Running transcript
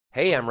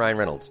Hey, I'm Ryan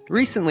Reynolds.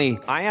 Recently,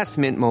 I asked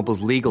Mint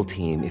Mobile's legal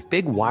team if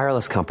big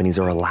wireless companies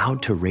are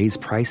allowed to raise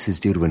prices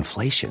due to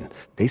inflation.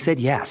 They said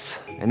yes.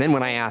 And then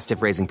when I asked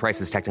if raising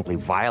prices technically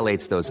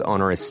violates those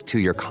onerous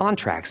two-year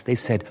contracts, they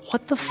said,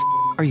 "What the f***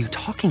 are you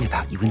talking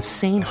about, you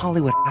insane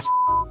Hollywood ass?"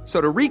 So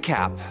to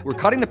recap, we're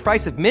cutting the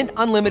price of Mint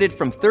Unlimited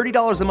from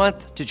 $30 a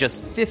month to just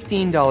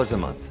 $15 a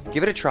month.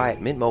 Give it a try at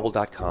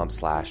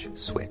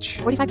mintmobile.com/switch.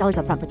 $45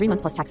 up front for 3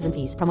 months plus taxes and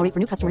fees. Promo rate for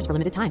new customers for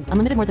limited time.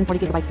 Unlimited more than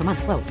 40 gigabytes per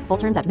month. Slows full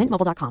terms at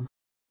mintmobile.com.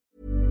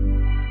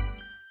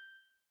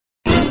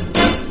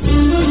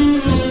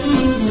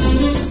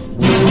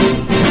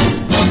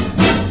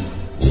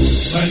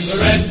 When the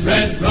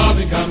red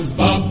robin comes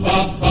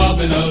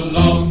bobbing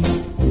along,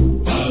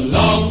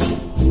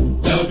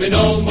 there'll be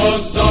no more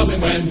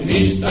sobbing when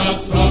he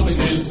starts throbbing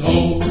his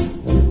whole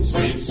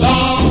sweet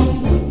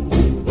song.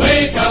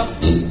 Wake up,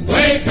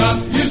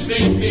 you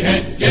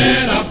sleepyhead,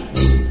 get up,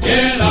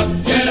 get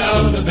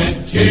out of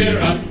bed, cheer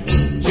up,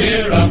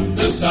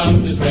 the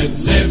sun is red,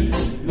 live,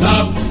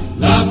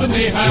 love and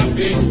be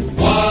happy.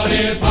 What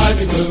if I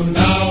be blue?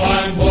 Now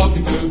I'm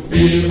walking through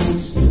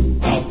fields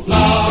of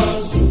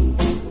flowers.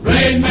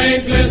 Rain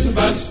may glisten,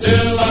 but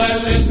still I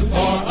listen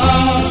for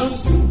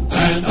hours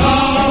and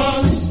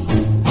hours.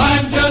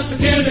 I'm just a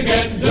kid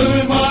again,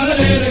 doing what I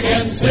did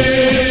again,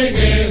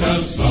 singing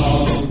a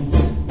song.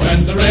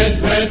 When the red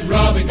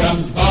robin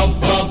comes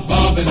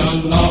bobbing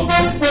along.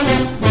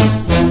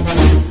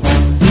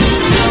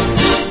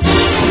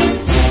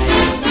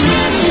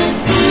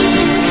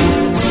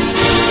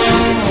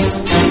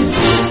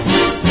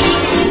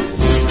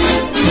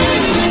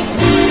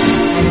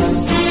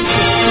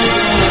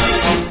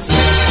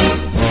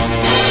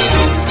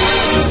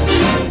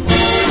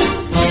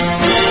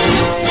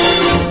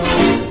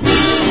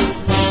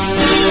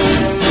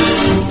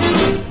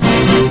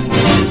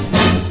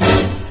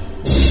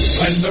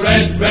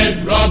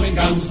 Red robin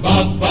comes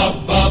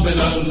bobbing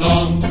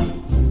along.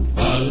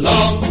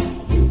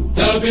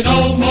 There'll be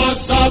no more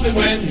sobbing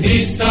when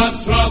he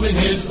starts throbbing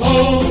his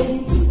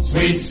own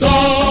sweet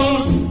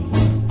song.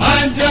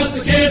 I'm just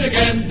a kid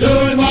again,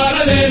 doing what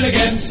I did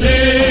again,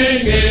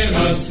 singing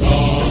a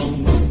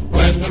song.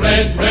 When the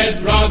red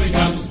robin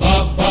comes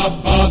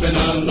bobbing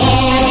along.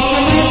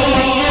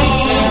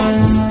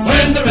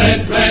 When the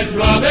red robin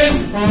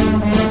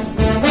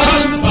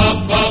comes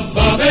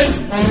bobbing.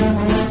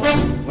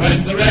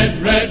 When the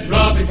red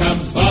robin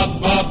comes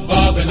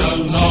bobbing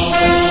along.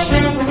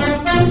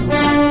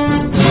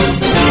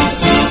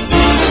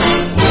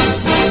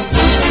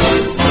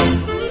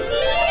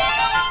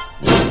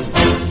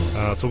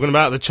 Talking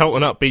about the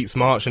Charlton Upbeats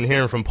March and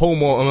hearing from Paul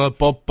Mortimer,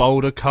 Bob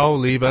Boulder, Carl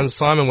Lieber,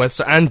 Simon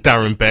Webster and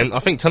Darren Bent. I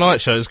think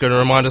tonight's show is going to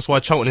remind us why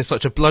Charlton is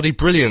such a bloody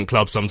brilliant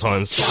club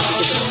sometimes.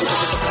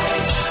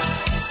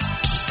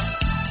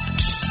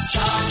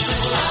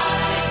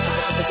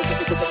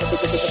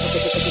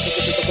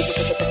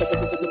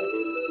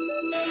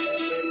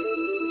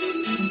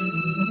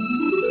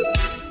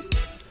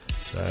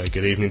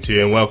 Good evening to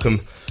you and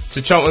welcome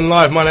to Charlton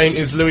Live. My name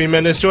is Louis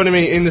Mendes. Joining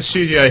me in the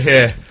studio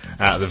here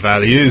at the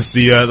Valley is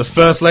the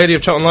First Lady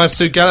of Charlton Live,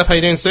 Sue Gallop. How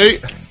you doing, Sue?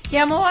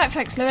 Yeah, I'm alright,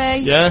 thanks, Louis.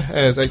 Yeah,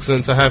 it's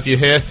excellent to have you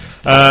here.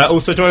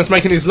 Also joining us,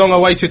 making his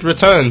long-awaited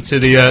return to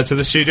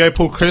the studio,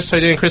 Paul Crisp. How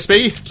you doing,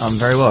 Crispy? I'm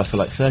very well. I feel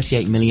like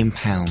 £38 million.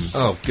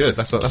 Oh, good.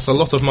 That's a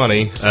lot of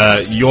money.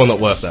 You're not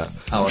worth that.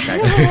 Oh,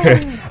 okay.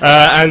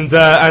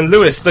 And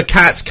Lewis, the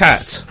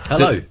cat.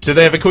 Hello. Did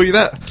they ever call you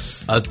that?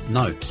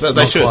 No.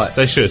 They should. Quite.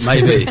 They should.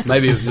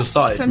 Maybe you'll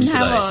start it from today.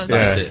 now on.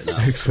 That's it. Now.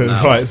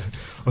 Excellent. Right.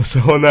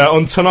 So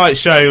on tonight's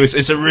show,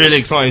 it's a really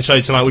exciting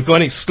show tonight. We've got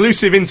an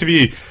exclusive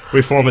interview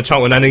with former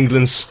Charlton and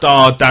England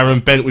star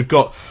Darren Bent. We've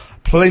got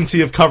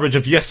plenty of coverage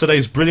of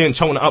yesterday's brilliant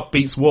Charlton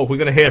Upbeats walk. We're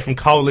going to hear from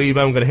Carl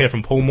Lieber, we're going to hear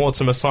from Paul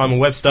Mortimer, Simon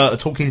Webster, a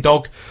talking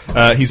dog,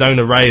 his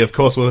owner Ray. Of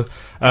course, we'll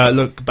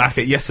look back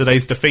at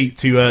yesterday's defeat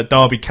to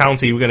Derby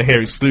County. We're going to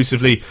hear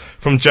exclusively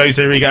from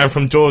Jose Riga and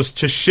from George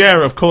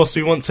Teixeira. Of course,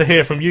 we want to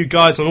hear from you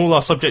guys on all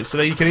our subjects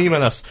today. You can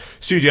email us,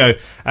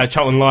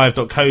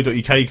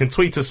 studio@charltonlive.co.uk. You can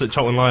tweet us at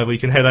Charlton Live, or you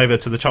can head over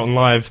to the Charlton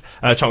Live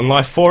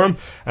forum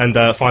and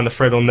find the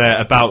thread on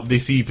there about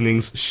this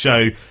evening's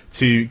show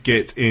to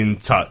get in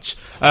touch.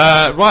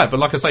 Right, but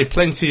like I say,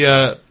 plenty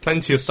of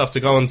stuff to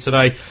go on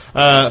today.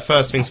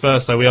 First things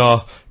first, though, we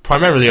are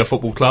primarily a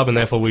football club, and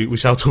therefore we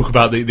shall talk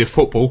about the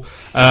football.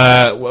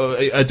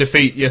 A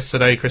defeat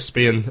yesterday,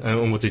 Crispy,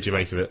 and what did you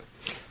make of it?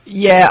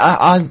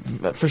 Yeah,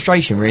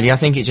 frustration, really. I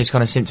think it's just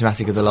kind of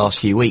symptomatic of the last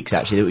few weeks,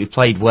 actually, that we've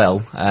played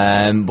well,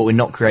 but we're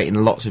not creating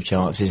lots of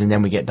chances, and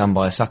then we get done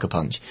by a sucker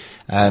punch.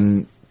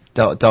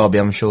 Derby,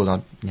 I'm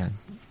sure,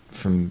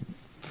 from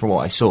what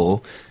I saw,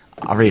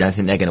 I really don't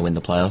think they're going to win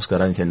the playoffs,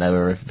 because I don't think they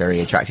were a very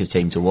attractive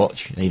team to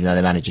watch, even though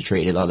they managed to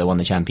treat it like they won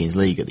the Champions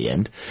League at the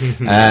end.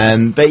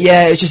 But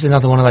yeah, it's just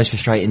another one of those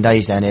frustrating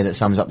days down here that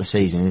sums up the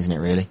season, isn't it,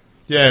 really?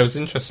 Yeah, it was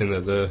interesting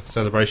that the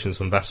celebrations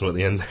from Vassell at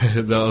the end. I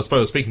was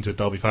speaking to a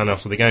Derby fan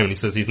after the game, and he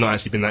says he's not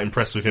actually been that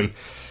impressed with him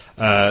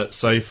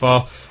so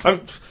far.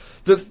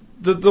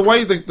 The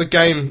way the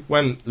game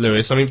went,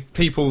 Lewis, I mean,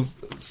 people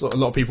a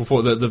lot of people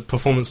thought that the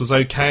performance was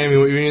okay. I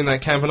mean, we were in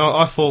that camp, and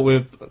I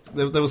thought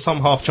there was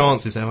some half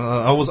chances there.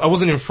 I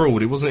wasn't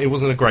enthralled. It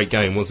wasn't a great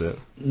game, was it?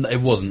 No,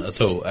 it wasn't at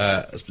all.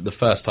 The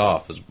first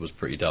half was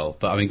pretty dull.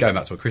 But I mean, going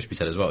back to what Crispy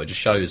said as well, it just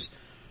shows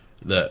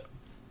that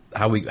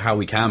how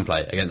we can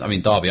play against. I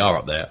mean, Derby are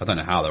up there. I don't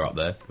know how they're up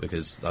there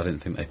because I didn't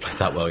think they played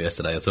that well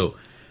yesterday at all.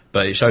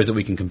 But it shows that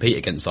we can compete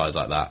against sides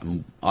like that.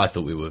 And I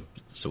thought we were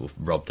sort of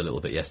robbed a little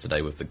bit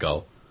yesterday with the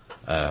goal.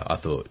 I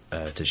thought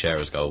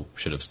Teixeira's goal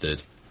should have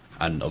stood,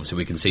 and obviously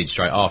we conceded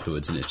straight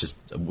afterwards. And it's just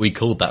we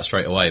called that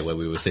straight away where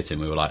we were sitting.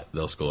 We were like,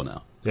 they'll score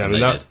now. Yeah, I mean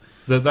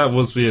that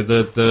was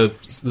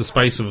the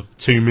space of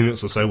 2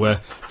 minutes or so where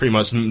pretty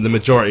much the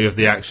majority of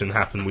the action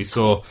happened. We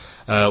saw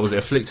was it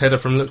a flicked header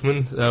from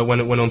Lookman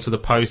when it went onto the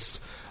post.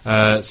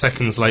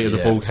 Seconds later,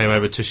 the ball came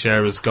over.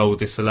 Teixeira's goal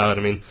disallowed.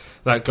 I mean,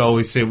 that goal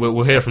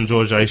we'll hear from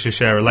George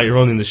Teixeira later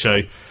on in the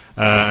show.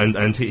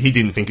 And he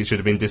didn't think it should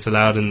have been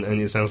disallowed, and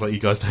it sounds like you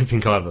guys don't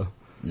think either.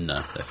 No,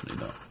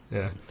 definitely not.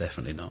 Yeah,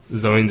 definitely not.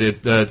 So, I mean, I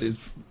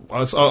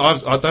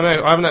don't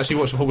know. I haven't actually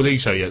watched the Football League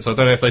show yet, so I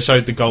don't know if they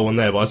showed the goal on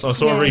there. But I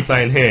saw a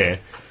replay in here,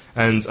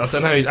 and I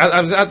don't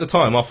know. At the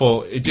time, I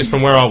thought just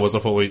from where I was, I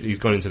thought he's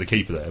gone into the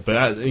keeper there.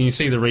 But you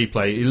see the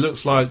replay, it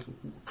looks like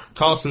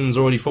Carson's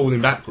already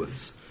falling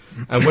backwards.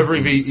 And whether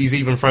he's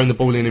even thrown the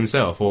ball in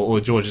himself or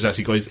George has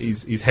actually got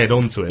his head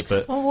onto it.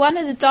 But one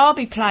of the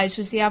Derby players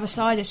was the other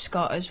side of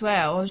Scott as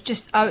well.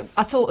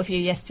 I thought of you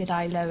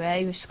yesterday,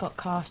 Louis, with Scott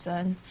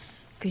Carson,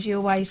 because you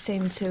always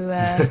seem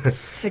to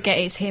forget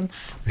it's him.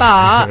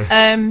 But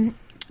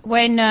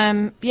when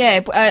where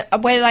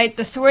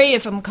the three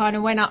of them kind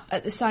of went up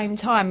at the same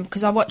time,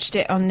 because I watched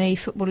it on the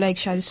Football League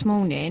show this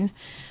morning,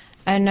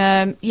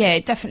 and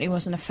it definitely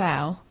wasn't a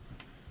foul.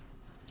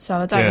 So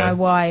I don't know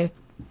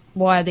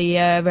why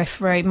the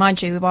referee,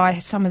 mind you, why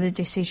some of the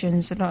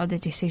decisions, a lot of the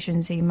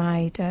decisions he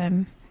made,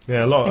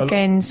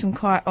 again, some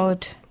quite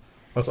odd.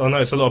 I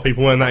noticed a lot of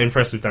people weren't that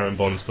impressed with Darren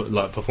Bond's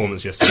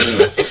performance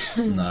yesterday.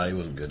 No, he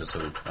wasn't good at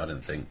all. I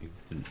don't think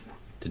he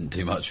didn't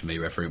do much for me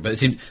refereeing. But it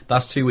seemed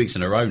that's 2 weeks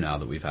in a row now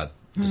that we've had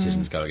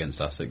decisions go against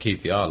us. At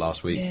QPR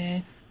last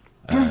week,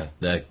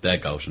 their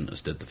goal shouldn't have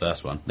stood, the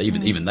first one.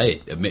 Even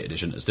they admitted it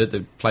shouldn't have stood.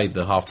 They played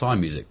the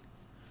half-time music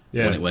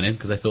when it went in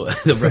because they thought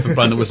the ref had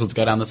blown the whistle to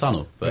go down the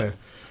tunnel. But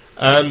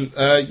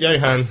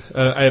Johan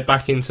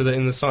back in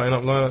the starting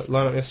up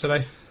lineup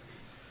yesterday.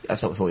 I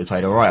thought he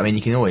played all right. I mean,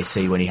 you can always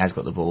see when he has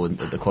got the ball and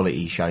the quality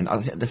he's shown.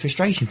 The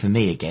frustration for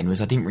me again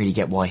was I didn't really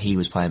get why he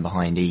was playing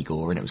behind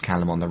Igor and it was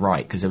Callum on the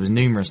right, because there was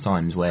numerous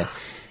times where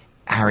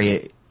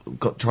Harriet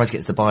tries to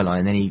get to the byline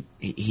and then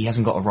he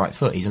hasn't got a right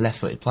foot. He's a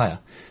left-footed player.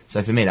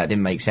 So for me that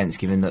didn't make sense,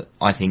 given that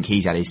I think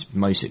he's had his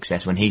most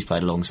success when he's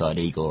played alongside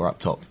Igor up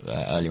top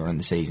earlier on in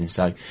the season.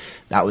 So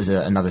that was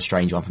another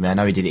strange one for me. I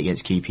know he did it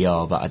against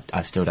QPR, but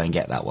I still don't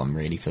get that one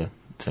really for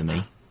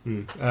me.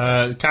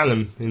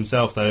 Callum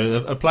himself, though,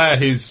 a player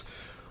who's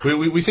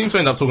we seem to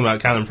end up talking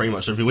about Callum pretty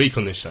much every week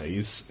on this show.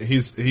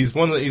 He's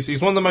one of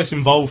the most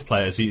involved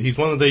players. He's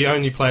one of the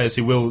only players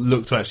who will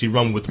look to actually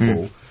run with the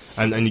ball,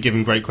 and you give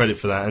him great credit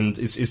for that.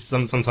 And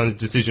sometimes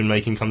decision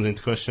making comes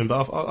into question.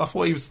 But I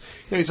thought he was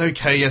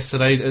okay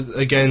yesterday.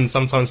 Again,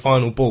 sometimes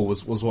final ball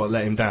was what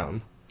let him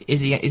down. Is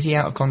he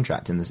out of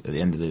contract at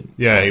the end of the?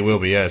 Yeah, he will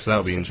be. Yeah, so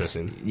that'll be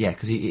interesting. Yeah,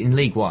 because in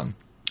League One.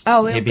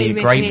 Oh, he'd be a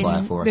great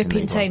player for us.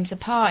 Ripping teams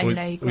apart in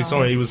League One. We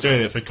saw he was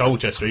doing it for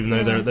Colchester, even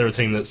though they're a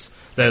team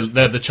they're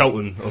the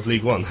Cheltenham of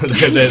League One.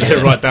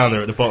 they're right down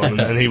there at the bottom,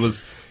 and he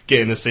was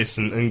getting assists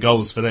and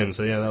goals for them.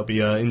 So yeah, that'll be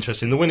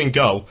interesting. The winning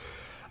goal,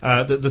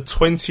 the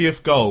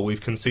 20th goal we've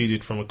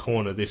conceded from a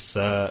corner this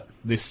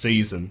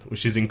season,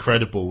 which is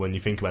incredible when you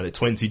think about it.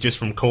 20 just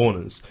from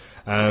corners.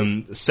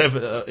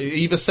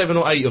 Either 7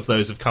 or 8 of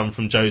those have come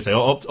from Jose.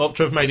 Opta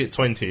have made it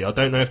 20. I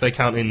don't know if they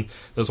count in.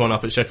 There's one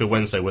up at Sheffield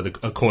Wednesday where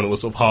a corner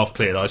was sort of half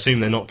cleared. I assume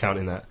they're not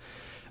counting that.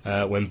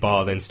 When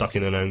Barr then stuck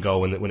in an own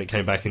goal when it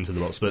came back into the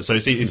box. But so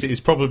it's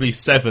probably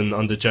 7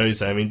 under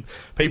Jose. I mean,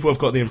 people have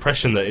got the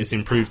impression that it's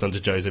improved under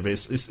Jose, but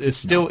it's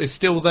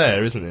still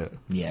there, isn't it?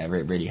 Yeah, it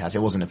really has.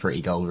 It wasn't a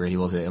pretty goal, really,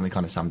 was it? And we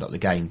kind of summed up the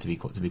game, to be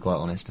quite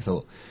honest.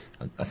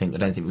 I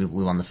don't think we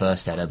won the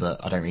first header,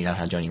 but I don't really know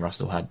how Johnny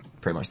Russell had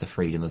pretty much the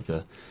freedom of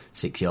the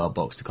 6-yard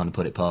box to kind of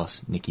put it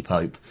past Nicky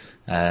Pope,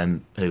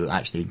 who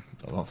actually,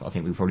 I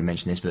think we probably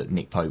mentioned this, but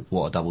Nick Pope,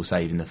 what a double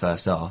save in the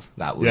first half.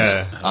 That was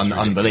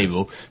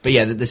unbelievable. But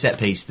yeah, the set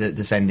piece, the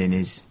defending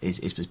has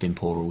been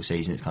poor all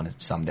season. It's kind of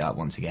summed it up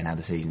once again how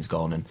the season's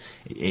gone, and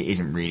it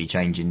isn't really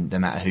changing no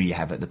matter who you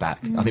have at the back.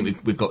 I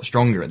think we've got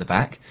stronger at the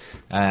back,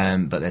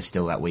 but there's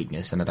still that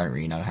weakness, and I don't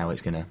really know how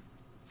it's going to.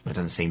 It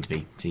doesn't seem to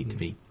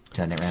be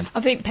turning it around.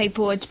 I think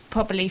people are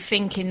probably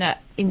thinking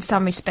that in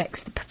some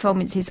respects the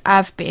performances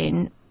have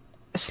been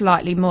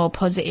slightly more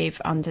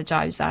positive under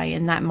Jose,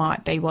 and that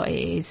might be what it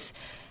is.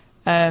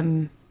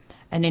 And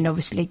then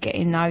obviously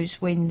getting those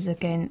wins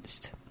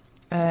against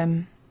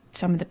some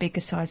of the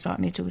bigger sides like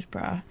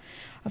Middlesbrough,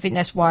 I think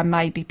that's why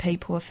maybe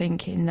people are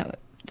thinking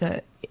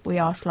that we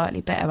are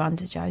slightly better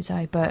under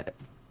Jose, but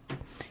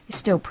it's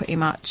still pretty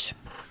much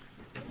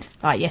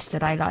like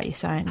yesterday, like you're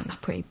saying, it was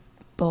pretty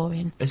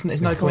boring. It's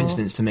no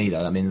coincidence to me,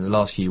 though. I mean, the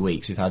last few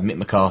weeks we've had Mick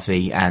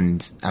McCarthy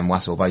and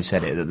Wassell both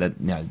said it that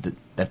that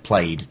they've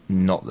played,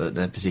 not that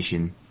their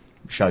position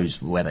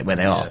shows where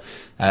they are.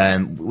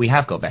 We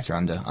have got better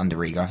under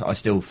Riga. I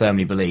still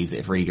firmly believe that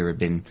if Riga had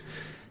been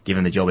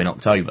given the job in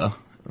October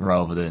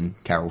rather than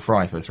Carol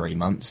Fry for 3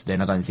 months,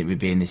 then I don't think we'd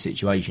be in this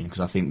situation,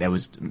 because I think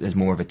there's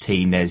more of a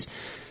team, there's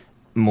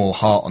more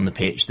heart on the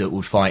pitch that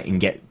would fight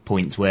and get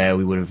points where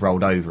we would have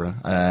rolled over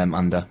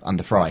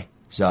under Fry.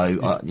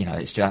 So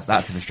it's just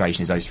that's the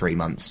frustration, is those 3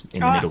 months in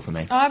the middle for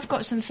me. I've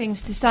got some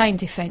things to say in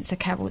defence of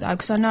Carroll, though,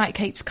 because I know it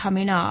keeps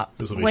coming up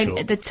when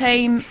short. the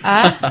team.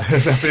 But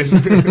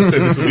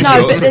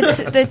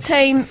the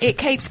team, it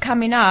keeps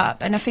coming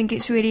up, and I think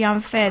it's really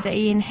unfair that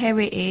he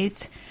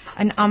inherited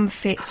an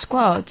unfit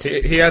squad.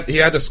 He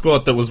had a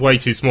squad that was way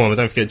too small. And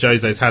don't forget,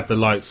 Jose's had the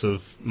likes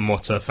of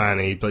Motta,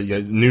 Fanny, but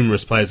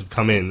numerous players have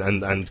come in,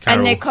 and Carroll,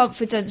 and their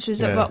confidence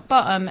was at rock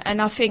bottom.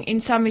 And I think in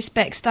some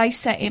respects they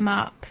set him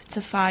up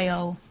to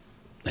fail.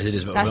 They did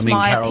as well. That's I mean,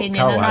 my Carroll, opinion.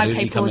 Carroll, I know how did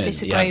he people come in?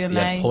 disagree with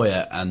me.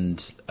 Poyet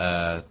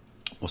and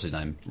what's his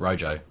name?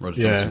 Roger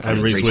yeah, Johnson.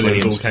 and Rhys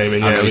Williams all came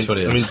in. And Rhys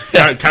Williams.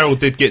 I mean, Carroll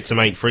did get to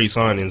make 3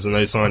 signings, and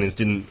those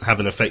signings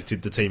haven't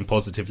affected the team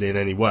positively in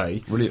any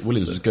way.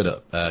 Williams was good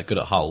at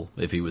Hull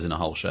if he was in a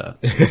Hull shirt.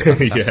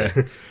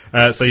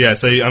 So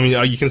I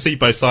mean, you can see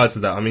both sides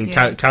of that. I mean,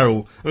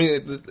 Carroll. I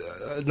mean,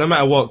 no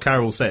matter what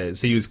Carroll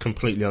says, he was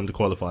completely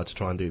underqualified to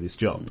try and do this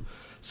job.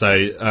 So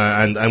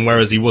and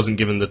whereas he wasn't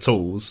given the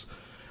tools,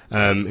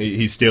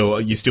 you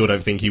still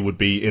don't think he would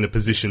be in a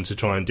position to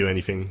try and do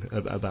anything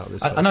about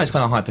this. I know it's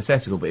kind of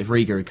hypothetical, but if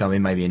Riga had come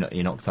in maybe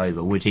in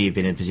October, would he have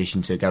been in a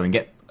position to go and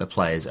get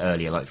players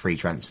earlier, like free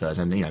transfers?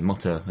 And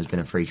Motta has been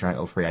a free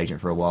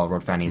agent for a while.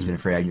 Rod Fanning has been a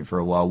free agent for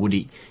a while. Would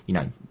he?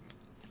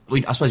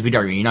 I suppose we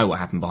don't really know what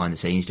happened behind the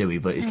scenes, do we?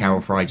 But is Carol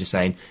Fry just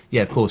saying,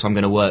 "Yeah, of course, I'm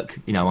going to work,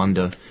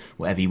 under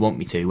whatever you want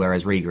me to"?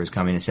 Whereas Riga has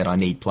come in and said, "I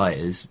need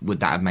players."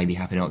 Would that have maybe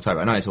happened in October?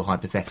 I know it's all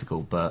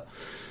hypothetical, but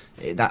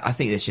I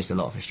think there's just a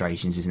lot of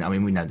frustrations, isn't it? I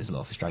mean, we know there's a lot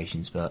of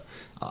frustrations, but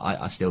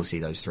I still see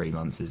those 3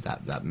 months as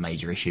that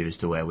major issue as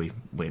to where we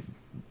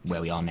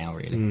are now.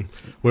 Really,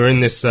 we're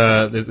in this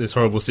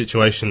horrible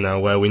situation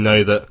now where we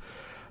know that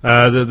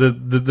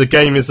the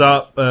game is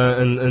up,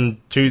 and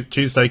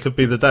Tuesday could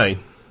be the day.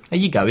 Are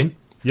you going?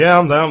 Yeah,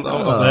 I'm there. I'm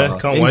up there.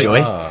 Can't enjoy.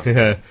 Wait.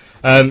 Yeah.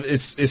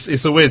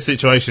 It's a weird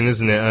situation,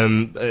 isn't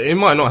it? It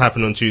might not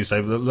happen on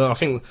Tuesday, but I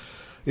think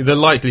the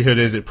likelihood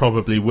is it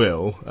probably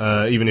will.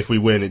 Even if we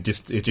win, it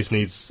just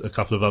needs a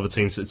couple of other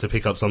teams to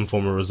pick up some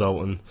form of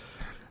result,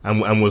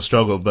 and we'll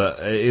struggle.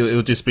 But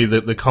it'll just be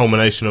the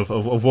culmination of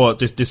what,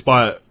 just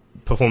despite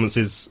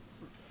performances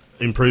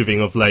improving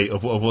of late,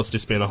 of what's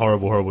just been a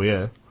horrible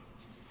year.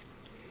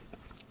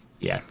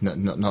 Yeah,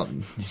 not.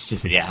 It's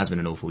just it has been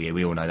an awful year.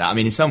 We all know that. I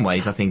mean, in some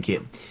ways, I think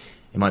it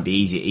might be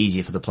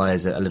easier for the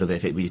players a little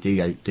bit if we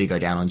do go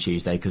down on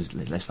Tuesday, because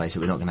let's face it,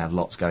 we're not going to have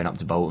lots going up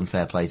to Bolton.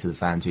 Fair play to the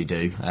fans who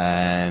do.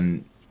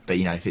 But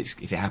if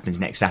it happens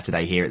next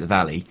Saturday here at the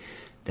Valley,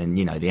 then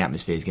the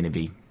atmosphere is going to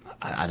be.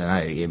 I don't know.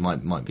 It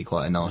might be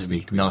quite a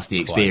nasty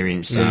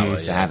experience to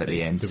have at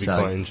the end. It'd be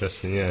quite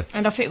interesting, yeah.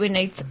 And I think we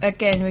need to,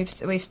 again.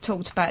 We've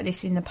talked about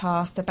this in the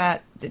past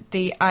about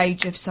the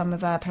age of some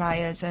of our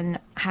players and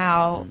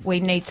how we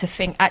need to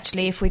think.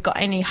 Actually, if we've got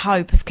any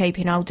hope of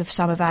keeping hold of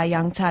some of our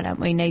young talent,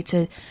 we need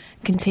to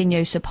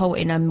continue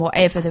supporting them,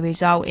 whatever the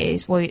result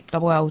is.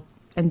 Well,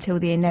 until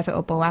the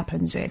inevitable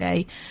happens,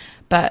 really.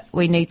 But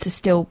we need to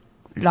still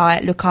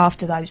look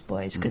after those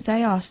boys because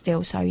they are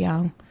still so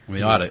young. I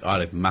mean, I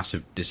had a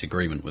massive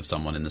disagreement with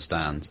someone in the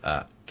stands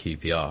at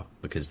QPR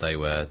because they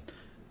were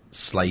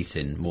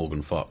slating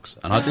Morgan Fox,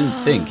 and I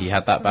didn't think he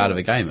had that bad of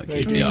a game at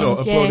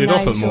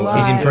QPR.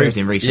 He's improved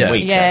in recent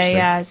weeks. Yeah, he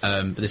has.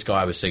 But this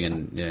guy was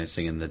singing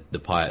the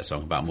Pyatt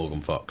song about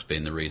Morgan Fox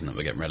being the reason that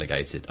we're getting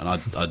relegated, and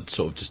I'd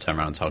sort of just turned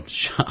around and told him to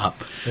shut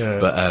up. Yeah.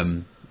 But I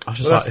was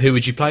just like, "Who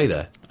would you play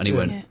there?" And he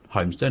went,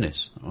 "Holmes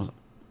Dennis." I was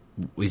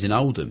like, "He's in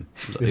Oldham." I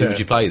was like, "Who would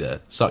you play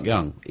there?" Suck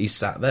Young. He's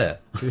sat there.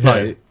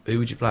 Like, who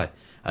would you play?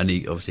 And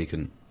he obviously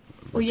couldn't.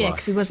 Well, yeah,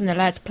 because he wasn't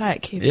allowed to play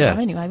at QPR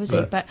anyway, was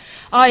he? But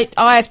I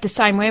have the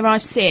same. Where I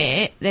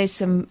sit, there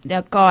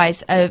are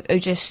guys who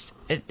just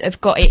have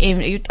got it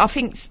in. I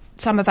think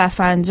some of our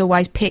fans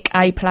always pick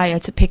a player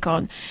to pick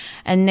on,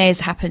 and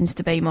theirs happens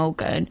to be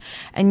Morgan.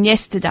 And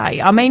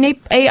yesterday, I mean,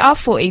 I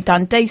thought he'd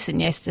done decent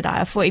yesterday.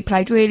 I thought he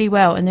played really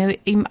well, and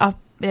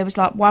there was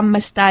like one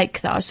mistake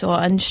that I saw,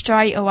 and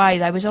straight away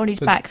they was on his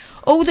back.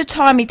 All the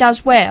time he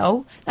does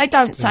well, they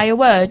don't say a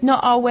word. Not,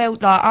 "Oh, well,"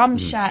 like I'm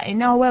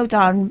shouting, "Oh, well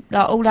done,"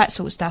 like all that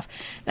sort of stuff.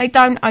 They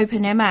don't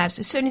open their mouths.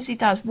 As soon as he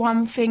does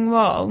one thing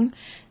wrong,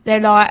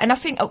 they're like, and I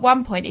think at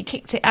one point he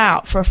kicked it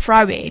out for a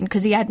throw-in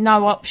because he had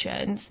no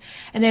options,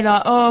 and they're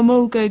like, "Oh,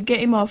 Morgan,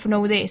 get him off," and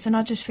all this, and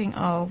I just think,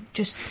 oh,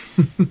 just...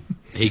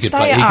 He could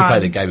play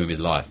the game of his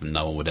life and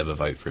no one would ever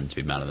vote for him to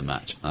be man of the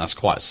match. And that's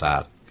quite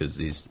sad. Because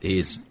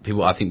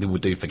I think people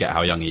do forget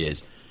how young he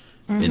is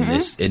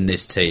in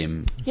this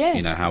team.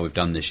 Yeah. How we've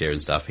done this year and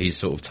stuff. He's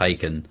sort of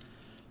taken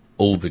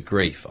all the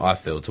grief, I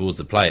feel, towards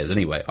the players.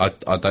 Anyway,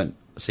 I don't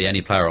see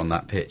any player on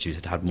that pitch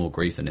who's had more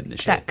grief than him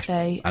this year.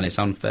 Exactly. And it's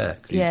unfair,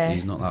 'cause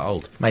he's not that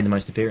old. Made the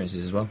most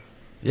appearances as well.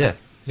 Yeah.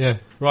 Yeah,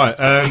 right.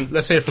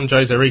 Let's hear from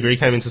Jose Riga. He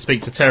came in to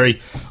speak to Terry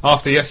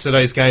after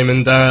yesterday's game,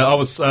 and I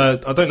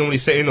don't normally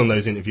sit in on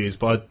those interviews,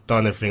 but I'd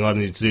done everything I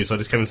needed to do, so I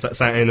just came and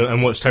sat in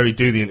and watched Terry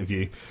do the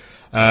interview.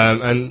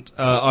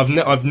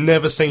 I've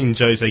never seen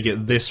Jose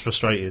get this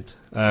frustrated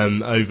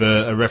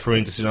over a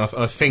refereeing decision.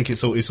 I think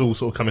it's all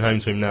sort of coming home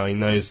to him now. He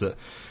knows that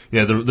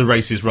the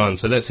race is run.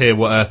 So let's hear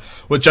what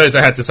Jose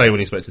had to say when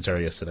he spoke to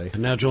Terry yesterday.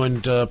 Now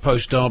joined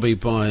post derby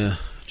by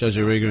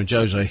Jose Riga and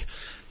Jose.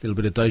 A little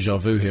bit of deja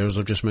vu here, as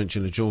I've just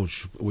mentioned to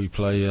George. We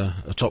play a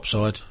top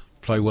side,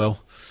 play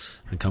well,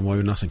 and come away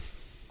with nothing.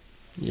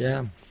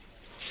 Yeah.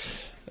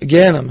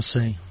 Again, I must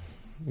say.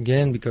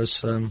 Again,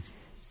 because I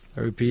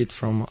repeat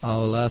from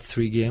our last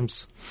 3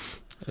 games.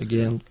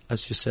 Again,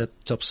 as you said,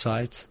 top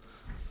side.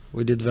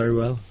 We did very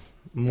well.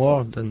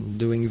 More than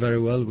doing very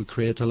well. We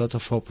create a lot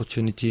of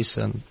opportunities,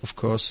 and of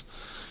course,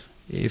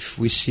 if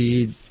we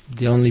see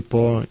the only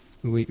point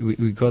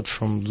we got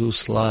from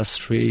those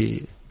last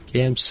 3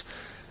 games,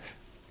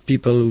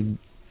 people who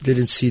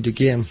didn't see the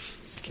game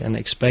can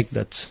expect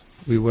that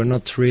we were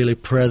not really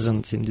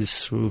present in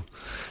this through,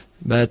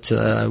 but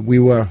we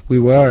were,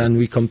 and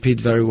we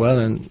compete very well.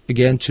 And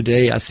again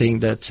today, I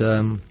think that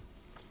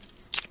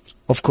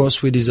of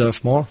course we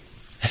deserve more,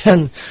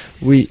 and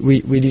we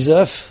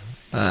deserve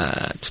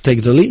to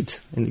take the lead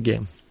in the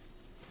game.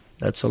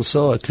 That's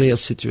also a clear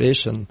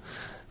situation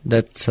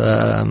that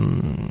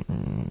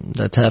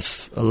that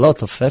have a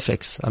lot of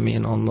effects. I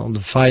mean, on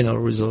the final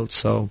result.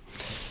 So,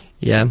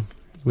 yeah.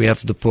 We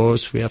have the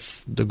pause, we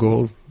have the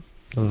goal,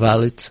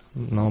 valid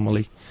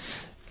normally.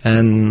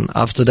 And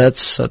after that,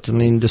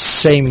 certainly in the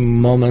same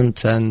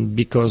moment, and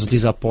because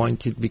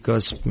disappointed,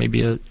 because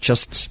maybe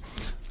just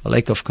a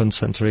lack of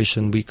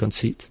concentration, we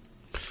concede.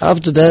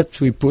 After that,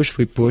 we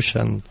push,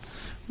 and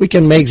we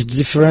can make the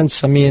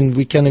difference. I mean,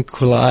 we can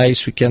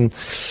equalize,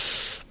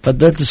 but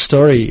that's the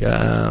story.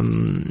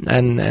 And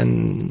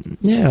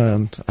yeah,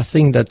 I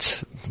think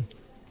that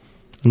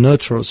a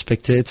neutral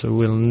spectator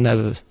will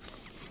never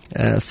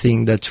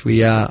think that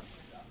we are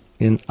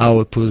in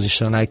our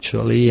position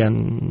actually,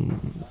 and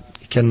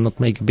it cannot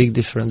make a big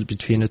difference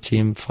between a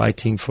team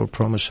fighting for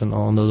promotion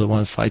or another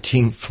one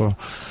fighting for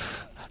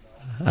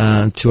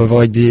to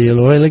avoid the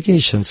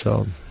relegation.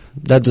 So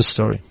that's the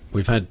story.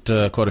 We've had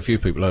quite a few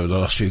people over the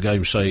last few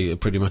games say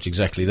pretty much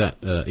exactly that.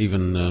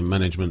 Even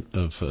management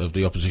of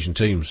the opposition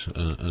teams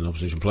and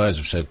opposition players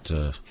have said,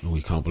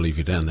 we can't believe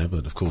you're down there,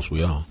 but of course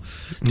we are.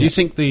 Do you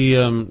think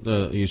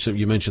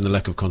you mentioned the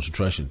lack of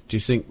concentration, do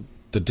you think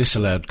the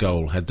disallowed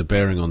goal had the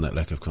bearing on that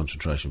lack of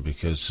concentration?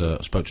 Because I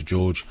spoke to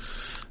George,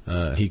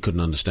 he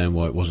couldn't understand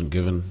why it wasn't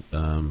given.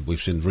 We've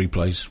seen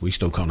replays, we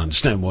still can't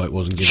understand why it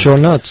wasn't given. Sure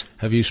not.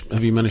 Have you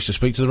managed to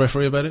speak to the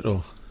referee about it,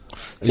 or?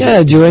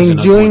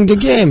 During the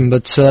game,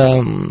 but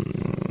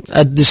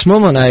at this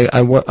moment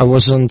I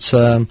wasn't.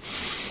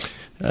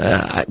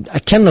 I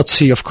cannot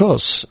see, of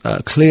course,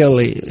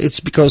 clearly. It's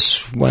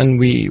because when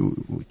we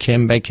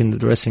came back in the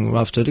dressing room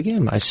after the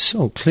game, I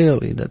saw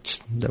clearly that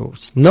there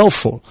was no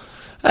foul.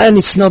 And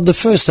it's not the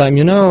first time,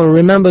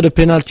 Remember the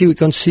penalty we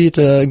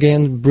conceded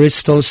against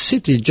Bristol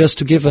City, just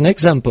to give an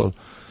example.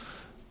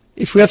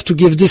 If we have to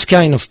give this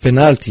kind of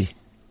penalty,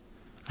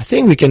 I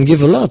think we can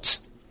give a lot,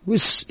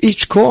 with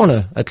each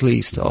corner at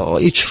least, or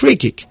each free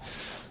kick.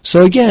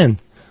 So again,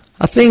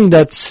 I think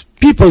that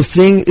people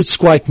think it's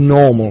quite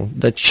normal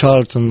that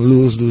Charlton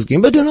lose those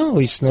games, but no,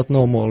 it's not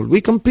normal.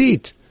 We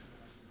compete.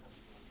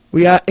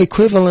 We are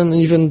equivalent,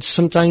 even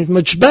sometimes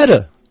much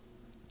better.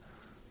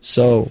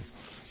 So,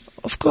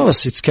 of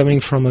course, it's coming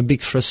from a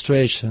big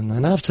frustration.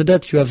 And after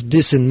that, you have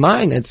this in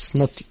mind. It's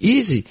not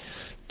easy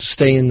to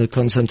stay in the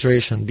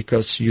concentration,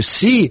 because you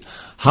see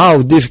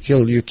how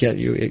difficult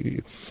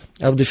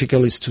how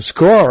difficult it is to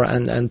score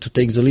and to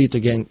take the lead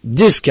against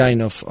this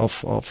kind of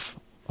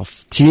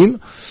team.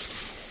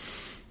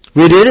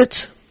 We did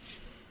it.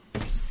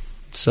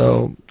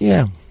 So,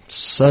 yeah,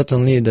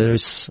 certainly there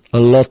is a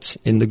lot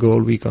in the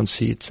goal we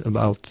concede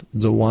about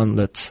the one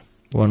that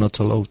were not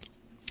allowed.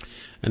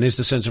 And is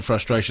the sense of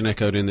frustration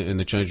echoed in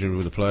the changing room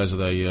with the players? Are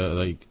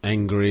they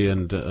angry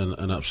and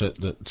upset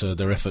that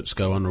their efforts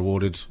go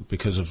unrewarded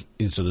because of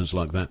incidents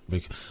like that?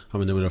 I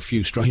mean, there were a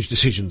few strange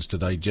decisions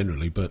today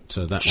generally, but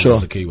that one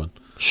was the key one.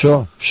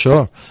 Sure.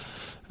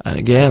 And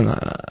again,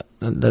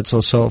 that's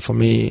also for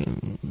me,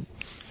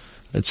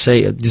 let's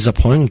say, a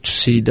disappointment to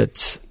see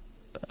that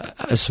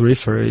as a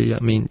referee. I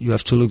mean, you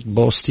have to look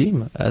both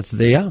teams as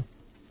they are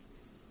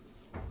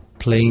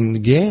playing the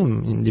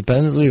game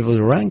independently of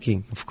the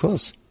ranking, of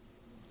course.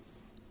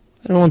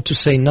 I don't want to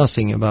say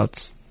nothing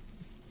about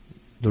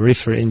the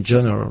referee in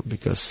general,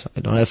 because I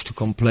don't have to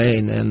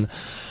complain. And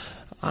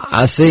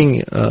I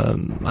think,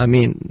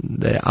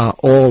 they are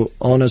all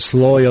honest,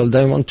 loyal.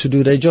 They want to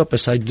do their job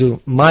as I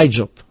do my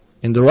job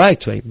in the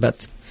right way.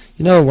 But,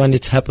 when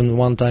it happened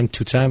 1 time,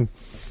 2 times,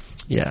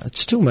 yeah,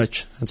 it's too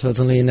much. And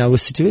certainly in our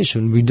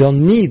situation, we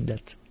don't need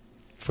that.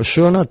 For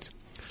sure not.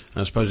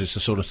 I suppose it's the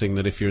sort of thing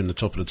that if you're in the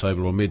top of the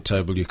table or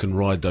mid-table, you can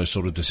ride those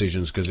sort of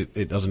decisions because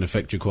it doesn't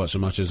affect you quite so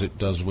much as it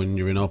does when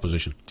you're in our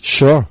position.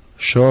 Sure.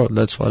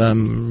 That's what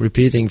I'm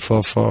repeating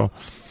for from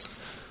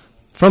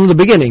the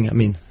beginning. I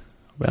mean,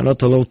 we are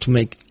not allowed to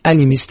make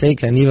any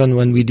mistake, and even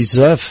when we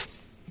deserve,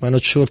 we're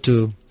not sure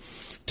to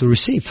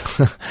receive.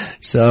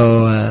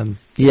 So I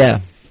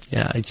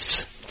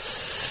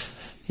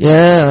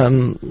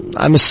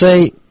must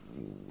say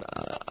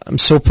I'm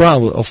so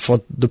proud of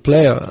what the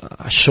player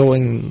are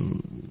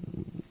showing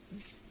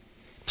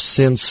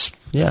since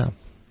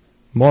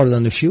more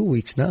than a few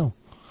weeks now,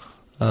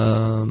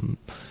 and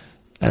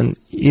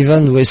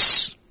even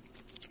with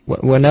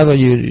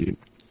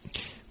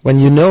when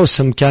you know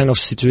some kind of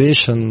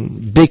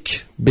situation,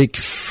 big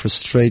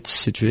frustrated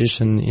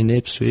situation in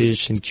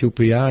Ipswich, in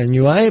QPR, and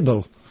you are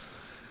able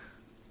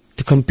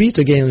to compete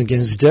again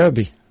against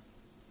Derby.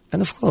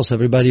 And of course,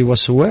 everybody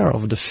was aware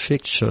of the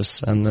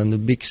fixtures and the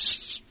big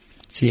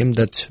team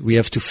that we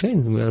have to face.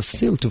 We are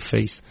still to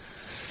face.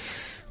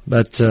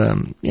 But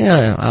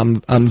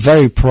I'm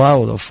very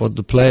proud of what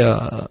the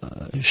player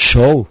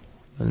show,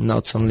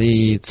 not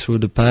only through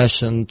the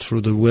passion,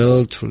 through the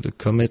will, through the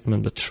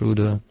commitment, but through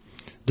the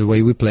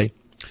way we play.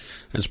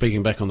 And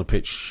speaking back on the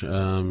pitch,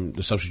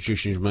 the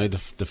substitutions you made,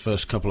 the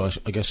first couple,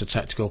 I guess, are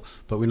tactical.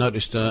 But we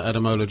noticed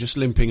Ademola just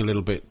limping a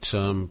little bit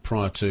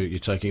prior to you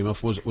taking him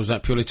off. Was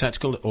that purely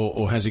tactical,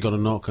 or has he got a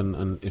knock?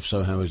 And if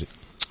so, how is it?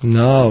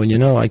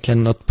 No, I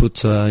cannot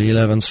put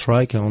 11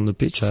 striker on the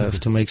pitch. I have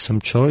to make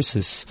some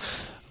choices.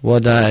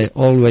 What I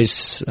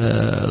always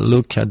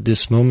look at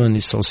this moment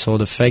is also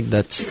the fact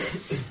that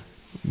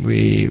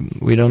we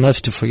don't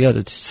have to forget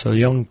that it's a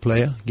young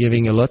player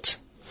giving a lot.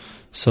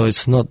 So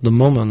it's not the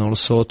moment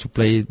also to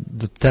play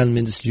the 10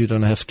 minutes you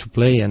don't have to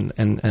play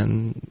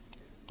and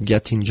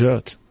get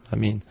injured. I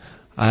mean,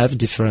 I have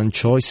different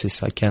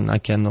choices. I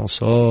can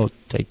also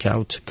take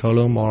out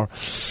Column or,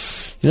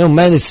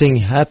 many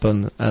things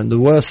happen. And the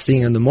worst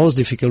thing and the most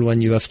difficult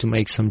when you have to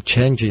make some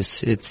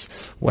changes, it's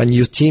when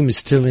your team is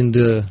still in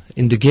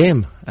the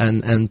game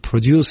and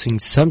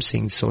producing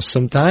something. So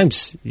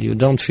sometimes you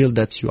don't feel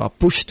that you are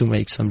pushed to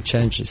make some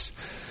changes,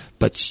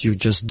 but you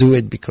just do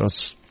it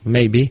because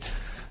maybe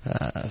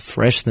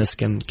freshness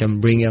can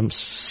bring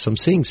some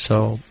things.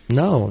 So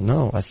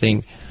no, I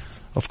think,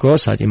 of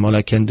course,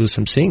 Ademola can do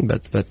something,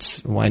 but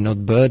why not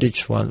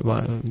Burditch? Why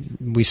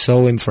we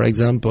saw him, for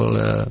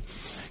example,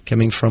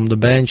 coming from the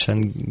bench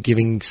and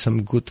giving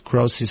some good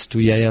crosses to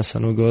Yaya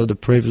Sanogo the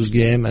previous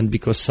game, and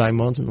because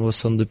Simon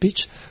was on the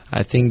pitch,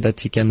 I think that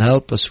he can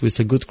help us with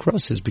the good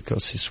crosses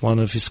because it's one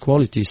of his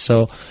qualities.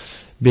 So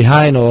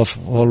behind all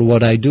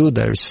what I do,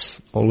 there's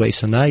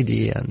always an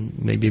idea, and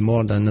maybe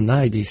more than an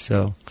idea.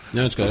 So.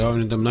 No, it's good. I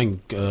mean, the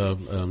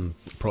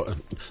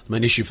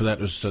main issue for that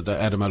was that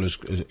Ademola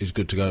is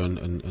good to go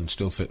and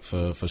still fit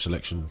for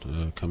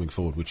selection coming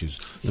forward, which is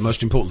the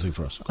most important thing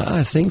for us.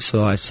 I think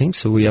so.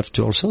 We have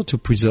to also to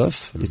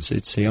preserve.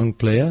 It's a young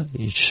player.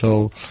 He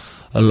show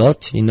a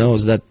lot. He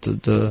knows that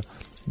the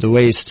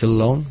way is still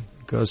long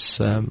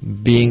because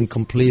being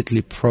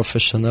completely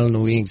professional,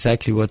 knowing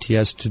exactly what he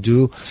has to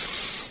do.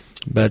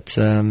 But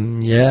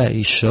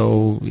he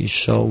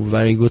show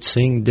very good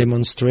thing,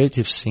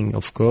 demonstrative thing,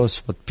 of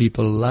course, what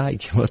people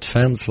like, what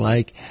fans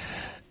like,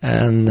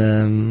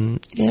 and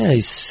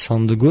he's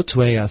on the good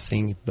way, I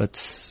think.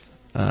 But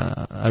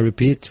I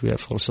repeat, we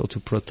have also to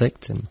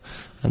protect him,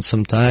 and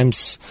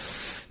sometimes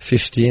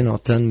 15 or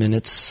 10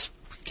 minutes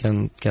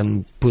can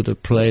put a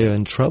player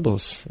in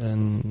troubles.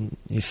 And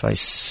if I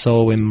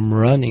saw him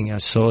running, I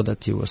saw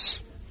that he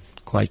was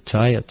quite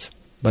tired.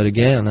 But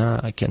again,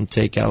 I can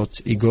take out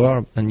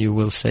Igor, and you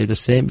will say the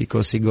same,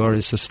 because Igor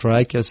is a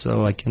striker,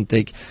 so I can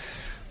take...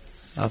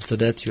 After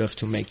that, you have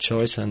to make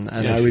choice, and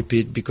I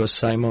repeat, because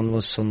Simon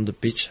was on the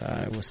pitch,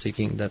 I was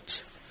thinking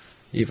that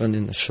even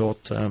in the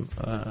short term,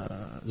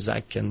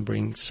 Zach can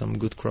bring some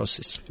good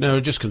crosses. No,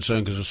 I'm just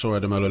concerned because I saw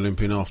Ademola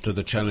limping after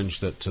the challenge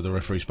that the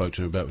referee spoke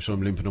to him about. We saw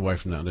him limping away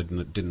from that, and I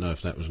didn't know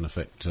if that was an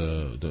effect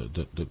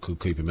that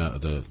could keep him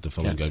out of the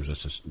following games.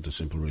 That's the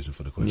simple reason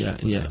for the question.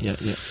 Yeah.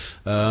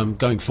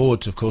 Going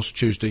forward, of course,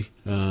 Tuesday,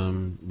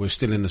 we're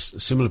still in a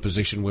similar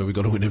position where we've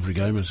got to win every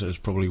game, as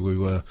probably we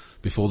were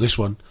before this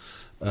one.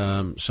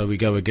 So we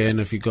go again.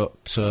 Have you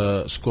got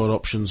squad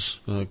options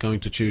going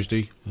to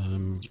Tuesday?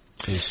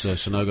 Is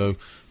Sanogo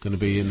going to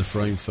be in the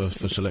frame for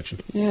selection?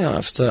 Yeah,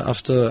 after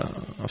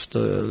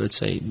let's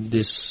say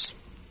this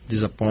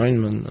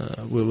disappointment,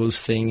 we will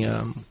think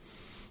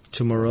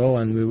tomorrow,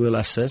 and we will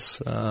assess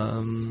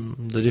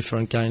the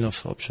different kind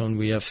of option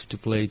we have to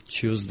play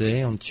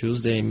Tuesday. On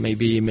Tuesday,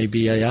 maybe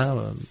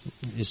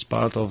is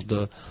part of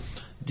the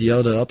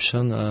other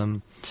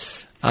option.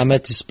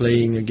 Ahmed is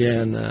playing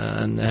again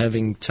and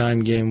having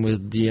time game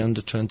with the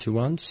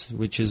under-21s,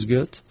 which is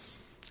good.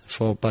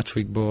 For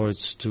Patrick Bohr,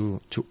 it's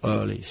too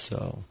early.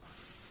 So,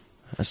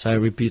 as I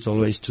repeat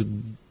always to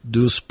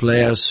those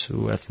players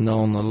who have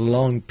known a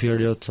long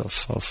period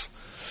of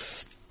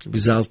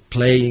without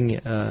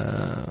playing,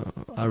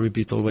 I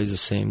repeat always the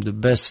same. The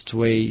best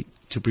way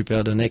to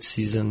prepare the next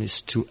season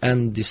is to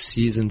end this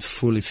season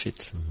fully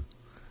fit.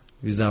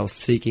 without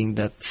thinking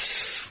that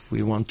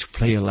we want to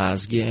play a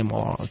last game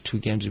or 2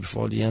 games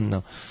before the end.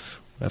 No,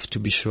 we have to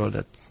be sure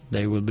that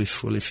they will be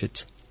fully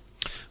fit.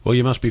 Well,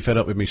 you must be fed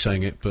up with me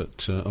saying it,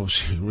 but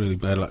obviously really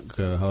bad luck,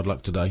 hard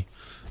luck today,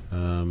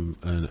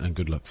 and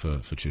good luck for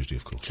Tuesday,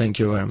 of course. Thank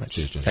you very much.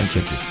 Cheers, John. Thank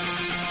you.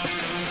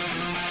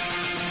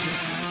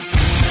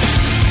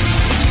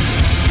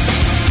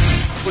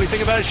 What do you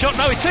think about a shot?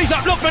 No, he tees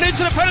up Lookman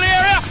into the penalty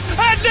area,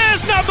 and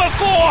there's number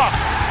 4!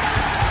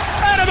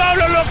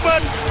 Ademola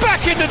Lookman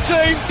back in the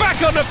team,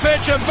 back on the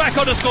pitch and back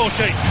on the score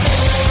sheet.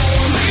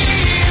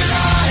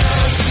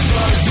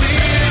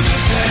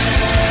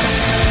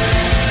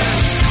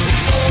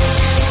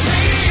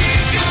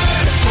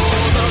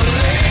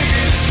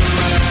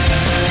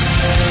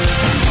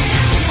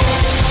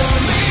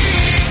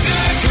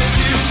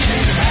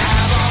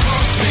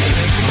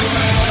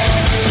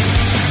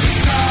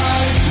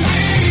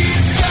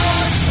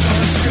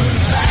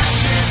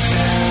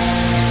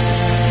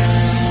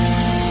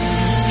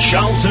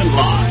 Charlton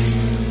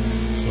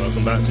Live. So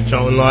welcome back to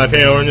Charlton Live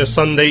here on your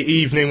Sunday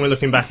evening. We're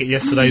looking back at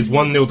yesterday's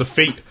 1-0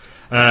 defeat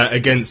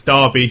against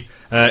Derby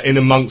in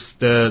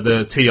amongst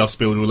the tea I've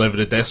spilled all over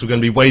the desk. We're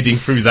going to be wading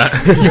through that.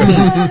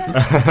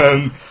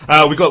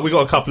 We got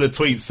a couple of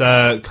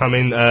tweets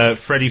coming.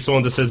 Freddie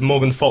Saunders says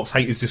Morgan Fox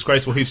hate is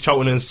disgraceful. He's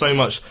Charlton and so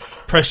much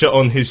pressure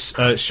on his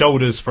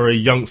shoulders for a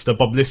youngster.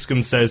 Bob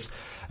Liscombe says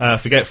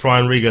forget Fry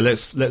and Riga.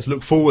 Let's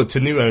look forward to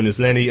new owners,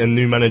 Lenny, and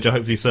new manager.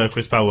 Hopefully Sir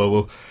Chris Powell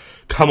will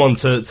come on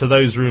to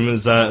those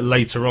rumours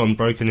later on.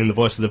 Broken in the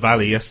Voice of the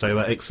Valley yesterday,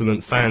 that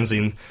excellent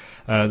fanzine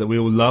that we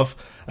all love.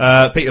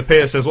 Peter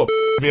Pearce says what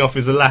me off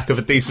is a lack of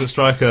a decent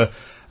striker.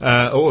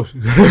 That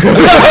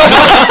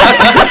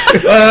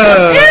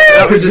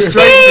was a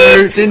straight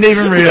through. Didn't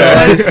even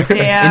realise.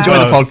 Enjoy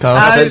the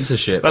podcast.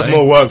 Censorship. That's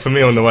more work for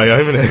me on the way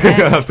home, isn't it?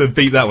 I have to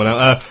beat that one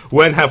out.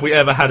 When have we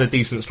ever had a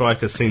decent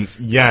striker since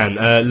Jan?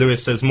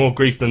 Lewis says more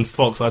grief than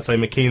Fox. I'd say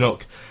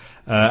McKeanock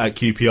at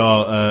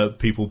QPR.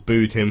 People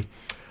booed him.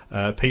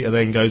 Peter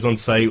then goes on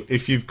to say,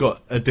 if you've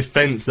got a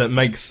defence that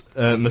makes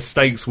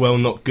mistakes, well,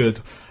 not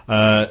good.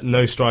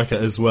 No striker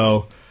as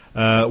well.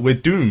 We're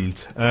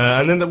doomed.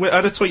 And then I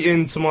had a tweet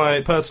into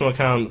my personal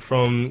account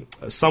from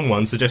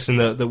someone suggesting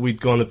that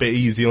we'd gone a bit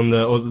easy on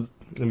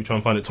let me try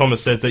and find it.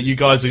 Thomas said that you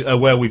guys are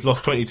aware we've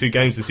lost 22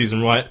 games this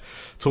season, right?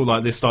 Talk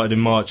like this started in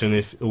March and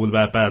if all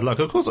about bad luck.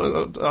 Of course,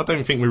 I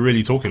don't think we're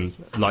really talking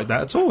like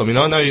that at all. I mean,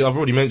 I know I've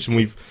already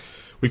mentioned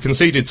we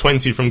conceded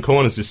 20 from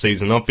corners this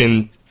season. I've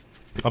been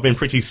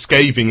pretty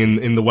scathing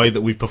in the way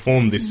that we've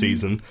performed this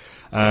season.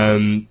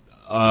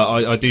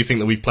 I do think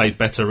that we've played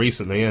better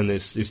recently, and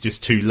it's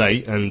just too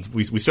late, and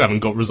we still haven't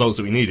got results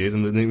that we needed,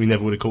 and we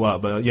never would have caught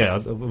up. But yeah,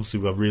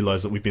 obviously I've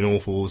realised that we've been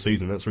awful all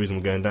season. That's the reason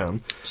we're going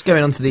down. Just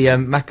going on to the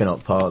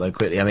McKeanock part though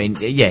quickly. I mean,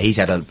 yeah, he's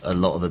had a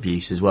lot of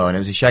abuse as well, and it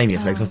was a shame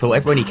yesterday because I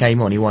thought when he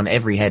came on, he won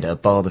every header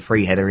bar the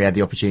free header he had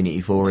the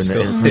opportunity for in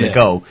the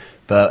goal.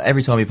 But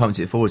every time he pumped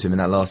it forward to him in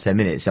that last 10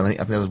 minutes, I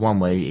think there was one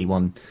where he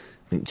won,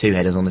 I think, 2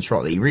 headers on the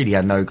trot that he really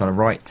had no kind of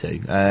right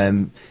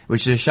to,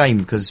 which is a shame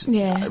because we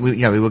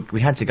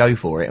had to go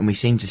for it and we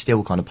seemed to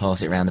still kind of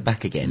pass it around the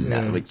back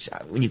again. Which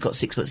when you've got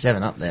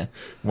 6'7" up there,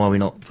 why are we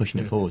not pushing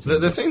it forward?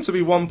 There seemed to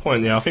be one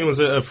point, I think it was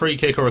a free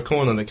kick or a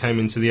corner that came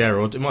into the area,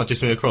 or it might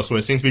just be a cross where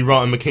it seemed to be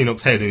right on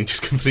McKeanock's head and he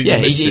just completely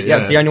missed it.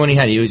 That's the only one he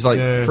had. He was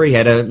like free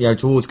header,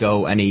 towards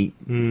goal, and he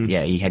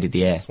headed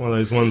the air. It's one of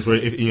those ones where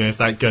if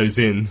that goes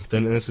in,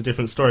 then it's a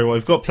different story. Well,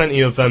 we've got plenty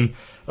of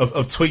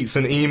tweets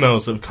and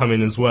emails that have come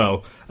in as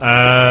well.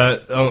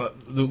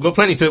 We've got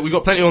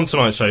plenty on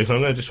tonight's show, so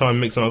I'm going to just try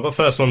and mix them up. I've got the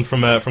first one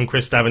from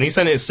Chris Davin. He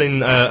sent us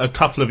in a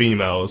couple of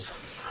emails,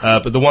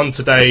 but the one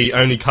today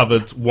only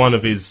covered one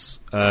of his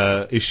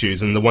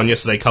issues, and the one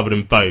yesterday covered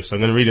them both. So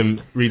I'm going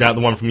to read out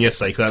the one from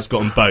yesterday because that's got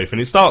them both.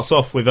 And it starts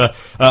off with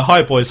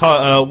hi boys,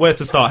 where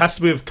to start? Has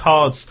to be with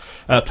Card's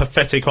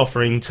pathetic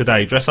offering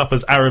today. Dress up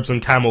as Arabs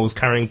and camels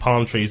carrying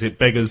palm trees. It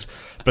beggars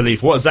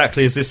belief. What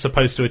exactly is this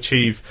supposed to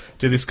achieve?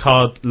 Do this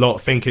Card lot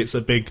think it's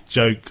a big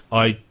joke?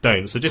 I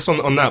don't. So just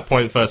on that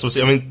point first,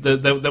 I mean,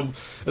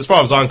 as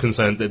far as I'm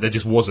concerned, there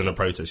just wasn't a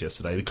protest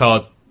yesterday. The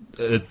Card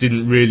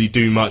didn't really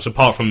do much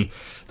apart from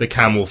the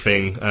camel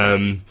thing,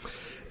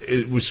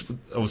 which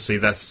obviously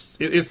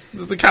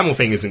the camel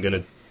thing isn't going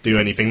to do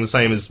anything. The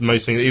same as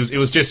most things. It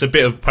was just a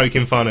bit of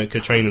poking fun at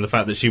Katrina, the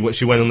fact that she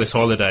went on this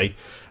holiday,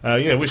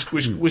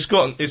 which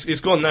got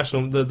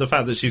national. The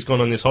fact that she's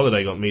gone on this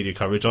holiday got media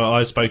coverage.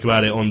 I spoke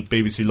about it on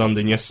BBC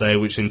London yesterday,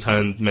 which in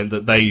turn meant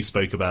that they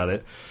spoke about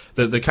it.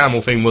 The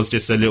camel thing was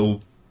just a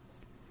little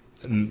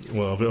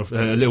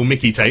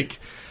Mickey take.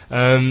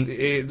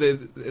 There's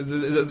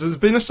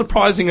been a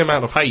surprising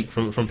amount of hate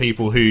from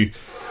people who,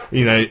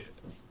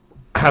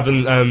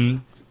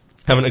 haven't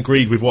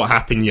agreed with what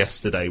happened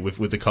yesterday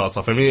with the Card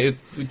stuff. I mean,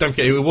 don't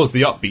forget, it was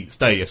the Upbeats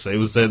day yesterday. It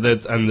was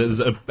and there's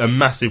a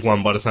massive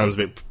one by the sounds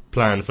of it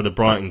plan for the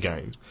Brighton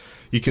game.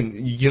 You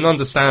can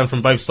understand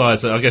from both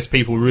sides that I guess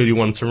people really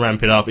wanted to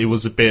ramp it up. There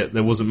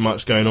wasn't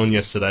much going on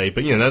yesterday,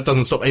 but that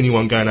doesn't stop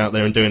anyone going out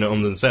there and doing it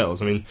on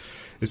themselves. I mean,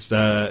 it's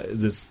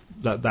there's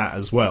that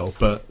as well.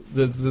 But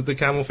the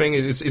camel thing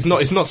is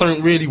not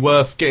something really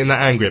worth getting that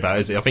angry about,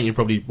 is it? I think you're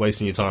probably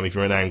wasting your time if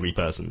you're an angry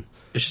person.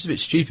 It's just a bit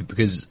stupid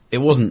because it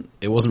wasn't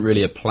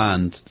really a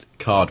planned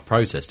Card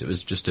protest. It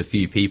was just a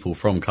few people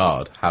from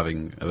Card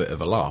having a bit of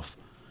a laugh.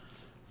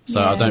 So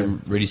I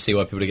don't really see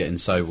why people are getting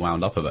so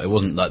wound up about it. It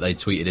wasn't like they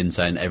tweeted in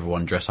saying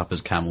everyone dress up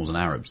as camels and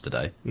Arabs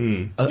today.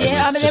 It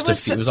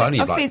was only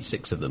like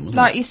 6 of them, wasn't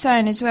like it? you're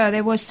saying as well,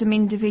 there was some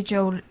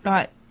individual,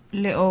 like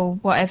little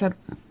whatever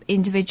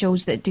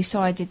individuals that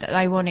decided that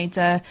they wanted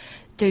to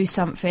do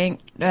something.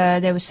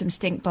 There was some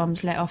stink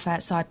bombs let off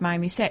outside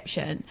main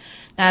reception.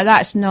 Now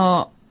that's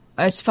not,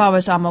 as far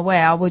as I'm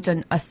aware, I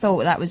wouldn't have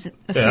thought that was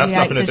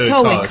affiliated at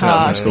all with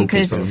Card,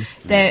 because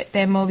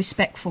they're more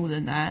respectful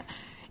than that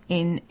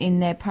in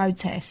their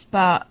protest.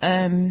 But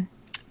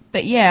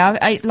yeah,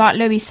 I, like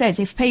Louis says,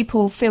 if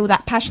people feel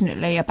that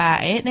passionately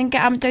about it, then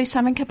get up and do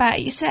something about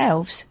it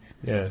yourselves.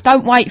 Yeah.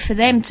 Don't wait for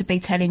them to be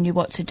telling you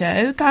what to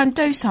do. Go and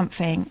do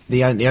something.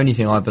 The only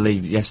thing I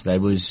believe yesterday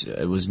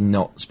was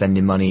not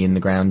spending money in the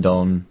ground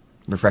on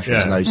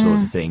refreshments and those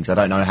sorts of things. I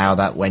don't know how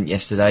that went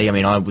yesterday. I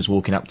mean, I was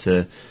walking up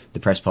to the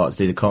press part to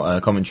do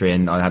the commentary,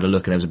 and I had a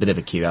look, and there was a bit of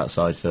a queue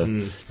outside for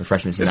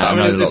refreshments. And I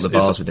know a lot of the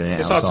bars were doing it.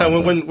 It's outside,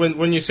 hard to tell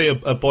when you see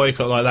a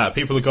boycott like that.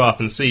 People will go up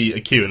and see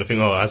a queue and think,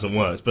 "Oh, it hasn't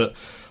worked." But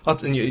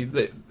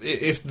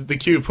if the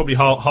queue probably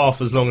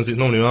half as long as it's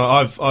normally.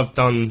 I've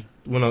done,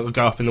 when I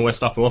go up in the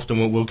West Upper,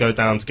 often we'll go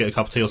down to get a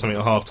cup of tea or something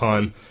at half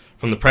time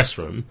from the press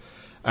room,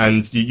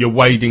 and you're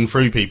wading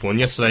through people. And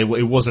yesterday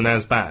it wasn't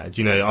as bad.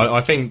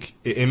 I think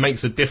it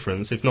makes a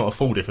difference, if not a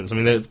full difference. I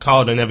mean,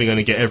 Card are never going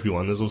to get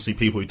everyone. There's obviously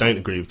people who don't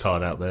agree with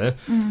Card out there,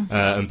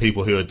 and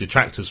people who are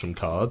detractors from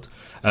Card,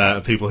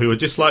 people who are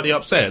just slightly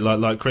upset,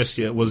 like Chris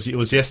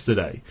was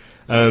yesterday.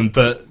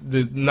 But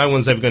no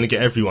one's ever going to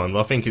get everyone. But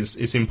I think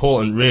it's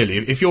important, really,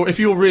 if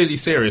you're really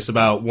serious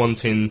about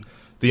wanting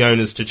the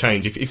owners to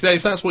change, if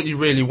that's what you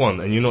really want,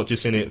 and you're not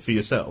just in it for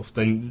yourself,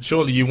 then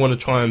surely you want to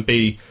try and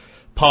be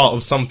part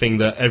of something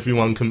that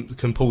everyone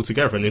can pull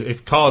together. And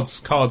if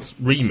Card's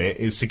remit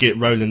is to get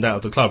Roland out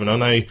of the club, and I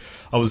know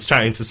I was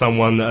chatting to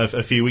someone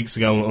a few weeks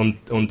ago on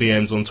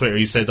DMs on Twitter,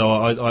 he said,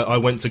 I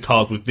went to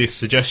Card with this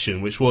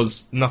suggestion, which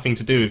was nothing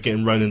to do with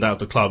getting Roland out of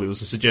the club. It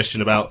was a suggestion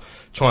about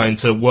trying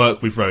to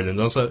work with Roland.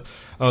 I was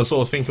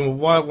sort of thinking,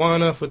 well, why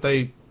on earth would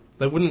they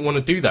wouldn't want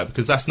to do that,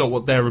 because that's not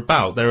what they're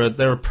about.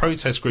 They're a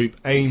protest group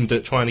aimed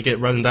at trying to get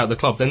Roland out of the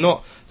club. They're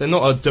not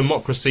a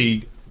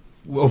democracy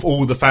of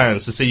all the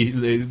fans to see.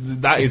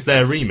 That is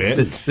their remit.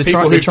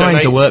 They're trying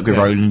to work with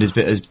Roland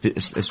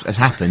has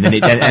happened,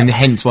 and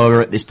hence why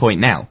we're at this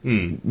point now.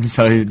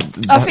 So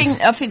I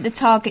think the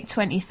target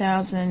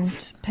 20,000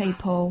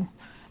 people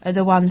are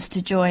the ones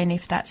to join,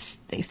 if that's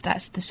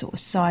the sort of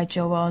side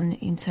you're on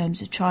in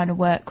terms of trying to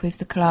work with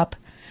the club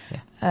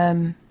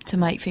to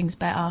make things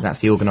better. That's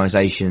the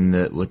organisation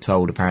that were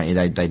told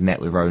apparently they'd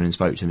met with Roland and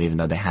spoke to him, even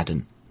though they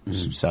hadn't.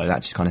 So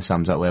that just kind of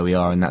sums up where we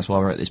are, and that's why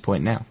we're at this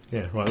point now.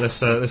 Yeah, right. Let's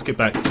get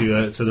back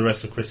to the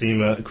rest of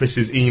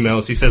Chris's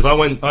emails. He says,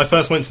 I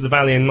first went to the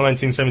Valley in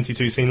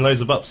 1972, seen loads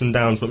of ups and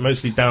downs, but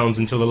mostly downs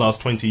until the last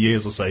 20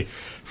 years or so.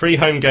 3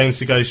 home games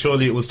to go.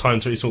 Surely it was time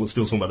to still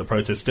talking about the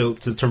protest, still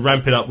to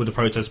ramp it up with the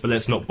protest, but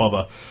let's not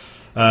bother.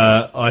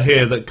 I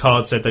hear that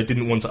Card said they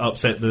didn't want to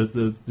upset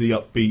the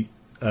upbeat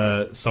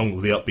song,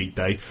 or the upbeat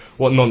day.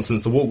 What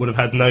nonsense! The walk would have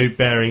had no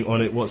bearing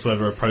on it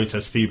whatsoever. A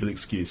protest, feeble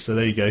excuse. So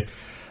there you go.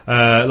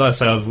 Like I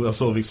say, I've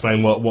sort of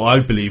explained what I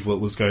believe what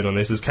was going on.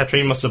 This is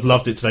Katrine must have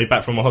loved it today,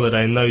 back from a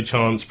holiday, and no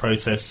chance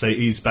protest, so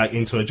ease back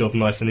into her job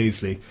nice and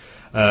easily.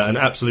 An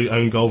absolute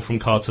own goal from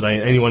Card today,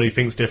 and anyone who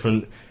thinks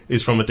different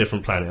is from a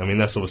different planet. I mean,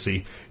 that's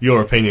obviously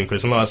your opinion,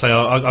 Chris, and like I say,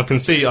 I can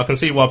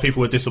see why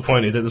people were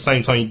disappointed. At the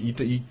same time,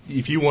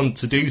 if you want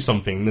to do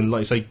something, then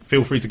like I say,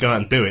 feel free to go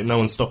out and do it. No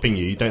one's stopping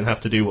you. You don't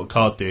have to do what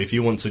Card do. If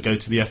you want to go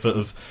to the effort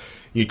of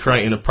you're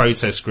creating a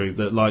protest group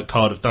that like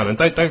Card have done, and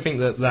don't think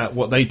that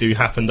what they do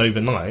happened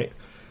overnight.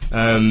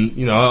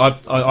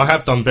 I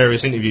have done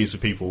various interviews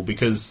with people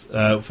because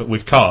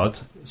with Card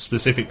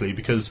specifically,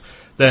 because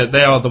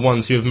they are the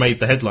ones who have made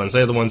the headlines.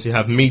 They are the ones who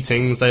have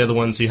meetings. They are the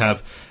ones who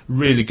have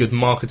really good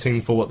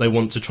marketing for what they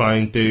want to try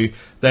and do.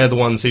 They're the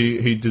ones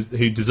who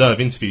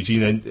deserve interviews.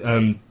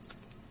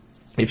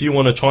 If you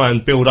want to try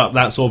and build up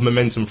that sort of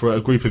momentum for a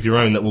group of your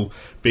own that will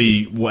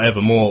be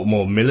whatever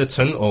more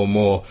militant or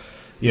more,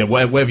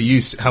 however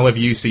you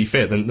see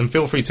fit, then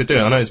feel free to do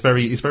it. I know it's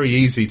very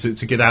easy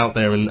to get out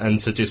there and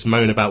to just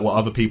moan about what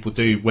other people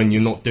do when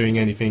you're not doing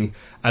anything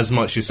as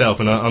much yourself.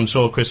 And I'm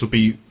sure Chris would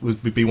be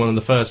one of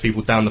the first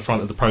people down the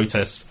front of the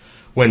protest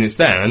when it's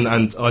there,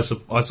 and I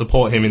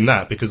support him in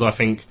that, because I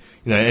think,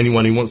 you know,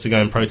 anyone who wants to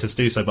go and protest,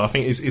 do so. But I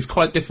think it's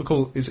quite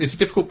difficult. It's a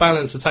difficult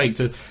balance to take,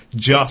 to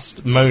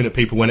just moan at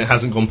people when it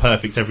hasn't gone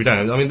perfect every day.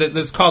 I mean,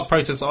 there's card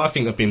protests that I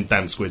think have been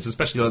damp squids,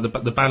 especially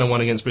like the Banner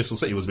one against Bristol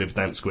City was a bit of a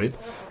damp squid,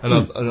 and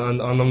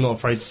I'm not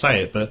afraid to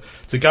say it. But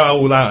to go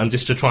all out and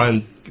just to try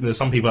and, there's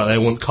some people out there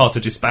who want card to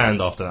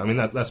disband after that. I mean,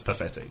 that's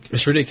pathetic.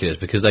 It's ridiculous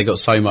because they got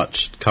so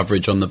much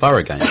coverage on the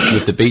Borough game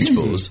with the beach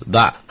balls.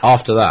 That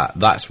after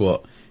that's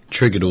what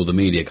triggered all the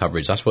media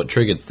coverage. That's what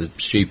triggered the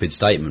stupid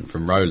statement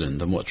from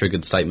Roland and what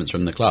triggered statements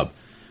from the club.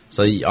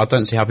 So I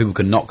don't see how people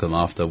can knock them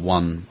after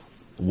 1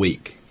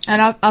 week.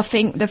 And I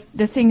think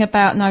the thing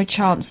about no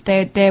chance,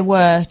 there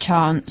were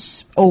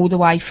chants all the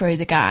way through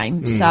the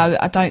game. So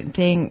I don't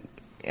think,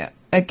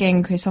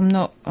 again, Chris, I'm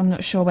not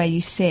sure where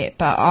you sit,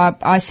 but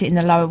I sit in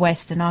the lower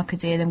west and I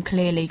could hear them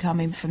clearly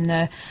coming from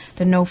the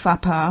north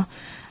upper.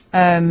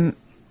 And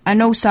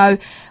also,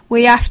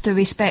 we have to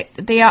respect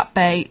the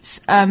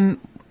upbeats.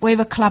 We're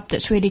a club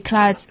that's really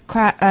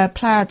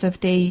proud of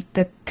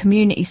the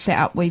community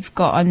setup we've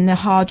got and the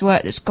hard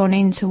work that's gone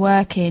into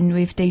working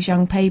with these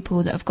young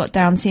people that have got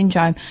Down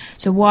syndrome.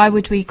 So why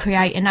would we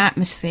create an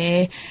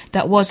atmosphere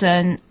that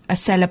wasn't a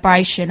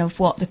celebration of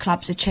what the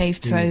club's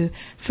achieved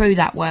through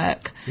that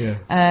work? Yeah.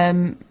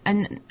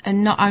 And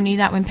not only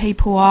that, when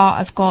people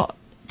have got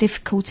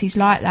difficulties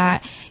like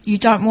that, you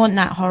don't want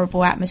that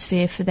horrible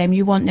atmosphere for them.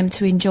 You want them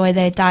to enjoy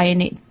their day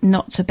and it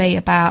not to be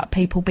about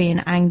people being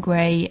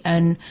angry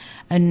and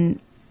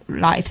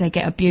like if they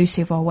get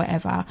abusive or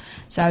whatever.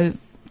 So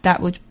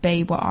that would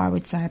be what I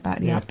would say about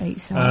the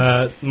upbeat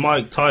side.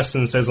 Mike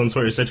Tyson says on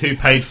Twitter, he said, who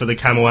paid for the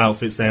camel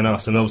outfits then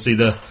us? And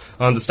obviously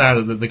I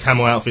understand that the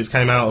camel outfits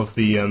came out of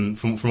the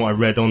from what I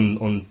read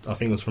on I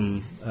think it was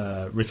from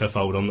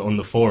Rickofold on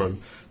the forum,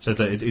 so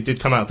that it did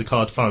come out of the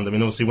card fund. I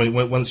mean, obviously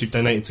once you've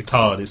donated to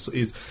card,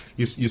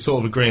 you're sort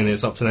of agreeing that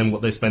it's up to them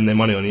what they spend their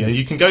money on. And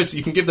you can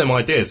give them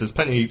ideas. There's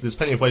plenty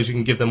of ways you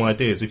can give them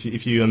ideas if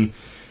you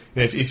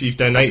if you've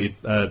donated,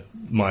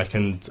 Mike,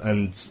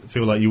 and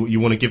feel like you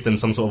want to give them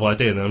some sort of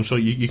idea, then I'm sure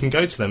you can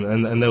go to them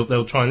and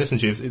they'll try and listen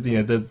to you.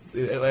 You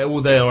know,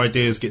 all their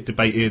ideas get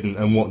debated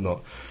and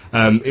whatnot.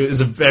 It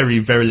was a very,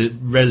 very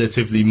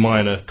relatively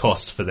minor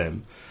cost for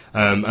them.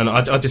 And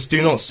I just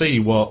do not see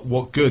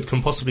what good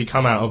can possibly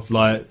come out of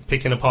like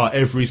picking apart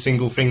every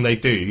single thing they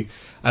do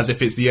as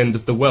if it's the end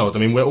of the world. I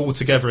mean, we're all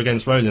together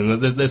against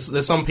Roland.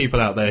 There's some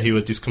people out there who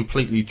are just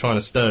completely trying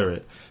to stir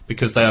it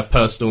because they have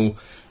personal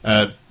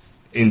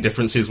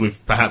indifferences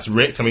with perhaps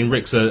Rick. I mean,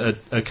 Rick's a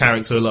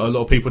character a lot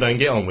of people don't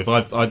get on with.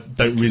 I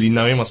don't really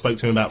know him. I spoke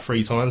to him about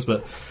 3 times,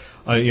 but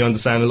you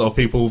understand a lot of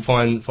people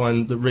find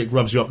that Rick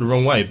rubs you up the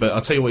wrong way. But I'll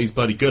tell you what he's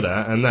bloody good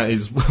at, and that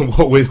is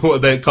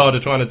what their card are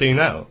trying to do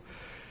now.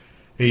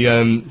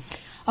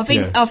 I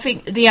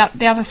think the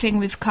other thing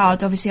with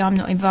card, obviously I'm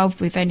not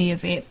involved with any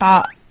of it,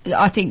 but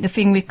I think the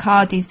thing with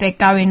card is they're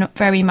going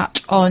very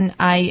much on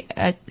a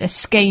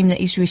scheme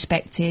that is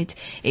respected.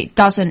 It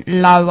doesn't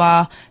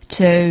lower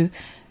to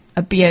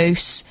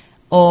abuse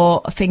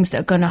or things that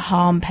are going to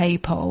harm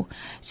people.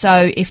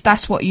 So if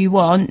that's what you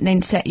want,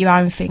 then set your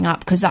own thing up,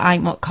 because that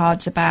ain't what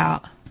card's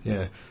about.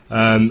 Yeah.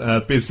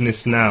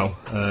 Business Now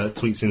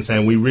tweets in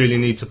saying, we really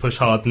need to push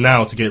hard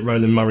now to get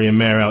Roland Murray and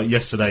Mayer out.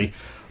 Yesterday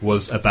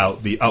was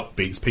about the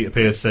upbeats. Peter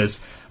Pearce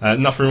says,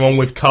 nothing wrong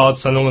with card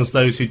so long as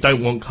those who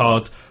don't want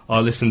card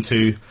are listened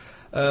to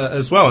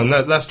as well. And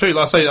that's true.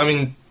 Like I say, I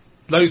mean,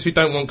 those who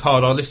don't want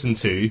card are listened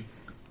to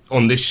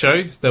on this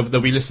show.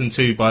 They'll be listened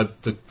to by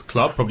the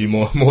club, probably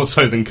more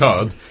so than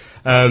card.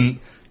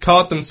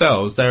 Card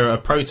themselves, they're a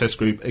protest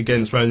group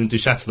against Roland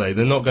Duchâtelet.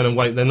 They're not going to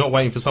wait. They're not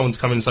waiting for someone to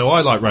come in and say,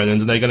 I like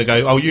Roland, and they're going to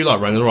go, oh, you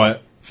like Roland, all right,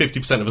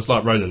 50% of us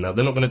like Roland now.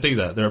 They're not going to do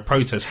that. They're a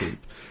protest group.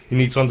 You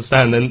need to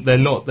understand they're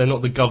not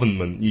the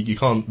government. You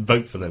can't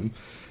vote for them.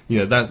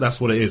 You know,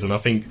 that's what it is. And I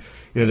think,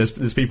 you know,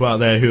 there's people out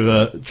there who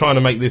are trying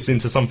to make this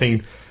into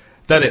something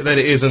that it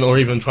isn't, or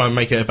even try and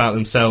make it about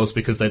themselves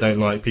because they don't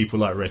like people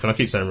like Rick. And I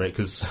keep saying Rick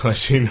because I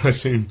assume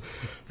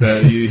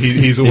that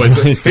he's always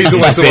the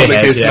one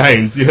that gets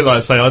named. You know, like I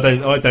say, I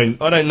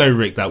don't know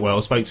Rick that well.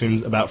 I spoke to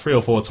him about 3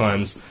 or 4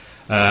 times,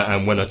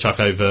 and when I chuck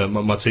over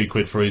my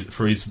 £2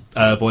 for his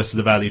Voice of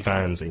the Valley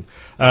fanzine.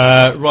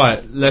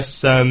 Right,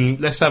 let's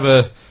have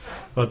a.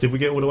 Oh, did we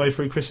get all the way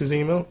through Chris's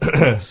email?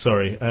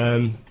 Sorry.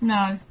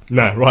 No.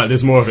 No, right,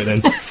 there's more of it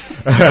then.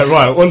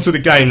 Right, on to the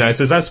game now. It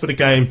says, as for the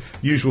game,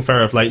 usual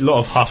fare of late, lot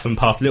of huff and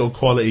puff, little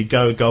quality,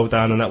 go goal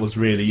down, and that was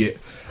really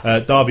it.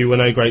 Derby were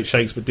no great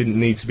shakes, but didn't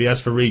need to be.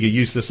 As for Riga,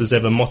 useless as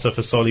ever, Motta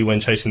for Solly when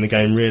chasing the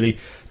game, really.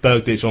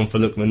 Bergditch on for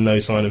Lookman, no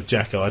sign of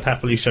Jacko. I'd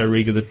happily show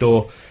Riga the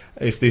door.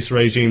 If this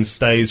regime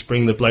stays,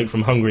 bring the bloke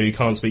from Hungary who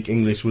can't speak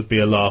English would be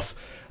a laugh.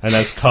 And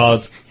as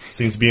Card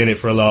seems to be in it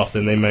for a laugh,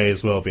 then they may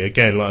as well be.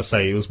 Again, like I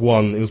say, it was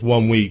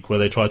one week where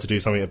they tried to do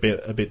something a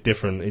bit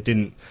different. It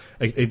didn't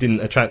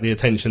attract the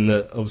attention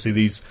that obviously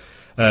these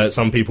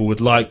some people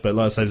would like, but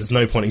like I say, there's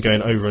no point in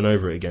going over and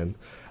over it again.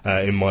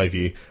 in my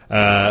view.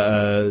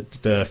 I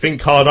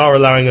think Card are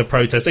allowing a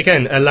protest.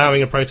 Again,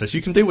 allowing a protest.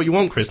 You can do what you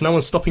want, Chris. No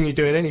one's stopping you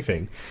doing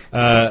anything.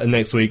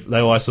 Next week,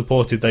 though I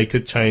supported, they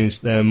could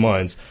change their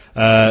minds.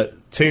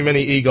 Too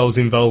many egos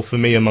involved for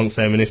me amongst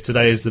them, and if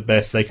today is the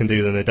best they can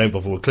do, then they don't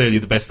bother. Well, clearly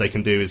the best they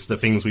can do is the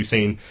things we've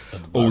seen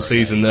all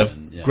season.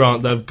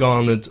 They've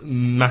garnered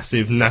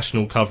massive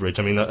national coverage.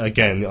 I mean,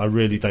 again, I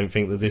really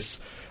think that this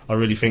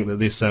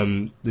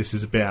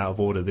is a bit out of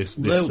order.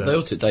 They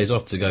all took days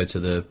off to go to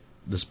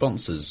the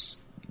sponsors'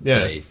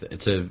 day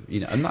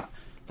and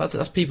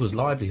that's people's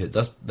livelihood.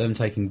 That's them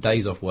taking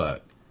days off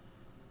work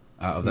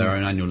out of their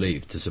own annual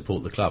leave to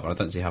support the club. I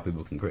don't see how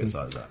people can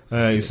criticise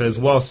that. He says,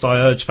 whilst I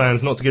urge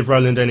fans not to give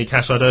Roland any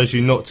cash, I'd urge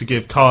you not to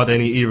give Card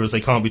any either, as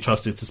they can't be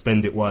trusted to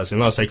spend it wisely.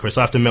 And like I say, Chris,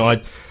 I have to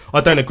admit,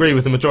 I don't agree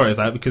with the majority of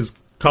that, because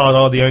Card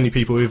are the only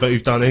people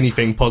who've done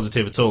anything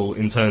positive at all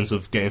in terms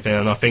of getting fair,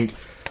 and I think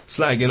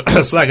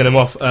slagging them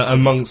off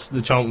amongst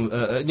the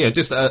Charlton,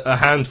 just a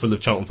handful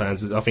of Charlton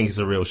fans, I think is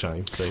a real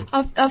shame. So.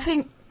 I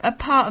think a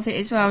part of it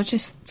as well,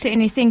 just sitting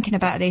here thinking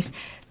about this,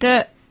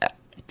 that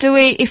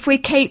if we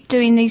keep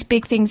doing these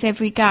big things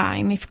every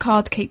game, if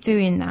Card keep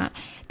doing that,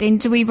 then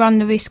do we run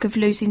the risk of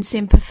losing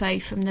sympathy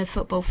from the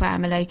football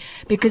family?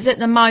 Because at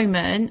the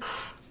moment,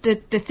 the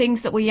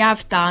things that we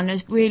have done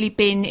has really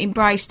been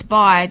embraced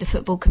by the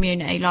football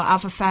community, like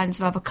other fans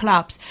of other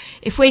clubs.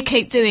 If we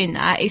keep doing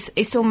that,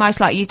 it's almost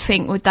like you'd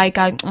think, would they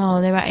go, oh,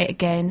 they're at it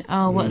again,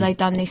 oh, what have they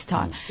done this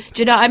time?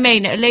 Do you know what I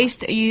mean? At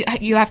least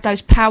you have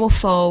those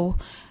powerful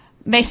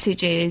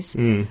messages.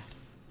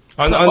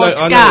 I know what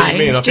you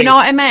mean. Do you know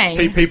what I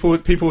mean? People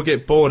would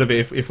get bored of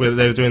it if they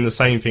were doing the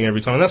same thing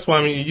every time. And that's why,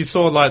 I mean, you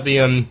saw like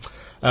the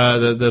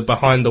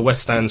behind the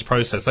West Stands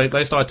process.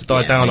 They started to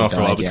die down after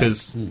a while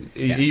because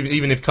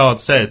even if Card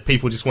said,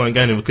 people just weren't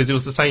going to, because it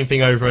was the same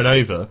thing over and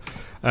over.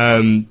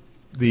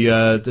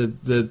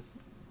 The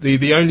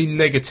only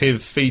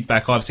negative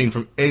feedback I've seen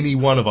from any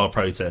one of our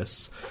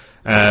protests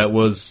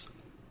was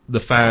the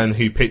fan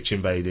who pitch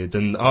invaded,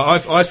 and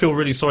I feel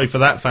really sorry for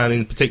that fan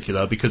in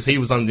particular, because he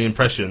was under the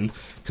impression,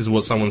 because of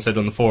what someone said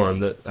on the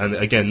forum, that, and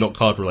again not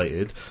Card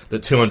related,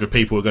 that 200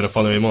 people were going to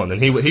follow him on, and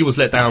he was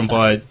let down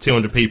by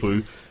 200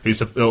 people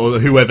or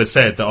whoever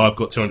said that I've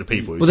got 200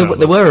 people. Well,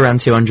 there were around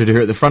 200 who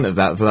were at the front of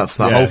that for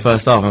that whole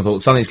first half, and I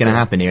thought something's going to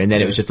happen here, and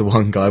then it was just the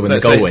one guy when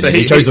the goal went.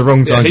 He chose the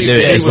wrong time to do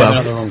it as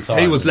well.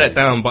 He was let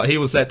down, but he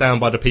was let down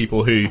by the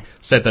people who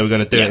said they were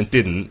going to do it and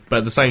didn't. But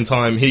at the same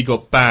time, he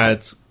got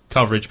bad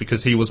coverage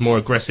because he was more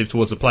aggressive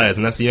towards the players,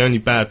 and that's the only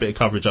bad bit of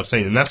coverage I've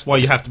seen. And that's why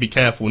you have to be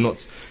careful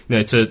not,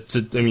 to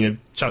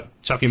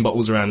chucking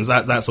bottles around,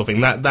 that sort of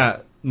thing.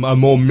 That a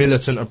more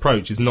militant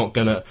approach is not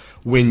going to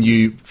win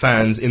you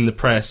fans in the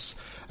press.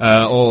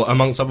 Or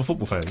amongst other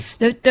football fans.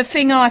 The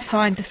thing I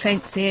find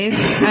offensive,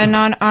 and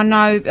I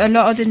know a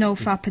lot of the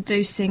North Up are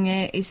do sing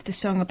it, is the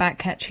song about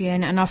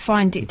Katrien, and I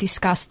find it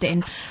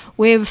disgusting.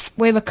 We're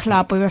a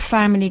club, we're a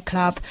family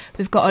club,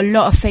 we've got a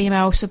lot of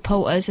female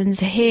supporters, and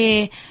to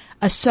hear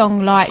a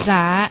song like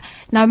that,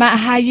 no matter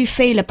how you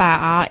feel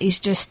about her,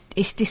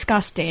 it's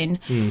disgusting.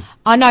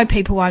 I know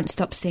people won't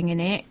stop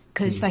singing it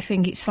because they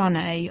think it's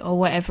funny or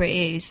whatever it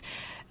is,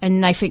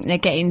 and they think they're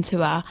getting to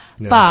her,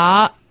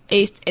 but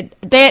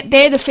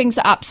they're the things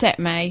that upset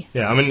me.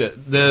 Yeah, I mean,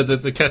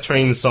 the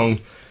Katrien song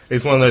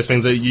is one of those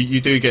things that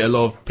you do get a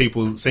lot of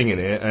people singing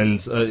it, and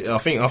I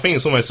think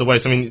it's almost a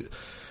waste. I mean,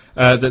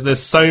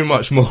 there's so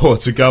much more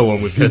to go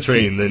on with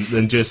Katrien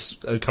than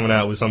just coming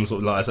out with some sort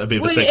of like a bit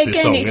of a sexist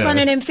song. It's one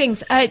of them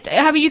things.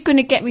 How are you going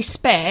to get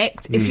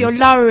respect if you're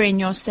lowering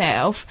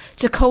yourself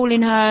to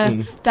calling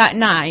her that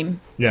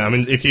name? Yeah, I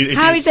mean,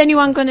 how is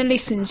anyone going to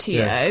listen to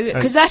you?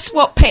 Because that's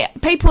what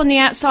people on the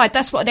outside,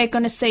 that's what they're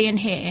going to see and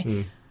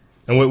hear.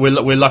 And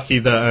we're lucky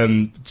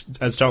that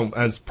as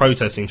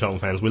protesting Charlton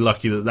fans, we're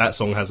lucky that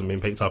song hasn't been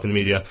picked up in the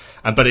media,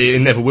 but it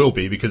never will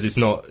be, because it's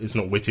not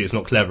witty, it's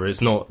not clever, it's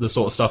not the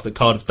sort of stuff that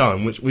Cardiff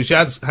done, which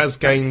has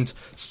gained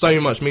so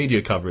much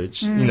media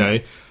coverage.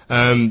 It's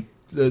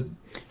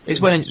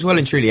well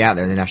and truly out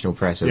there in the national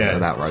press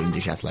about Roland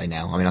Duchâtelet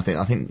now. I mean,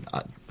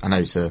 I know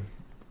it's a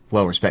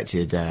well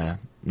respected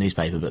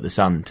newspaper, but the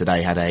Sun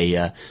today had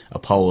a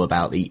poll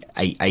about the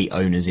eight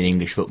owners in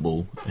English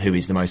football who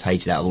is the most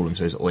hated out of all of them.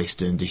 So it was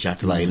Oyston,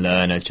 Duchâtelet,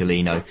 Lerner,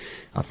 Cellino.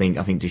 I think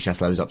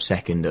Duchâtelet was up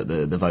second at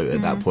the vote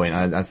at that point.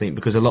 I think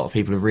because a lot of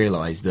people have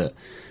realised that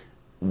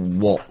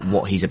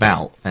what he's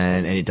about,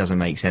 and it doesn't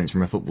make sense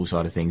from a football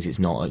side of things. It's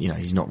not,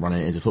 he's not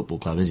running it as a football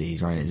club, is he?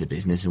 He's running it as a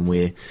business, and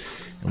we're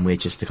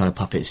just the kind of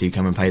puppets who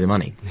come and pay the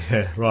money.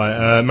 Yeah,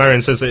 right.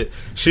 Marion says that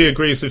she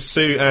agrees with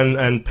Sue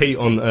and Pete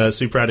on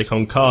Super Addict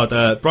on Card.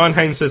 Brian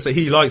Haynes says that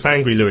he likes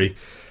Angry Louis.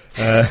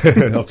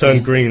 I've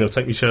turned green, I'll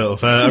take my shirt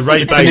off.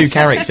 Ray Bates, a new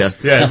character.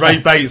 Yeah, Ray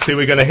Bates, who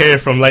we're going to hear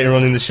from later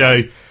on in the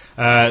show,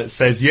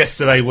 says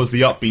yesterday was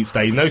the upbeats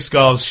day. No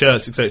scarves,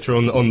 shirts, etc.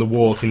 on the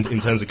walk in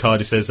terms of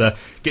Cardiff. Says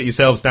get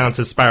yourselves down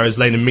to Sparrows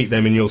Lane and meet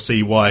them, and you'll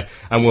see why.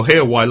 And we'll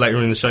hear why later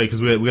in the show,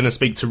 because we're going to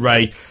speak to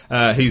Ray.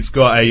 He's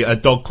got a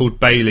dog called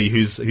Bailey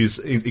who's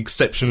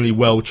exceptionally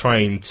well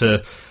trained.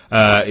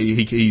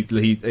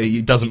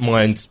 He doesn't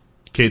mind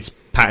kids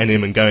patting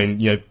him and going,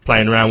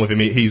 playing around with him.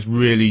 He's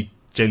really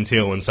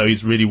genteel, and so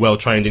he's really well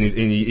trained, and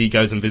he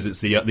goes and visits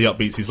the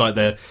upbeats. He's like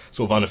their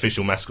sort of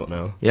unofficial mascot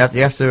now. You have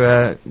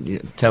to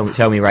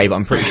tell me, Ray, but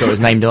I'm pretty sure it was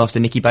named after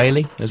Nicky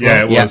Bailey as well.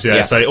 Yeah, it was.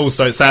 Yeah. So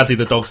also, sadly,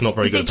 the dog's not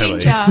very good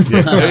at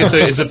penalties.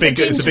 It's a big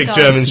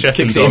German Shepherd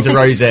Kicks dog. it into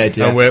Ray's head.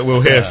 Yeah. And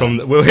we'll hear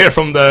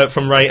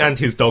from Ray and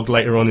his dog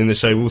later on in the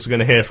show. We're also going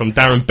to hear from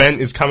Darren Bent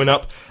is coming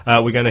up.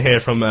 We're going to hear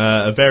from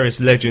various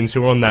legends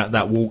who were on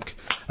that walk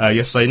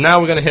yesterday.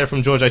 Now we're going to hear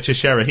from George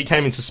Teixeira. He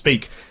came in to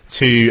speak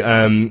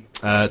to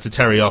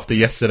Terry after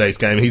yesterday's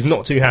game. He's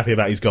not too happy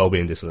about his goal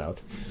being disallowed.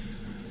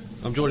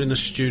 I'm joined in the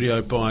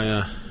studio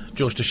by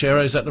George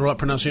Teixeira. Is that the right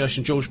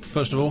pronunciation, George,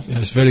 first of all?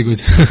 Yes, very good.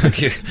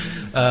 Thank you.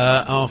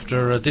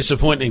 After a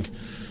disappointing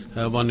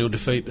 1-0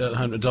 defeat at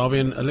home to Derby,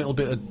 and a little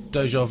bit of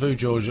deja vu,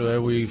 George,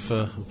 where we've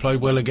played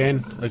well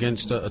again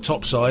against a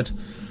top side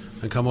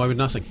and come away with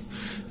nothing.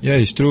 Yeah,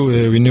 it's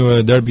true. We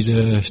knew Derby's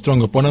a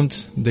strong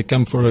opponent. They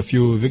come for a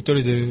few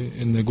victories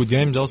in the good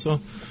games also.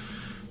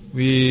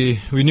 We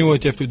knew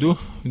what you have to do.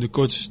 The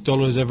coach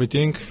told us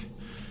everything,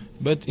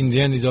 but in the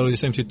end, it's always the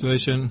same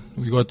situation.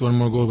 We got one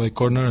more goal by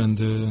corner,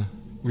 and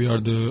we are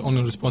the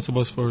only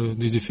responsibles for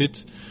this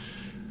defeat.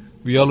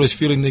 We always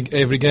feel in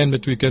every game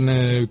that we can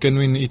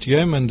win each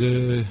game, and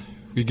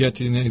we get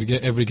in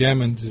every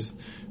game, and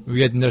we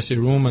get in the dressing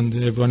room, and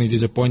everyone is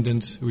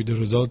disappointed with the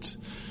result.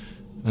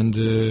 And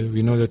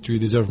we know that we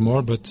deserve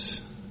more,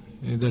 but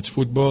that's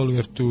football. We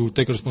have to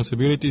take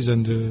responsibilities,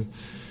 and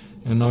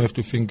now we have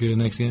to think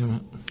next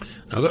game.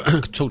 I've got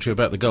to talk to you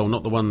about the goal,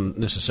 not the one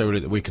necessarily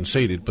that we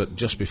conceded, but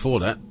just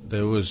before that,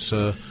 there was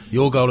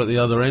your goal at the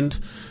other end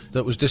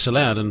that was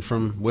disallowed, and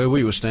from where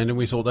we were standing,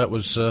 we thought that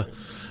was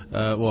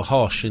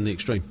harsh in the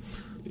extreme.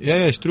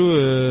 Yeah, it's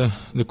true.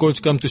 The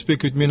coach came to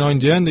speak with me now in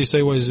the end. He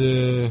said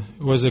it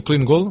was a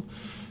clean goal.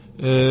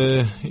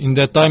 In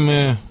that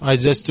time, I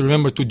just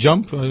remember to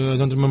jump. I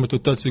don't remember to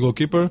touch the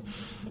goalkeeper.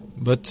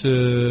 But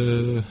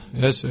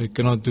yes, I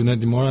cannot do that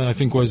anymore. I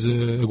think it was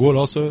a goal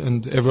also,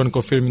 and everyone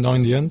confirmed now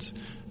in the end.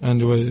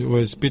 And it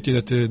was pity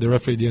that the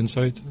referee didn't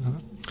say it.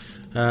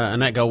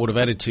 And that goal would have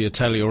added to your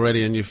tally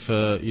already. And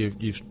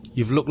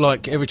you've looked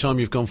like every time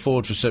you've gone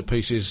forward for set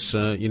pieces,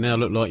 you now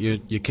look like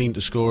you're keen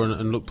to score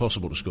and look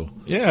possible to score.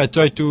 Yeah, I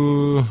try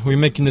to. We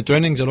make in the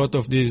trainings a lot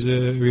of these.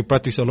 We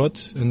practice a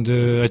lot, and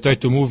I try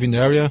to move in the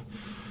area.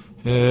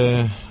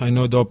 I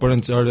know the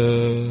opponents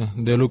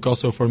they look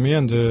also for me,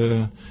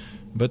 and.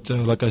 But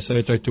like I said,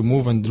 I try to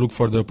move and look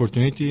for the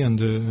opportunity, and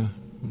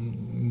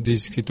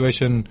this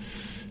situation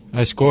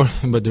I score,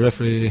 but the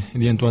referee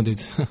didn't want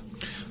it.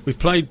 We've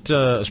played,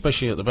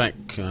 especially at the back,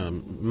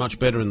 much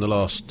better in the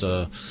last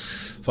 5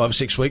 or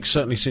 6 weeks,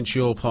 certainly since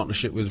your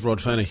partnership with Rod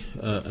Fanny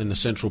in the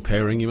central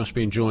pairing. You must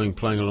be enjoying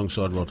playing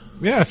alongside Rod.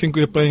 Yeah, I think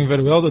we're playing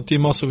very well. The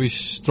team also is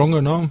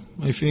stronger now.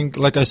 I think,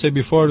 like I said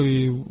before,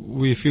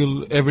 we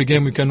feel every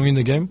game we can win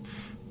the game.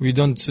 We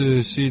don't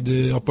see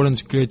the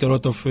opponents create a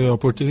lot of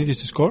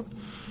opportunities to score.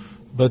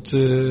 But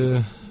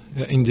in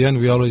the end,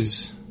 we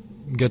always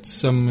get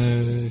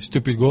some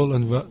stupid goal,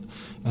 and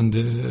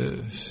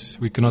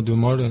we cannot do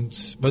more.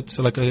 But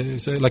like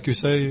you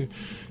say,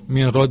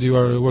 me and Rod, you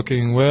are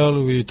working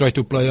well. We try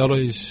to play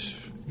always.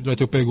 We try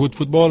to play good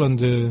football, and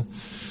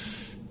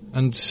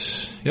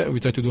yeah, we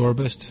try to do our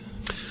best.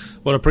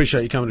 Well, I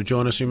appreciate you coming to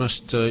join us. You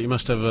must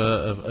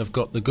have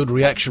got the good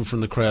reaction from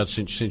the crowd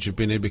since you've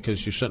been here,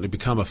 because you've certainly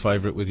become a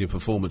favourite with your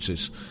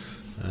performances.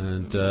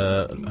 And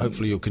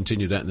hopefully you'll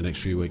continue that in the next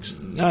few weeks.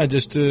 I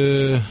just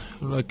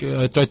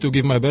I try to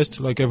give my best,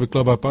 like every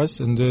club I pass,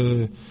 and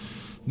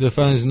the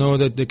fans know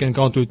that they can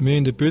count with me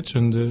in the pitch,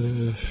 and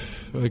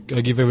I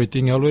give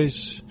everything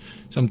always.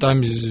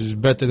 Sometimes it's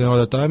better than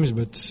other times,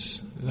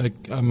 but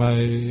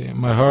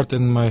my heart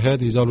and my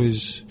head is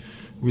always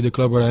with the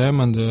club where I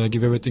am, and I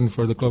give everything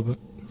for the club.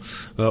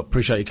 Well,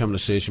 appreciate you coming to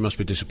see us. You must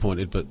be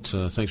disappointed, but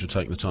thanks for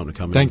taking the time to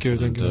come in. Thank you.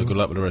 Good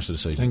luck with the rest of the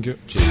season. Thank you.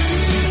 Cheers.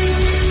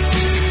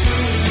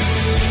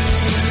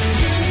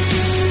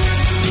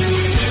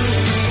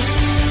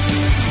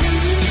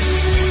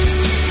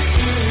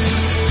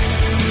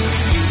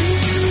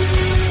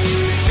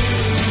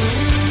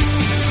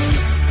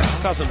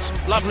 Cousins,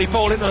 lovely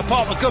ball into the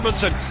path of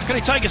Goodmanson. Can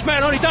he take his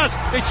man on? He does.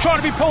 He's trying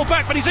to be pulled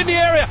back, but he's in the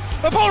area.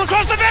 The ball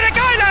across the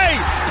Benicali,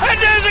 and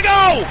there's a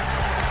goal.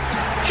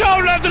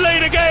 Charlton have the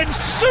lead again.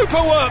 Super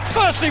work,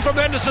 firstly from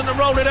Henderson to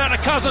roll it out to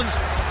Cousins,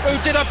 who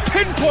did a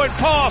pinpoint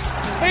pass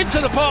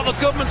into the path of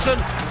Goodmanson,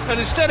 and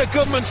instead of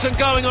Goodmanson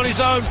going on his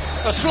own,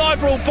 a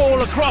slide rule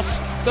ball across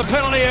the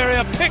penalty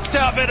area, picked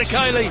out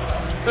Benicali,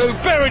 who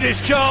buried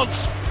his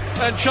chance,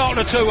 and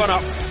Charlton are 2-1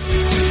 up.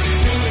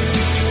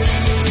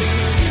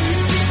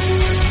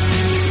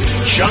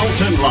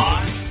 Charlton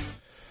Live.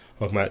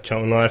 Welcome back,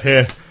 Charlton Live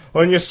here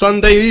on your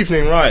Sunday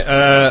evening. Right,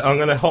 I'm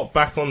going to hop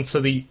back onto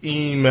the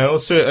email.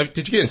 So,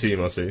 did you get into the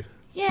email, Sue?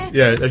 Yeah.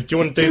 Yeah. Do you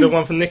want to do the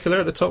one from Nicola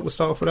at the top? We'll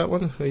start off with that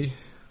one. Or do you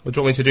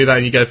want me to do that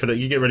and you go for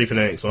you get ready for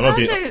the next one? I'm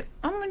going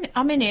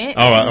I'm in it.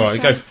 All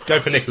right. Go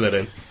for Nicola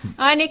then.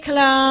 Hi,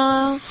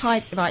 Nicola.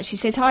 Hi. Right, she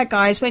says, hi,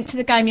 guys. Went to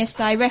the game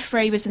yesterday.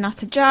 Referee was an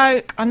utter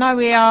joke. I know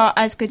we are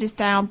as good as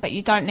down, but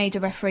you don't need a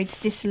referee to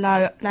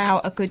disallow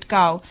a good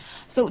goal.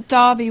 I thought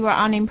Derby were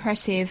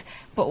unimpressive,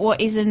 but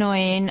what is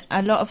annoying,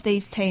 a lot of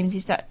these teams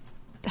is that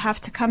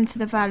have to come to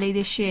the Valley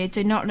this year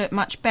do not look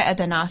much better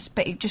than us,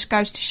 but it just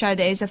goes to show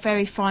there is a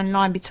very fine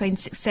line between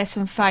success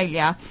and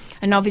failure,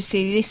 and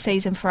obviously this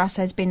season for us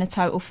has been a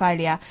total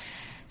failure.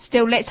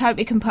 Still, let's hope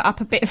we can put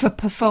up a bit of a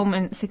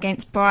performance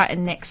against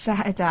Brighton next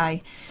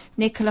Saturday.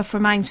 Nicola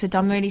from Ainsford,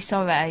 I'm really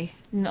sorry.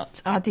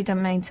 I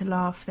didn't mean to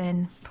laugh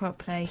then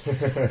properly.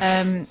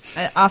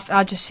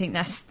 I just think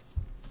that's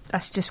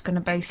just going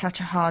to be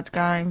such a hard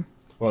game.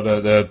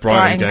 Well, the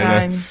Brighton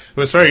game.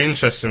 Well, it's very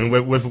interesting.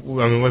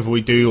 Whether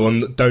we do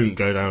or don't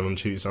go down on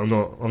Tuesday, I'm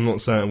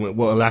not certain what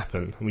will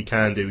happen. We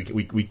can do.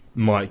 We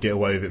might get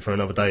away with it for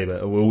another day,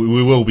 but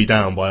we will be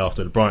down by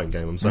after the Brighton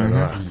game. I'm saying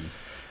that.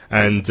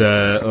 And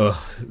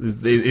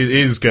it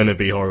is going to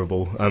be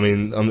horrible. I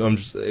mean,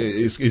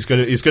 it's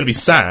going to be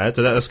sad.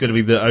 That's going to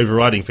be the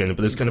overriding feeling.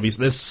 But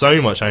there's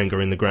so much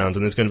anger in the ground,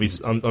 and there's going to be.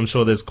 I'm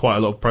sure there's quite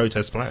a lot of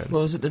protests planned.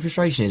 Well, the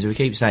frustration is we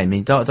keep saying. I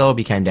mean,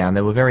 Derby came down.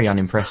 They were very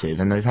unimpressive,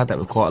 and they've had that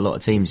with quite a lot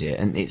of teams here.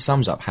 And it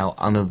sums up how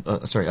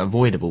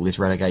avoidable this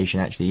relegation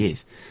actually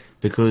is.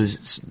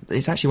 Because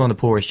it's actually one of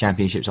the poorest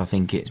championships I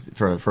think it's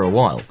for a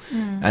while,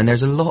 and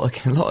there's a lot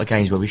of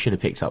games where we should have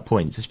picked up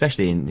points,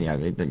 especially in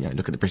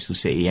look at the Bristol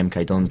City,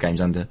 MK Dons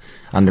games under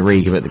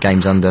Riga, but the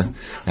games under I'm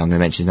going to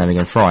mention his name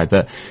again, Fry,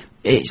 but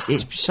it's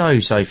so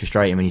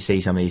frustrating when you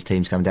see some of these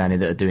teams come down here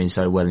that are doing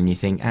so well, and you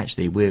think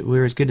actually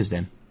we're as good as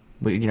them,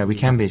 we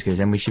can be as good as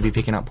them, we should be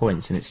picking up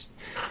points, and it's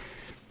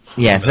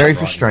very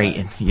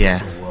frustrating.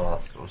 It was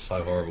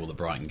so horrible, the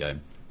Brighton game.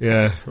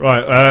 Yeah,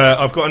 right.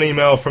 I've got an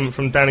email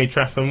from Danny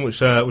Traffam,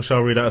 which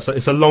I'll read out.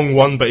 It's a long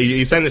one, but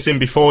he sent this in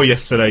before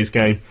yesterday's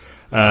game.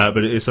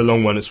 But it's a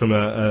long one. It's from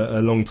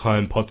a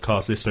long-time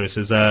podcast listener. It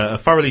says, a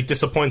thoroughly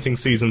disappointing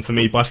season for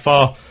me, by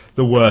far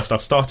the worst.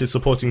 I've started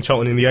supporting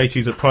Charlton in the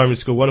 80s at primary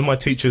school. One of my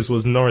teachers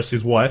was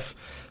Norris's wife,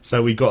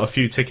 so we got a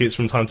few tickets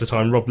from time to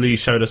time. Rob Lee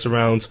showed us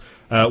around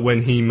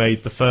when he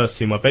made the first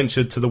team. I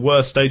ventured to the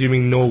worst stadium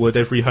in Norwood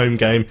every home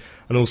game,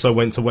 and also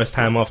went to West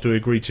Ham after we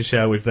agreed to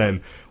share with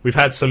them. We've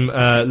had some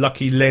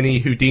lucky Lenny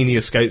Houdini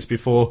escapes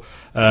before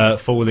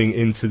falling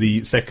into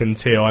the second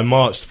tier. I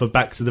marched for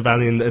Back to the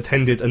Valley and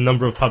attended a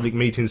number of public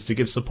meetings to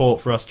give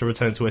support for us to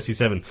return to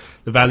SE7.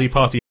 The Valley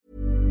Party.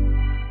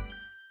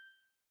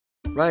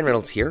 Ryan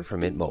Reynolds here from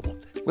Mint Mobile.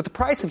 With the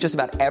price of just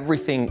about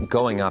everything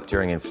going up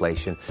during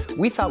inflation,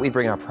 we thought we'd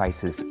bring our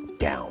prices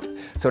down.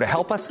 So to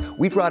help us,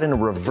 we brought in a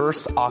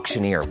reverse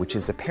auctioneer, which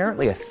is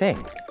apparently a thing.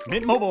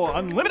 Mint Mobile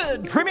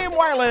Unlimited Premium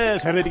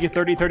Wireless. How to get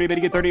 30, 30, how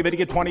to get 30, how to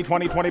get 20,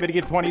 20, 20, how to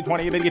get 20,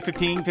 20, how to get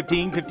 15,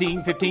 15,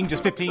 15, 15,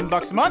 just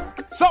 $15 a month?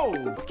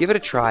 Sold! Give it a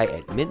try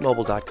at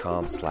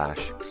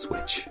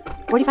mintmobile.com/switch.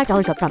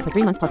 $45 up front for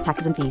 3 months plus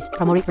taxes and fees.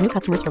 Promo rate for new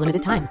customers for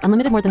limited time.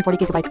 Unlimited more than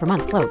 40 gigabytes per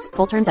month. Slows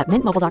full terms at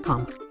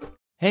mintmobile.com.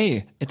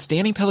 Hey, it's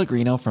Danny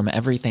Pellegrino from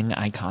Everything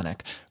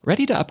Iconic.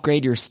 Ready to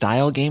upgrade your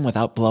style game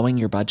without blowing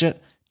your budget?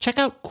 Check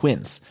out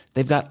Quince.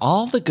 They've got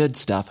all the good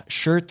stuff,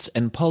 shirts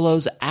and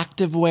polos,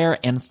 activewear,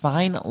 and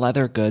fine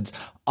leather goods,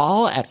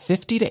 all at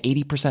 50 to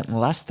 80%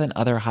 less than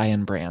other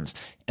high-end brands.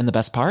 And the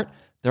best part?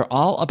 They're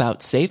all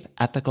about safe,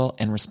 ethical,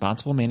 and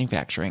responsible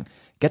manufacturing.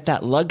 Get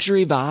that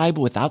luxury vibe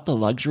without the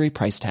luxury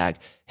price tag.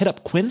 Hit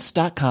up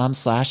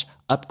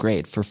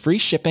quince.com/upgrade for free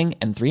shipping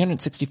and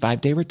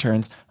 365-day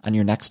returns on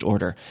your next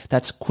order.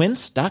 That's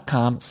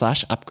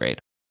quince.com/upgrade.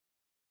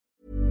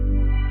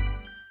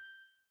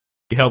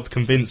 He helped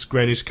convince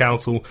Greenwich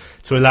Council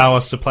to allow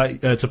us to play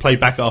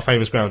back at our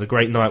famous ground. A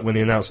great night when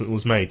the announcement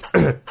was made.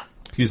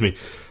 Excuse me.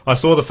 I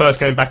saw the first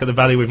game back at the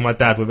Valley with my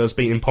dad, with us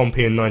beating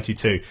Pompey in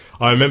 '92.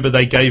 I remember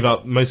they gave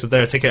up most of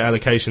their ticket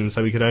allocations,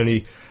 so we could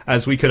only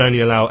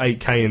allow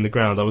 8k in the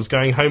ground. I was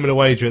going home and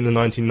away during the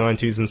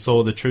 1990s and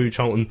saw the true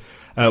Charlton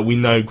we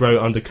know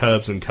grow under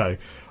Curbs and co.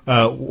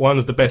 One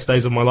of the best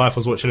days of my life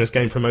was watching us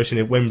gain promotion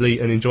at Wembley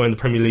and enjoying the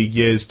Premier League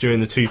years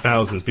during the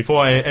 2000s.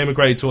 Before I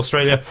emigrated to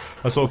Australia,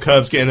 I saw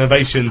Curbs get an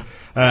ovation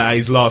at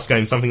his last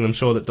game, something I'm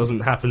sure that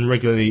doesn't happen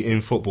regularly in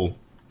football.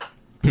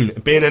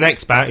 Being an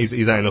expat,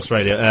 he's out in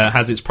Australia,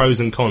 has its pros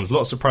and cons.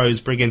 Lots of pros,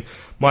 bringing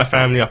my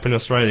family up in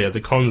Australia. The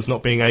cons,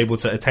 not being able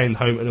to attend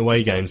home and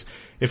away games.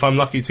 If I'm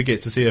lucky to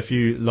get to see a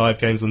few live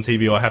games on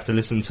TV, or I have to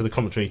listen to the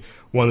commentary,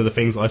 one of the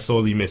things I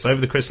sorely miss. Over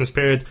the Christmas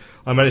period,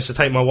 I managed to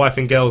take my wife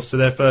and girls to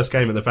their first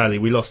game at the Valley.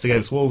 We lost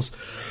against Wolves,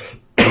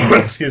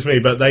 excuse me,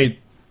 but they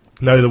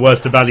know the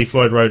worst of Valley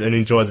Floyd Road and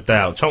enjoy the day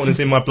out. Charlton is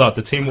in my blood.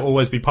 The team will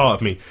always be part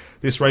of me.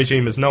 This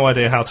regime has no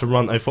idea how to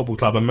run a football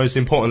club and, most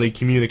importantly,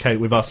 communicate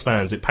with us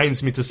fans. It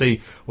pains me to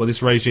see what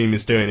this regime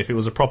is doing. If it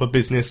was a proper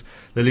business,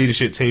 the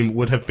leadership team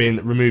would have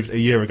been removed a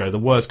year ago. The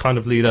worst kind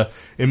of leader,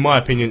 in my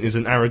opinion, is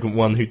an arrogant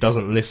one who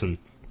doesn't listen.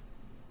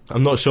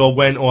 I'm not sure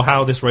when or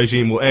how this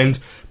regime will end,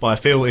 but I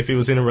feel if he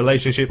was in a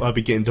relationship, I'd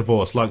be getting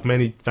divorced. Like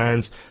many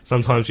fans,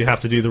 sometimes you have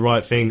to do the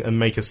right thing and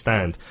make a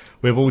stand.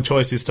 We have all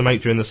choices to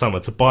make during the summer,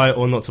 to buy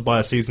or not to buy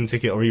a season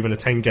ticket or even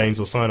attend games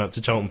or sign up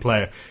to Charlton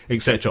Player,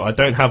 etc. I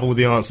don't have all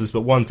the answers,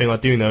 but one thing I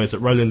do know is that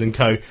Roland and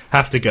co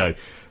have to go.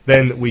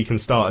 Then we can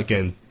start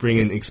again,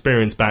 bringing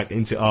experience back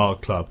into our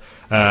club.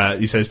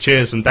 He says,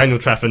 cheers from Daniel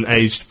Trafford,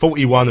 aged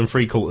 41 and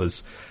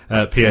 3/4.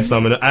 P.S.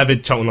 I'm an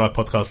avid Charlton Live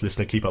podcast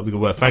listener. Keep up the good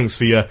work. Thanks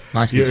for your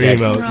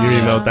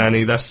email,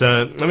 Danny. That's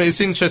it's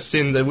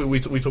interesting that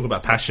we talk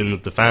about passion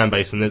of the fan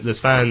base, and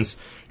there's fans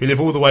who live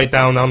all the way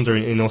down under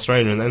in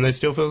Australia, and they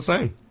still feel the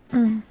same.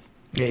 I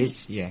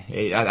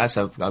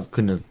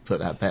couldn't have put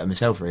that better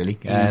myself, really.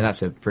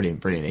 That's a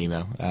brilliant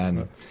email.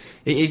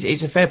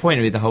 It's a fair point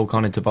with the whole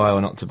kind of to buy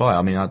or not to buy.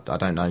 I mean, I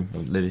don't know,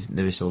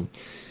 Lewis, or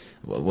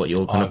what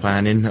you're kind of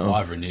planning.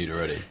 I've renewed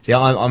already. See,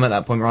 I'm at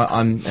that point where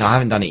I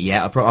haven't done it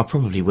yet. I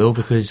probably will,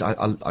 because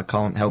I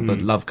can't help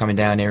but love coming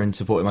down here and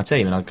supporting my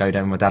team. And I go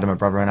down with my dad and my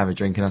brother and have a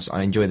drink, and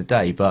I enjoy the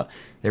day. But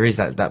there is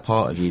that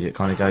part of you that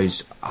kind of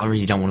goes, I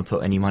really don't want to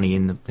put any money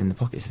in the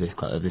pockets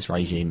of this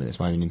regime at this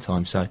moment in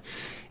time. So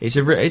it's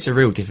a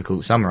real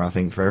difficult summer, I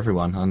think, for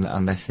everyone,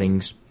 unless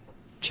things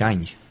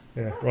change.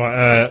 Yeah,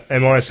 right.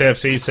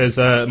 MICFC says,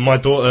 my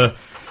daughter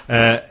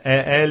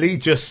Ellie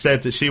just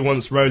said that she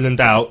wants Roland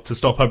out to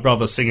stop her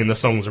brother singing the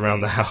songs around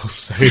the house.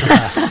 So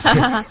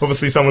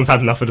obviously someone's had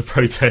enough of the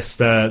protest,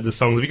 the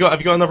songs. Have you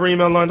got another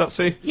email lined up,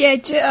 Sue? Yeah,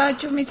 do you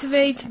want me to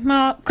read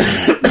Mark?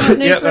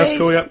 Yeah, that's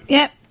cool,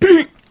 Yep.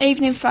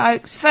 Evening,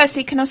 folks.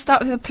 Firstly, can I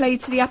start with a plea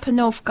to the Upper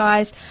North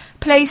guys?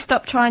 Please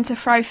stop trying to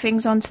throw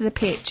things onto the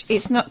pitch.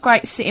 It's not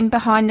great sitting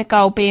behind the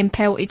goal being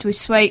pelted with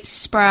sweets,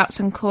 sprouts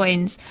and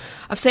coins.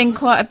 I've seen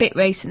quite a bit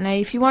recently.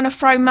 If you want to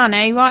throw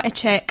money, write a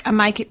cheque and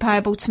make it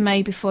payable to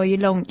me before you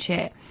launch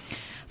it.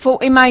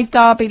 Thought he made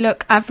Derby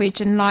look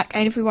average, and like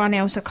everyone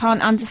else, I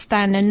can't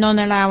understand the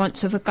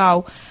non-allowance of a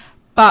goal.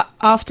 But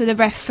after the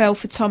ref fell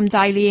for Tom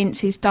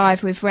Daly-Ince's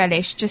dive with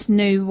relish, just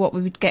knew what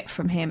we would get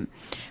from him.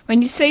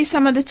 When you see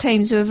some of the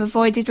teams who have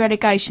avoided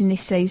relegation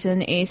this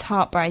season, it is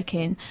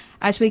heartbreaking,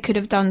 as we could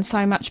have done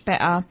so much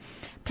better.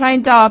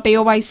 Playing Derby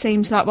always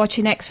seems like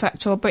watching X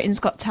Factor or Britain's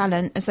Got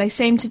Talent, as they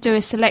seem to do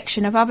a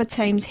selection of other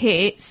teams'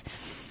 hits,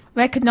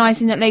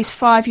 recognising at least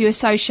 5 you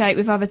associate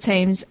with other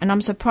teams, and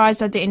I'm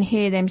surprised I didn't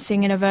hear them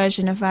singing a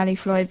version of Valley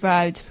Floyd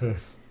Road.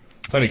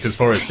 It's only because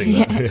Forrest sing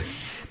that.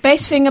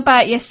 Best thing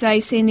about yesterday,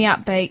 seeing the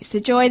upbeats, the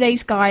joy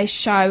these guys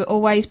show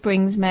always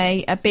brings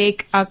me, a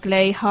big,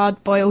 ugly,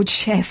 hard-boiled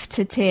chef,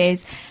 to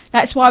tears.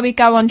 That's why we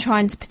go on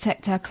trying to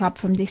protect our club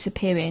from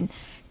disappearing.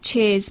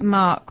 Cheers,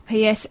 Mark.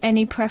 P.S.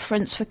 Any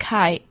preference for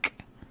cake?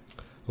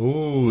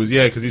 Ooh,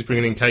 yeah, because he's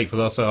bringing in cake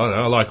for us. I don't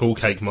know, I like all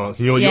cake, Mark.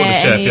 You're the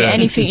chef,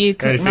 anything you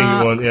cook, anything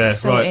Mark, you want, yeah.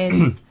 sorted.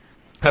 Right.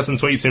 Had some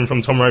tweets in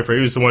from Tom Roper,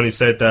 who was the one who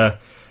said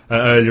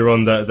earlier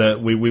on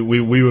that we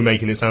were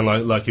making it sound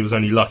like it was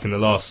only luck in the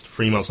last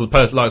 3 months. Well,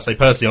 like I say,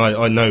 personally,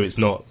 I know it's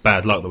not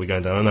bad luck that we're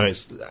going down. I know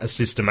it's a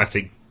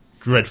systematic,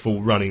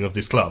 dreadful running of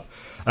this club.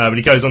 But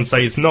he goes on to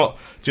say it's not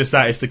just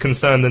that, it's the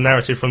concern the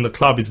narrative from the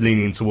club is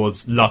leaning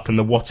towards luck and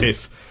the what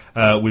if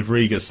with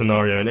Riga's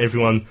scenario, and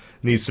everyone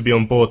needs to be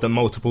on board that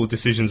multiple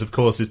decisions, of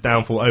course, is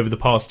downfall over the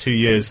past 2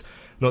 years,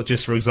 not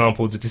just, for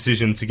example, the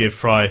decision to give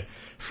Fry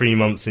 3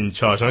 months in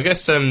charge. And I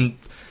guess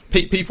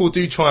people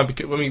do try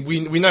and, I mean,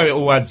 we know it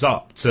all adds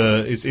up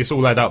to, it's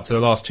all add up to the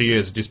last 2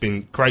 years have just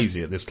been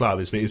crazy at this club.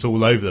 It's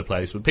all over the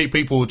place. But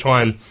people will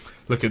try and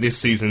look at this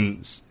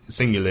season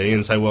singularly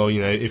and say, well,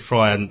 you know, if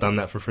Fry hadn't done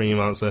that for 3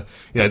 months, you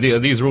know,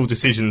 these are all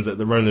decisions that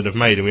the Roland have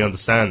made, and we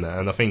understand that.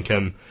 And I think,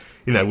 you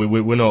know,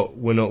 we're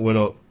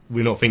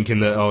not thinking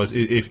that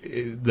if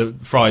the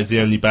Fry is the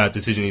only bad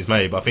decision he's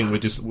made, but I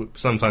think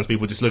sometimes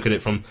people just look at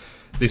it from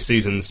this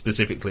season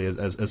specifically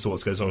as to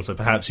what goes on. So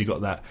perhaps you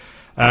got that.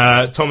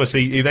 Thomas,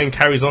 he then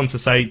carries on to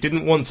say,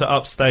 didn't want to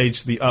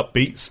upstage the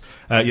upbeats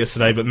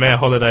yesterday, but Mayor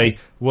Holiday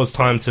was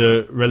timed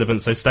to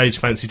relevant, so stage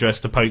fancy dress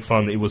to poke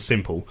fun. It was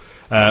simple.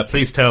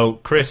 Please tell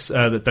Chris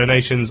that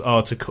donations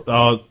are to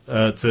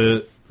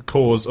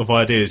cause of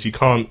ideas. You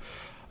can't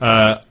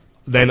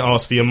then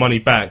ask for your money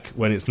back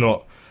when it's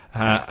not.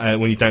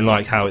 When you don't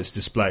like how it's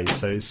displayed.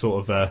 So it's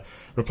sort of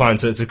replying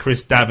to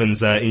Chris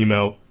Davin's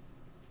email,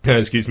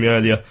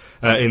 earlier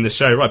in the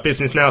show. Right,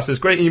 Business Now says,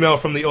 great email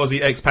from the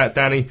Aussie expat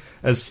Danny.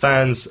 As a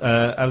fan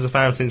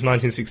since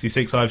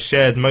 1966, I've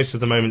shared most of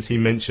the moments he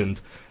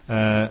mentioned.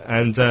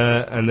 And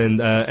then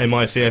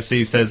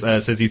MICFC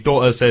says his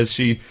daughter says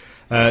she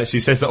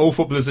says that all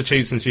footballers are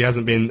cheats, and she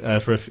hasn't been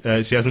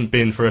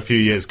for a few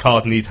years.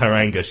 Card need her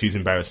anger. She's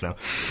embarrassed now.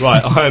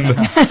 Right,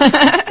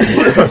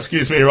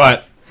 excuse me.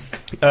 Right.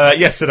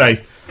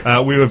 Yesterday,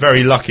 we were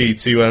very lucky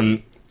to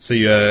have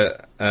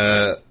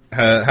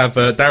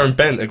Darren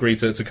Bent agree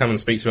to come and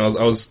speak to me.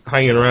 I was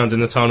hanging around in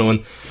the tunnel,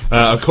 and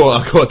I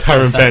caught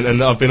Darren Bent,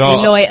 and I've been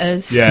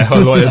loiters. Yeah,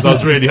 loiters. I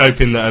was really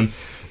hoping that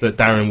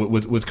Darren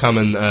would come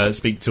and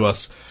speak to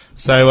us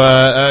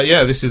So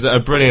this is a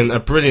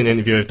brilliant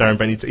interview with Darren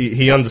Bent.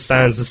 He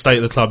understands the state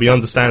of the club. He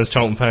understands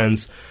Charlton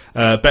fans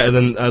better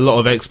than a lot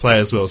of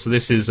ex-players will. So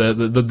this is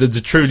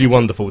the truly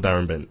wonderful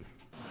Darren Bent.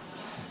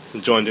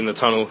 Joined in the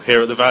tunnel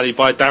here at the Valley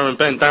by Darren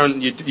Bent. Darren,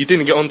 you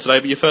didn't get on today,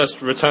 but your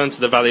first return to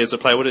the Valley as a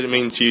player. What did it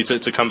mean to you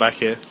to come back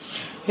here?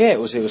 Yeah, it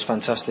was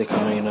fantastic.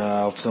 I mean,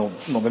 I've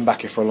not been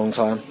back here for a long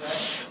time,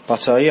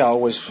 but I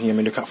always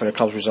look out for the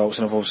club's results,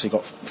 and I've obviously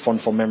got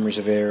fond memories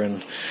of here,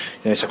 and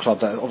it's a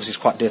club that obviously is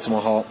quite dear to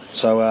my heart.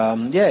 So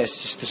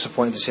it's just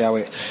disappointing to see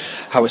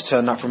how it's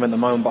turned out for them at the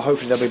moment. But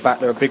hopefully they'll be back.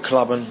 They're a big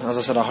club, and as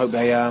I said, I hope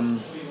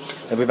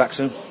they'll be back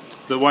soon.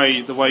 The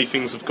way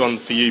things have gone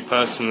for you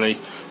personally,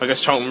 I guess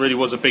Charlton really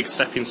was a big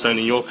stepping stone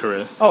in your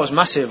career. Oh, it was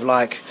massive.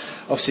 Like,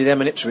 obviously them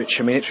and Ipswich.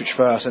 I mean, Ipswich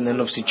first, and then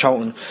obviously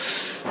Charlton.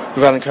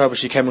 With Alan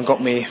Kirbysh, he came and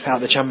got me out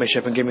of the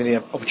Championship and gave me the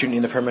opportunity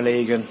in the Premier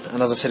League. And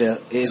as I said,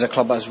 it is a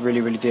club that's really,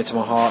 really dear to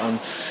my heart. And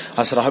as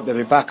I said, I hope they'll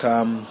be back.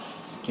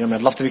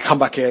 I'd love to come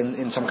back here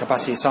in some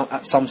capacity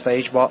at some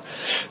stage, but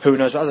who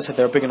knows. But as I said,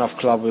 they're a big enough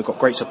club. We've got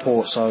great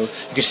support, so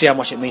you can see how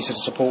much it means to the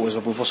supporters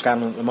with what's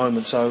going on at the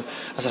moment. So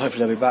as I said,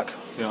 hopefully they'll be back.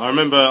 Yeah, I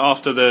remember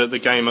after the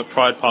game at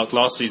Pride Park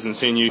last season,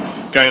 seeing you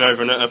going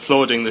over and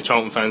applauding the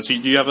Charlton fans. Do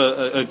you have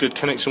a good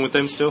connection with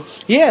them still?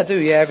 Yeah, I do.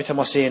 Yeah, every time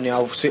I see them,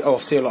 I'll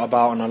see a lot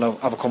about, and I'll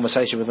have a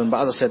conversation with them.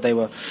 But as I said,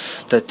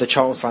 the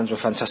Charlton fans were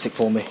fantastic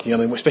for me. You know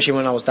what I mean? Especially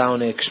when I was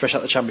down here, especially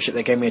at the Championship,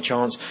 they gave me a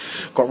chance,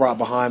 got right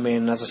behind me,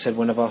 and as I said,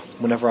 whenever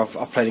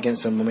I've played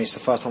against them, I mean, it's the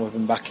first time I've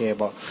been back here,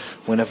 but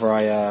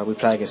whenever we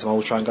play against them, I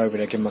always try and go over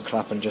there, give them a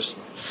clap, and just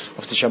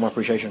have to show my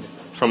appreciation.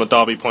 From a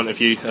Derby point of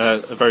view,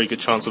 a very good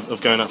chance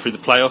of going out through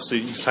the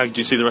playoffs. How do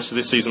you see the rest of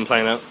this season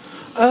playing out?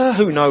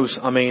 Who knows?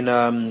 I mean,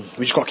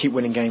 we just got to keep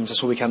winning games.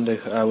 That's all we can do.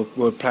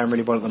 We're playing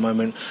really well at the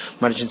moment,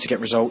 managing to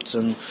get results,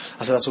 and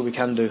I said that's all we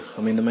can do.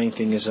 I mean, the main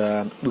thing is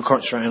we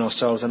concentrate on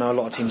ourselves. I know a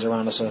lot of teams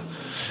around us are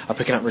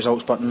picking up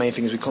results, but the main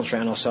thing is we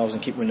concentrate on ourselves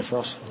and keep winning for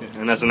us. Yeah,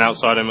 and as an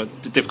outsider,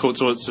 difficult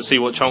to see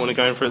what Charlton are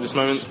going through at this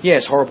moment? Yeah,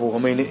 it's horrible. I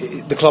mean,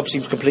 the club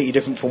seems completely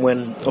different from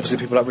when, obviously,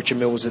 people like Richard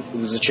Mills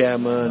was the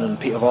chairman, and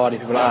Peter Vardy,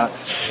 people like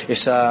that. It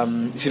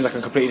seems like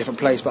a completely different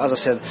place, but as I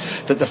said,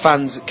 that the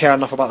fans care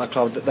enough about the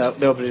club that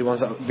they'll be the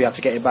ones that will be able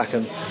to get it back,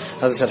 and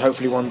as I said,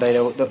 hopefully one day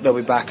they'll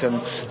be back,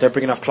 and they're a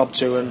big enough club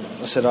too, and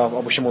I said I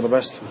wish them all the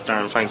best.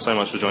 Darren, thanks so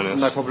much for joining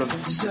us. No problem.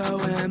 So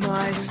am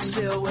I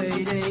still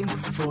waiting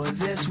for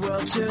this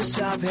world to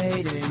stop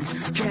hating?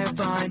 Can't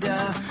find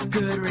a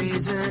good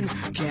reason,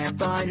 can't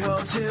find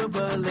hope to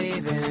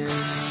believe in.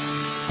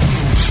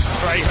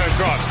 Graham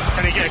Grant,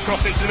 can he get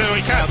across into the middle?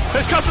 He can.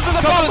 There's Cousins to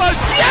the far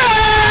post. Yeah!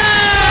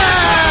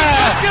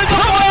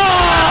 Come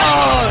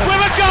on!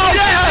 With a goal in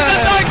the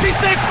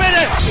 96th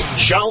minute.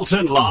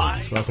 Charlton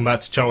Live. Welcome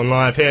back to Charlton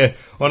Live here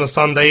on a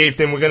Sunday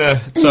evening. We're going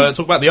to talk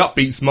about the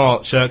Upbeats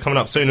March coming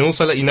up soon, and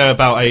also let you know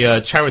about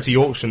a charity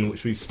auction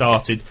which we've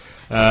started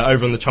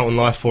over on the Charlton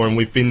Live forum.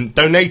 We've been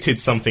donated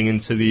something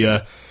into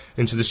the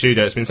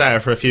studio. It's been sat here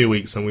for a few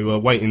weeks, and we were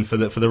waiting for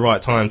the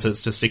right time to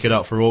stick it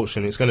up for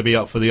auction. It's going to be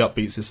up for the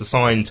Upbeats. It's a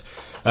signed,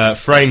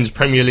 framed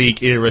Premier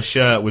League era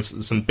shirt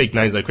with some big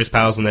names though. Chris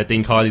Powell's on there,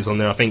 Dean Kiley's on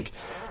there. I think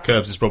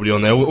Curbs is probably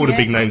on there. All the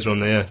big names are on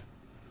there. Yeah.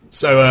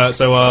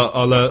 So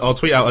I'll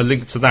tweet out a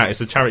link to that. It's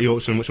a charity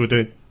auction which we're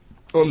doing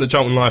on the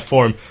Charlton Live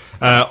forum.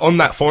 On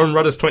that forum,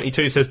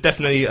 Rudders22 says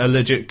definitely a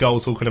legit goal,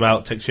 talking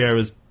about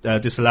Teixeira's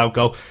disallowed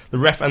goal. The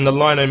ref and the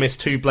lino missed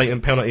two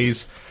blatant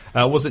penalties.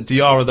 Was it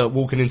Diarra that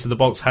walking into the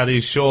box had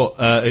his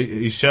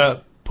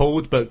shirt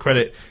pulled, but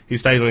credit he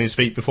stayed on his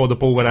feet before the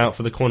ball went out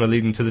for the corner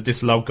leading to the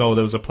disallowed goal?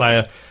 There was a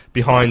player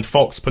behind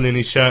Fox pulling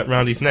his shirt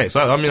round his neck.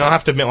 So I mean, I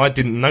have to admit I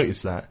didn't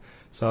notice that.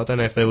 So I don't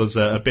know if there was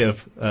a bit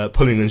of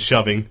pulling and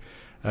shoving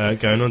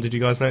going on. Did you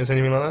guys notice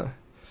anything like that?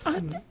 I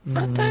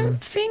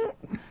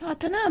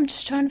don't know, I'm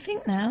just trying to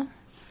think now.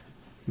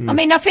 I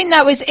mean, I think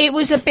it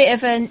was a bit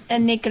of a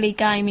niggly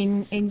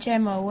game in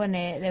general, wasn't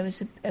it? There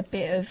was a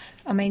bit of,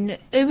 I mean,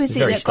 who was it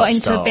that got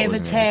into a bit of a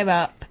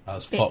tear-up? That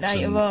was Fox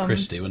and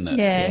Christie, wasn't it?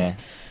 Yeah.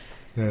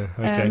 Yeah,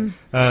 okay.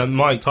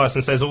 Mike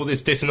Tyson says, all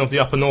this dissing of the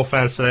Upper North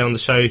fans today on the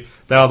show,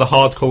 they are the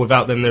hardcore.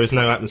 Without them, there is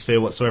no atmosphere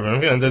whatsoever.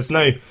 And there's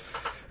no...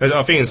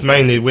 I think it's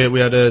mainly we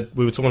were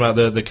talking about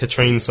the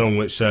Katrine song,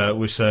 which some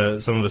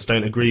of us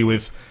don't agree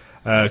with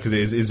because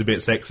it is a bit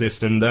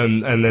sexist, and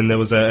then there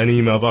was an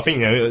email. But I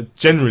think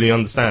generally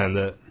understand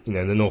that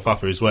the North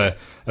Upper is where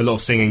a lot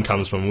of singing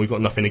comes from. We've got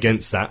nothing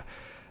against that.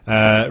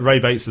 Ray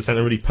Bates has sent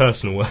a really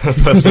personal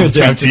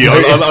jam to you.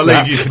 I'll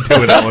leave you to deal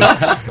with that one.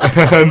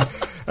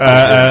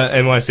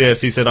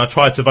 NYCFC said, I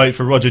tried to vote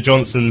for Roger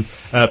Johnson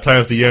Player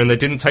of the Year and they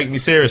didn't take me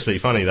seriously.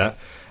 Funny that.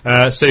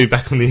 Sue,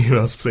 back on the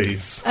emails,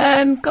 please.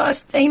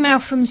 Got an email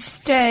from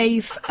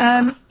Steve,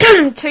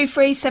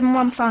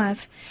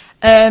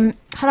 23715.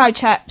 Hello,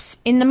 chaps.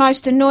 In the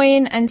most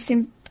annoying and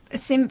I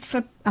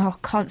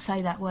can't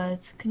say that word.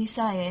 Can you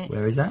say it?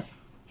 Where is that?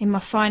 In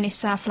my finest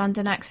South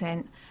London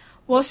accent.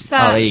 What's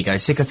that? Oh, there you go.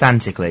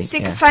 Sycophantically.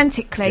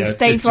 Sycophantically, Yeah,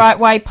 Steve Right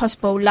Way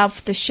Possible,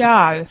 love the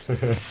show.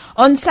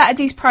 On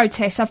Saturday's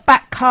protest, I've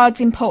backed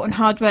Cards' important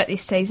hard work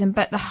this season,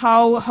 but the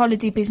whole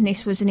holiday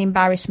business was an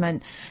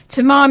embarrassment.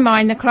 To my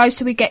mind, the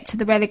closer we get to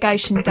the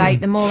relegation date,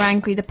 the more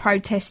angry the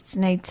protests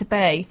need to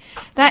be.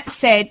 That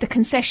said, the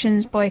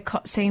concessions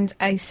boycott seemed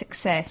a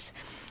success.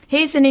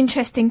 Here's an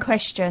interesting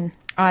question,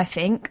 I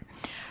think.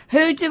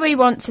 Who do we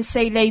want to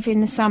see leave in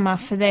the summer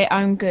for their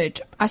own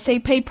good? I see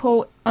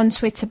people on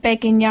Twitter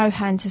begging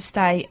Johan to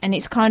stay, and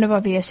it's kind of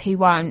obvious he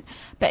won't.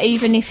 But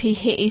even if he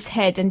hit his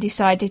head and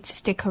decided to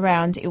stick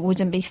around, it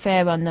wouldn't be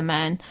fair on the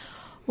man.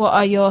 What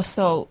are your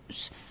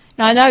thoughts?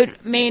 Now, I know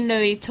me and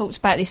Louis talked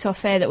about this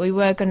off air, that we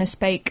were going to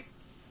speak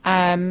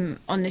on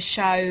the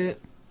show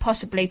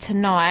possibly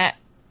tonight,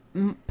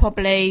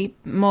 probably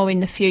more in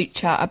the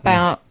future,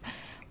 about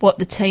what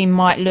the team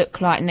might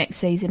look like next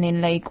season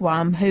in League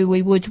One, who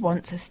we would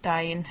want to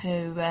stay and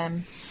who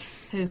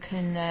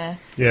can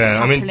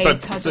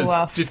toddle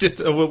off.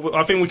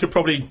 I think we could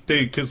probably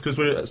do, because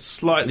we're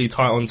slightly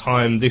tight on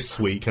time this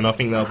week, and I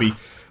think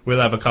we'll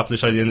have a couple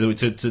of shows at the end of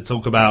the week to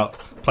talk about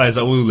players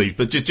that will leave.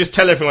 But just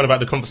tell everyone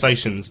about the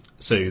conversations,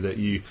 Sue, that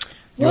you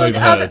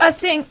overheard. I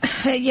think,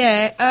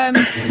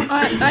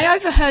 I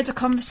overheard a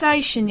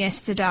conversation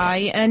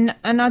yesterday, and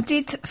I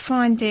did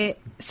find it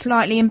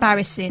slightly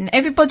embarrassing.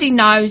 Everybody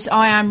knows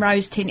I am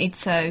rose-tinted,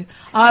 so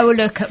I will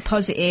look at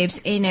positives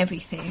in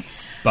everything.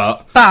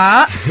 But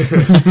I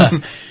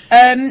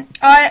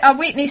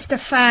witnessed a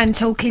fan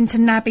talking to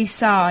Naby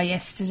Sarr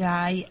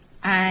yesterday,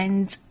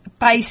 and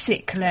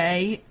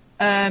basically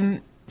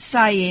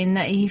saying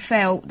that he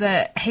felt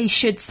that he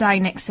should stay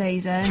next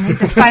season.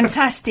 He's a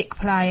fantastic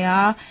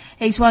player.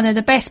 He's one of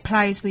the best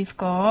players we've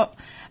got.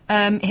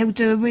 He'll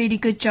do a really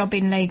good job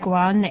in League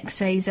One next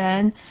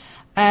season.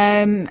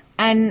 And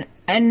I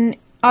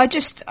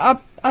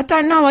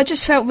don't know, I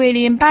just felt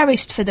really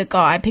embarrassed for the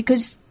guy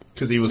because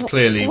he was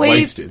clearly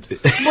wasted.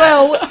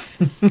 Well,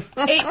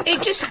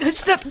 it just,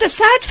 cause the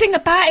sad thing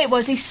about it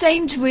was he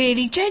seemed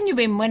really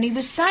genuine when he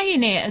was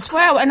saying it as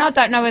well, and I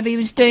don't know whether he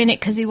was doing it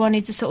because he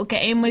wanted to sort of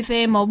get in with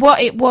him or what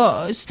it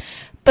was,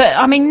 but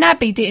I mean,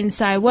 Naby didn't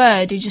say a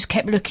word. He just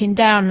kept looking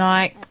down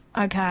like,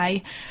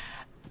 okay.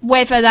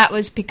 Whether that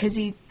was because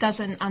he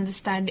doesn't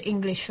understand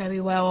English very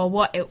well or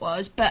what it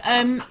was, but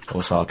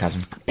or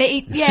sarcasm. But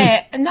he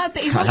wasn't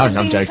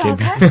being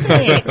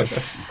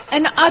sarcastic.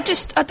 And I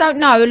don't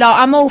know. Like,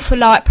 I'm all for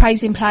like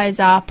praising players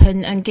up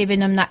and giving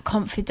them that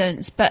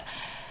confidence, but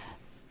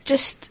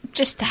just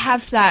to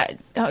have that,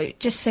 it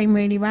just seemed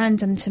really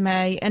random to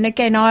me. And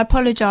again, I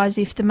apologise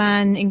if the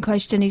man in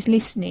question is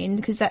listening,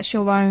 because that's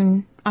your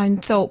own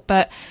thought.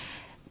 But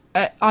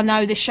I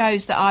know the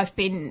shows that I've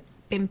been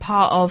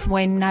part of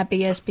when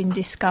Naby has been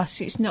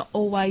discussed, it's not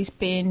always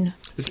been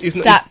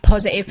that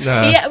positive.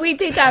 No. Yeah, we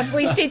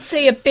did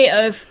see a bit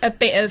of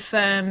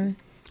potential.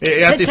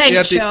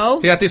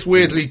 He had this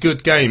weirdly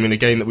good game in a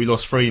game that we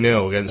lost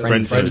 3-0 against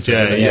Brentford.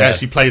 Yeah, he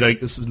actually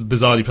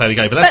bizarrely played a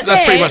game, but that's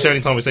pretty much the only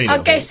time we've seen it. I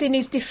guess in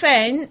his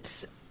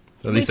defence,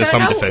 at least there's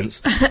some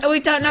defence. We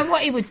don't know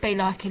what he would be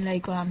like in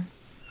League One.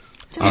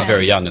 He's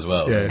very young as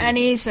well. Yeah. And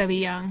he is very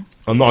young.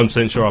 I'm not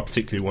 100% sure I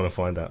particularly want to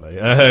find out,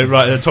 though.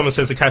 Right, Thomas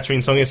says the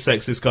Catherine song is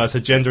sexist, guys. Her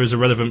gender is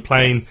irrelevant,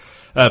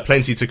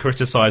 plenty to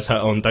criticise her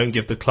on. Don't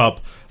give the club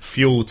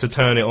fuel to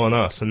turn it on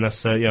us. And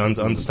that's,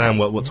 understand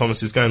what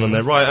Thomas is going on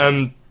there.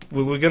 Right,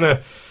 we're going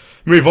to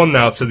move on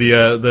now to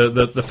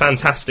the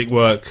fantastic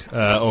work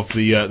of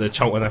the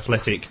Charlton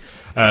Athletic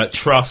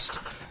Trust.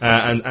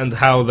 And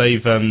how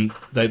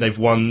they've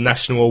won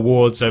national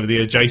awards over the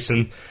year.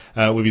 Jason,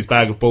 with his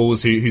bag of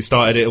balls, who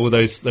started it all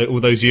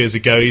those years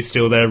ago, he's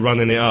still there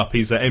running it up.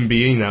 He's at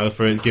MBE now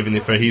for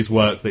his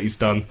work that he's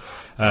done.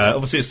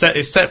 Obviously,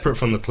 it's separate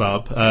from the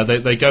club.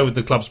 They go with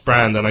the club's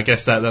brand, and I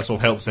guess that's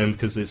what helps them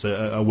because it's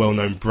a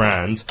well-known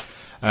brand.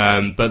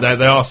 But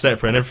they are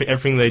separate, and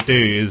everything they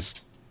do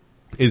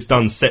is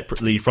done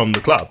separately from the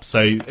club.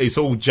 So it's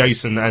all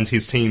Jason and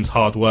his team's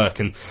hard work,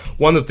 and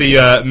one of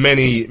the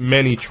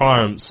many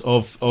triumphs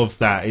of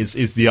that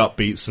is the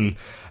Upbeats. And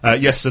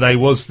yesterday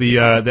was the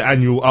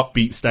annual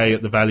Upbeats Day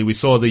at the Valley. We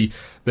saw the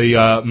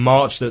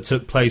march that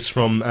took place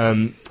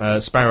from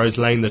Sparrows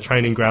Lane, the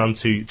training ground,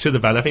 to the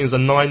Valley. I think it was a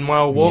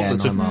 9-mile walk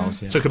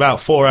that took about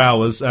 4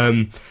 hours.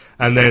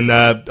 And then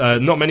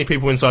not many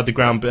people inside the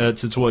ground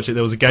to watch it.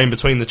 There was a game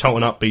between the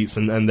Charlton Upbeats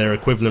and their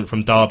equivalent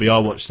from Derby. I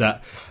watched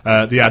that.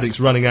 The Addicts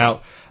running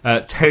out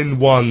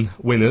 10-1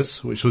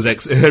 winners, which was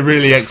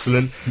really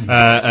excellent.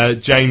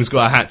 James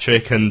got a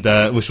hat-trick, and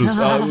which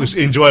was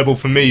enjoyable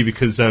for me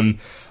because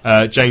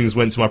James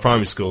went to my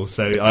primary school,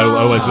 so I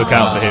always look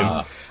out for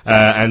him.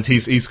 And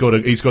he's got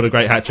a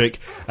great hat-trick.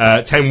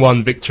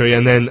 10-1 victory,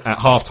 and then at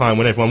half-time,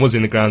 when everyone was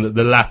in the ground,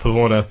 the lap of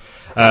honour,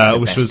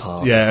 which was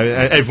part.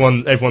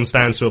 Everyone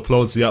stands to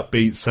applaud the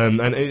Upbeats,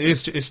 and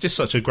it's just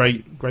such a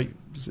great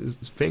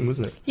thing,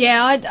 wasn't it?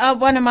 Yeah,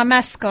 one of my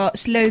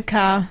mascots,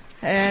 Luca,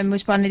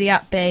 was one of the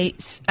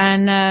Upbeats,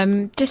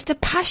 and just the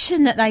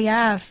passion that they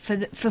have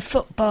for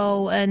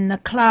football and the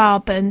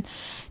club, and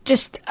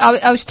just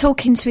I was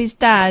talking to his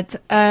dad,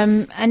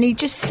 and he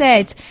just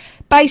said,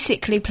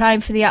 basically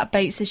playing for the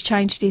Upbeats has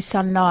changed his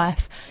son's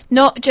life.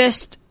 Not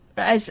just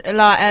as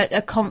like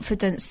a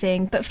confidence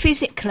thing, but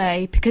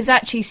physically, because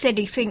actually he said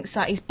he thinks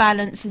that his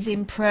balance has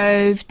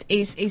improved,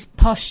 his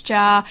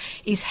posture,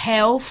 his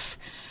health.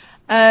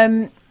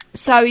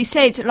 So he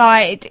said,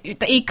 like,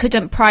 that he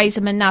couldn't praise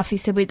them enough. He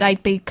said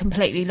they'd be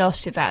completely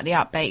lost without the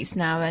Upbeats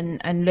now,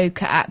 and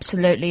Luca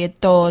absolutely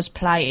adores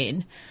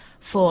playing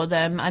for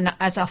them. And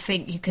as I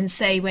think you can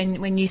see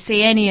when you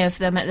see any of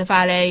them at the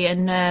Valley,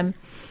 and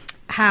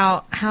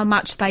how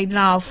much they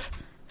love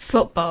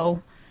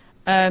football,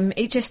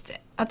 it just,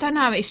 I don't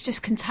know, it's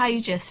just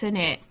contagious, isn't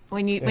it?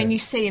 When you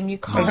see them, you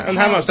can't. And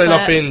how much they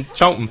love being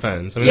Charlton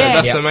fans. I mean,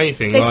 that's the main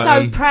thing. They're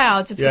so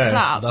proud of the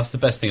club. That's the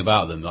best thing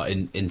about them. Like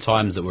in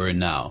times that we're in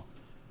now,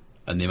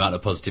 and the amount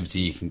of positivity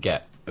you can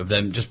get of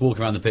them just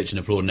walking around the pitch and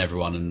applauding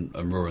everyone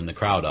and roaring the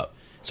crowd up,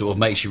 sort of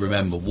makes you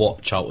remember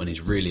what Charlton is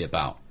really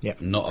about.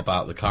 Not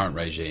about the current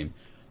regime.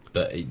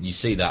 But you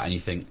see that and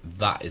you think,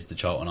 that is the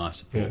Charlton I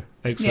support.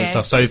 Yeah. Excellent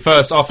stuff. So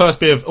our first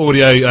bit of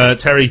audio,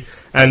 Terry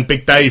and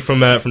Big Dave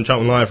from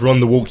Charlton Live were on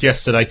the walk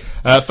yesterday.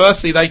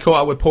 Firstly, they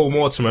caught up with Paul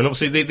Mortimer, and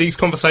obviously these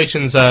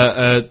conversations,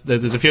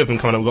 there's a few of them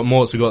coming up. We've got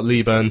Morts, we've got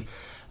Leeburn,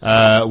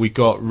 we've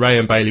got Ray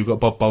and Bailey, we've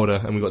got Bob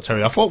Boulder, and we've got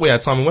Terry. I thought we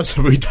had Simon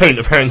Webster, but we don't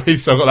apparently,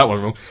 so I got that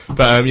one wrong.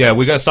 But we're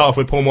going to start off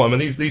with Paul Mortimer.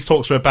 These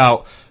talks are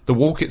about the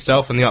walk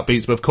itself and the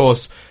Upbeats, but of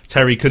course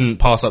Terry couldn't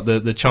pass up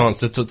the chance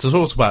to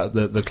talk about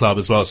the club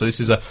as well. So this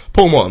is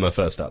Paul Mortimer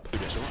first up.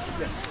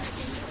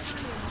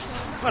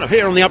 Well, I'm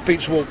here on the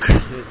Upbeats walk.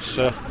 It's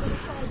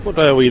what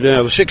day are we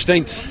now? The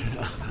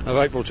 16th of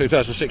April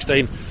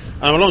 2016, and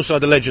I'm alongside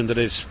the legend that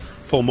is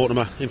Paul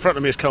Mortimer. In front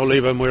of me is Carl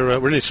Lever, and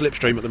we're in his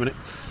slipstream at the minute,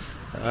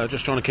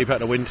 just trying to keep out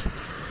the wind.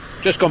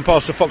 Just gone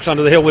past the Fox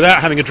Under the Hill without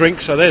having a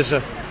drink, so there's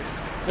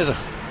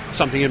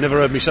something you've never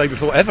heard me say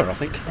before ever, I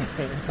think.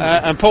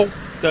 And Paul,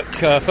 look,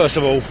 first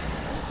of all,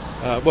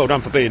 well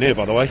done for being here,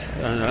 by the way,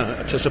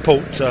 to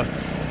support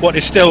what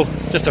is still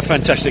just a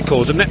fantastic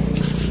cause, isn't it?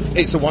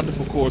 It's a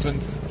wonderful cause,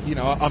 and you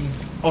know, I'm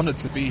honoured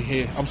to be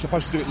here. I'm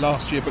supposed to do it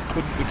last year, but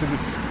couldn't because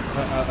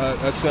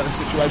of certain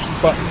situations.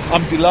 But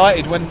I'm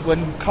delighted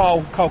when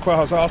Carl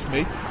Krahas asked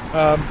me.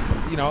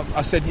 You know,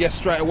 I said yes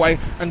straight away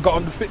and got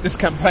on the fitness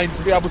campaign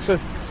to be able to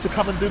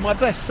come and do my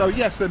best. So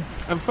yes, and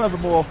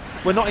furthermore,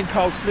 we're not in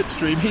Carl's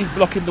slipstream. He's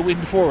blocking the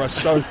wind for us,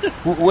 so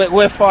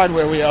we're fine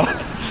where we are.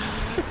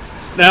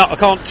 Now, I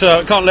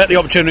can't let the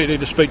opportunity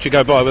to speak to you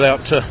go by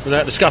without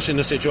discussing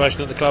the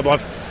situation at the club.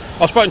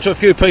 I've spoken to a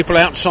few people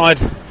outside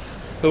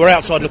who are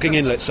outside looking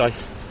in, let's say,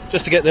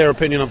 just to get their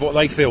opinion of what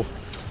they feel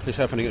is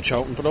happening at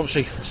Charlton. But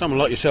obviously, someone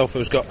like yourself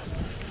who's got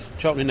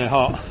Charlton in their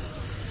heart,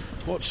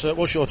 what's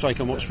your take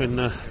on what's been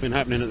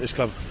happening at this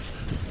club?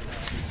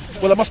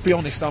 Well, I must be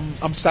honest.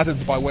 I'm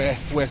saddened by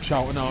where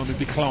Charlton are on the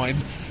decline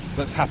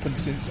that's happened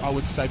since, I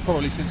would say,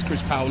 probably since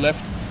Chris Powell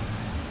left.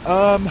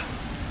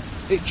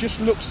 It just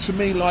looks to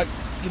me like,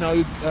 you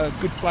know,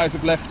 good players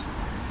have left.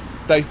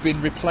 They've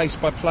been replaced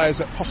by players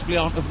that possibly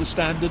aren't of the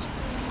standard.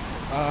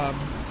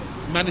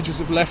 Managers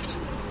have left.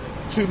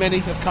 Too many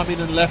have come in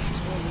and left.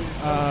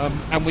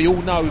 And we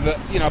all know that,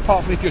 you know,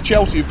 apart from if you're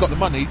Chelsea, who've got the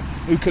money,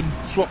 who can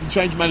swap and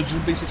change managers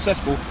and be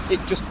successful, it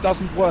just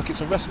doesn't work.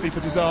 It's a recipe for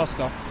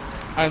disaster.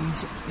 And,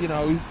 you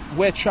know,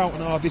 where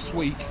Charlton are this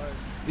week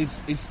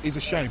is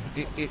a shame.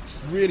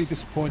 It's really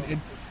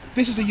disappointing.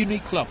 This is a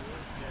unique club.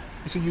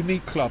 It's a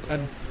unique club,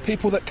 and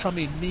people that come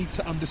in need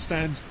to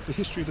understand the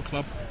history of the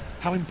club,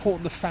 how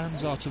important the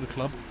fans are to the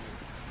club,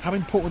 how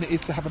important it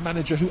is to have a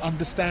manager who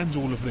understands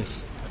all of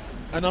this.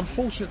 And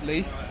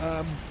unfortunately,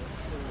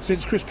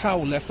 since Chris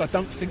Powell left, I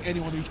don't think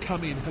anyone who's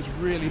come in has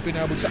really been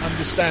able to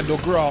understand or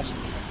grasp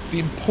the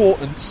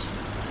importance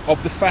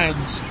of the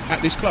fans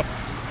at this club.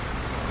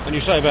 And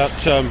you say about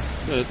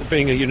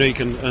being a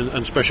unique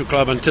and special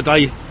club, and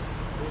today,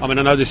 I mean,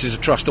 I know this is a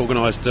trust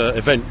organised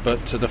event,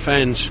 but the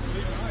fans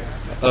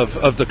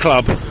of the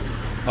club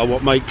are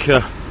what make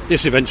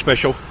this event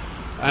special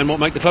and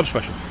what make the club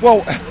special. Well,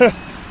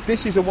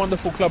 this is a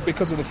wonderful club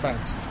because of the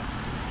fans.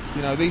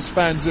 You know, these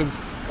fans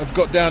have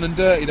got down and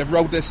dirty, they've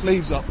rolled their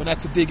sleeves up and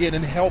had to dig in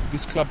and help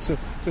this club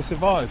to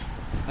survive.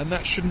 And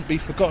that shouldn't be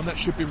forgotten, that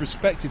should be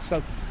respected.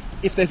 So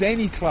if there's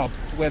any club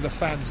where the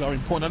fans are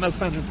important, I know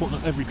fans are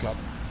important at every club,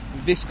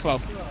 this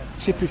club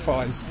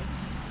typifies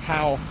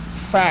how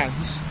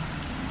fans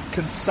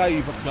can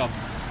save a club,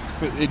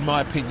 in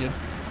my opinion,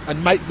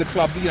 and make the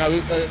club, you know,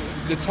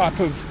 the type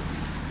of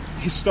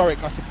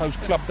historic, I suppose,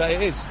 club that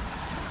it is.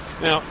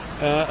 Now,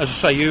 as I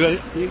say,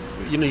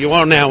 you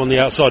are now on the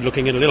outside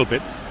looking in a little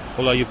bit,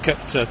 although you've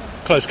kept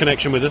close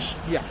connection with us.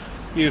 Yeah.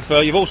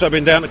 You've also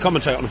been down to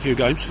commentate on a few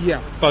games.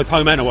 Yeah. Both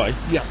home and away.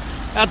 Yeah.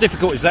 How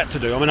difficult is that to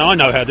do? I mean, I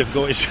know how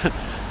difficult it is to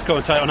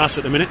commentate on us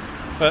at the minute,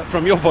 but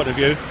from your point of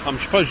view, I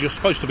suppose you're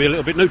supposed to be a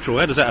little bit neutral.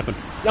 How does that happen?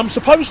 I'm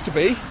supposed to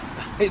be.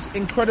 It's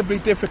incredibly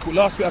difficult.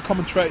 Last week I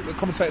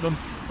commentated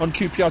on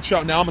QPR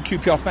Charlton. Now I'm a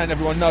QPR fan,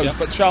 everyone knows, yep.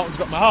 But Charlton's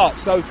got my heart,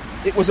 so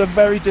it was a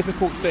very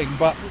difficult thing.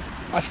 But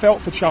I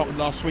felt for Charlton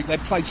last week. They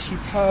played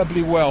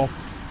superbly well,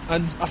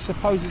 and I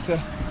suppose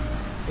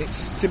it's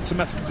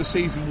symptomatic of the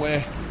season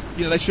where,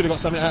 you know, they should have got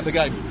something out of the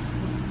game.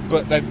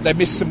 but they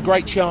missed some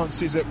great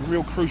chances at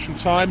real crucial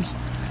times,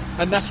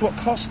 and that's what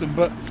cost them.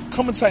 But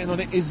commentating on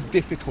it is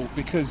difficult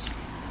because,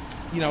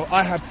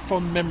 I have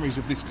fond memories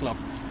of this club,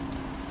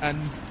 and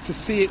to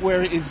see it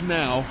where it is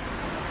now,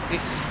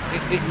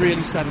 it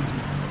really saddens me.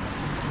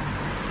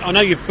 I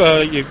know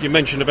you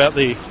mentioned about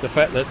the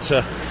fact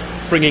that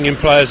bringing in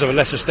players of a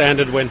lesser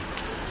standard when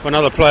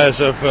other players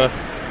have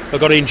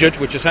got injured,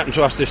 which has happened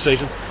to us this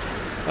season.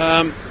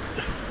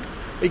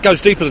 It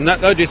goes deeper than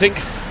that, though. Do you think?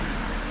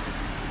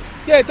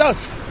 Yeah, it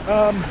does.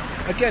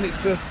 Again,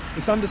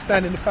 it's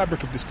understanding the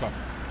fabric of this club.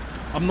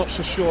 I'm not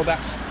so sure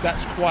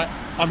that's quite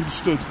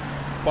understood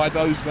by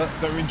those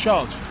that are in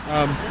charge.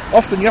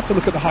 Often you have to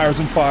look at the hirers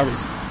and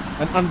firers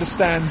and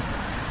understand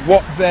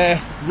what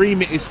their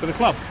remit is for the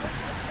club.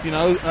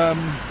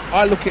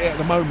 I look at it at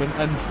the moment,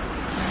 and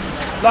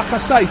like I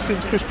say,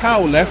 since Chris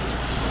Powell left,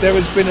 there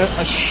has been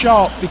a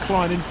sharp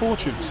decline in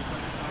fortunes.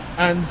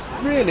 And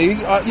really,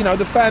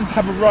 the fans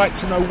have a right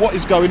to know what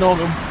is going on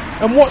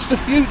and what's the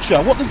future.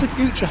 What does the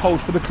future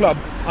hold for the club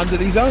under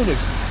these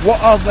owners?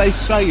 What are they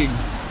saying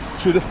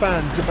to the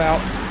fans about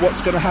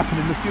what's going to happen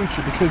in the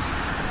future? Because,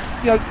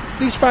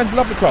 these fans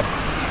love the club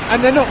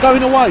and they're not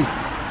going away,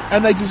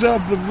 and they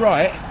deserve the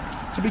right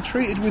to be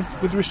treated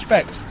with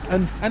respect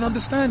and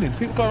understanding.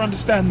 People got to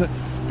understand that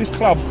this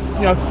club,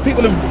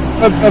 people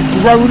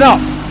have grown up,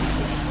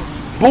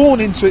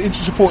 born into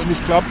supporting this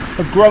club,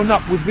 have grown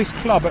up with this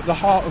club at the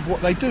heart of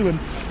what they do, and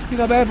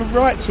they have a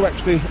right to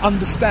actually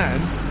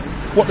understand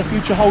what the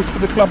future holds for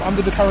the club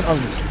under the current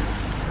owners.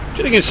 Do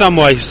you think in some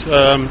ways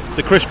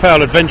the Chris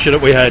Powell adventure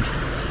that we had,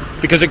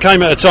 because it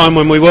came at a time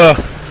when we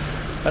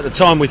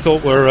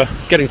thought we were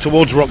getting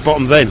towards rock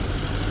bottom then,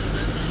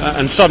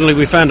 and suddenly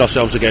we found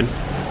ourselves again.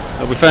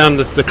 We found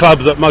the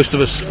club that most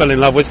of us fell in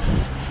love with,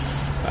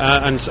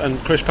 and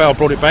Chris Powell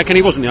brought it back, and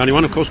he wasn't the only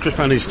one. Of course, Chris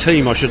Powell and his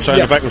team, I should say,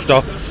 in the backroom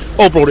staff,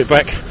 all brought it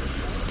back.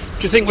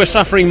 Do you think we're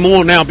suffering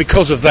more now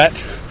because of that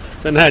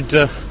than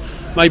had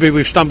maybe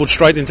we've stumbled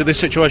straight into this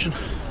situation?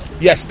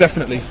 Yes,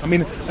 definitely. I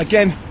mean,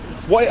 again,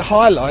 what it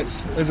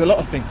highlights is a lot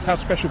of things. How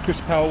special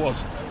Chris Powell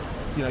was.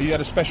 You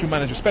had a special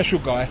manager, special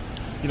guy,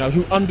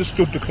 who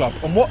understood the club.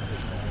 And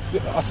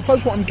I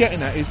suppose what I'm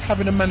getting at is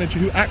having a manager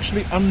who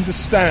actually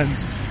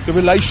understands the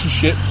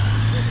relationship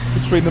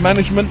between the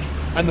management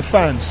and the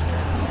fans.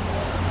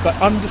 That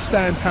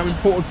understands how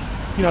important,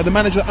 the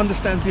manager that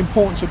understands the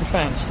importance of the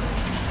fans.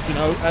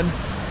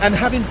 And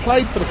having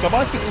played for the club,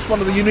 I think it's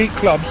one of the unique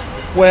clubs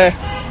where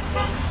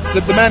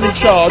the man in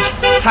charge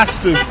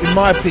has to, in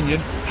my opinion,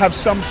 have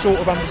some sort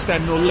of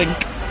understanding or link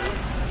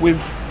with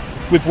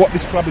what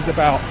this club is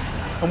about.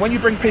 And when you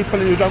bring people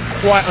in who don't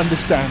quite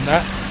understand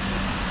that,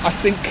 I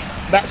think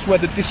that's where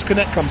the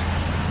disconnect comes.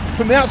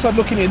 From the outside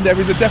looking in, there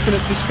is a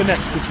definite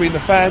disconnect between the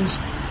fans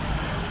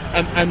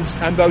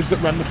and those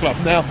that run the club.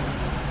 Now,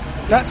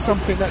 that's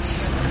something that's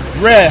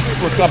rare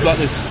for a club like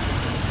this.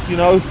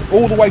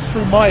 All the way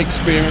through my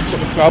experience at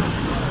the club,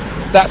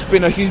 that's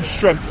been a huge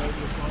strength.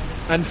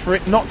 And for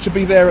it not to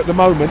be there at the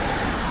moment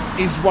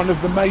is one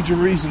of the major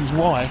reasons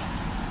why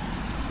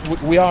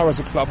we are as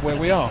a club where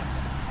we are.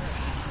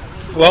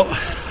 Well,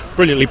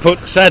 brilliantly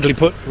put, sadly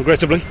put,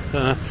 regrettably.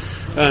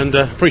 And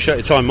appreciate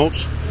your time,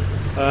 Morts.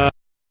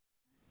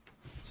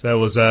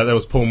 So there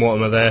was Paul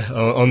Mortimer there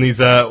on these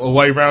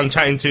away round,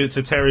 chatting to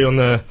Terry on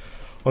the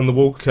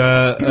walk.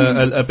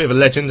 A bit of a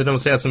legend, and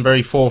obviously had some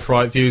very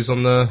forthright views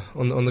on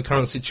the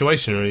current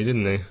situation, really,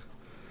 didn't he?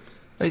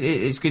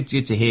 It's good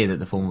to hear that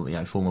the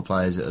former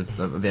players that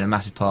have been a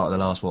massive part of the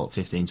last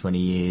 15, 20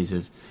 years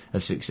of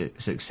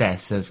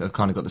success have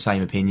kind of got the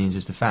same opinions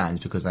as the fans,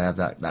 because they have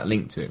that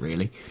link to it,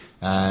 really.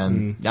 I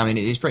mean,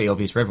 it's pretty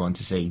obvious for everyone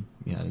to see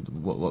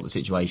what the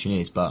situation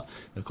is, but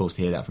of course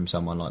to hear that from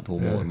someone like Paul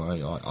Mortimer,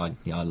 I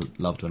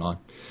loved when I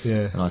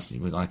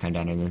came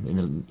down in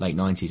the late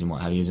 90s and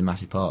what have you. He was a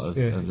massive part of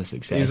the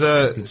success.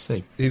 It's good to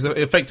see. He's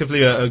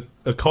effectively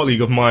a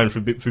colleague of mine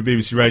for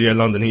BBC Radio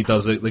London. He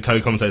does the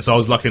co-commentator, so I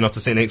was lucky enough to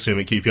sit next to him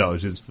at QPR,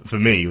 which is, for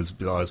me, I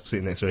was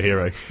sitting next to a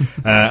hero.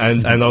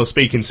 And I was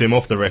speaking to him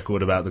off the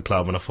record about the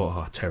club, and I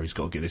thought, Terry's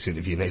got to get this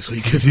interview next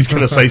week because he's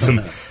going to say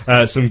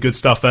some good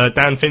stuff.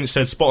 Dan Finch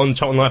says, spot on,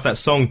 Charlton Life, that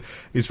song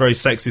is very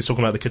sexy. He's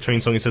talking about the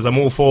Katrine song. He says, I'm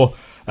all for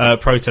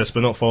protest,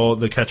 but not for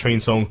the Katrine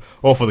song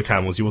or for the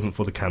Camels. He wasn't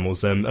for the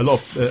Camels.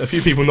 A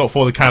few people not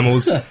for the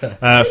Camels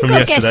from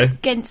yesterday.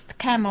 Against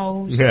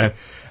Camels. Yeah.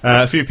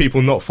 A few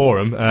people not for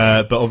him,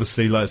 but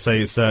obviously, like I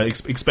say, it's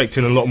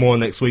expecting a lot more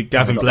next week.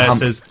 Gavin Blair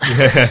says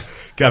the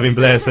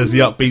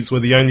upbeats were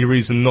the only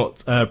reason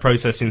not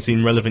protesting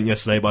seemed relevant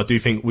yesterday, but I do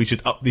think we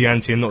should up the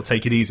ante and not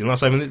take it easy. And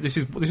like I say, this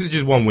is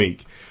just 1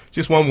 week.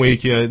 Just 1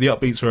 week, the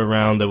upbeats were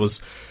around. There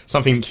was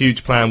something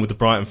huge planned with the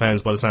Brighton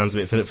fans, by the sounds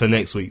of it, for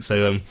next week.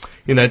 So,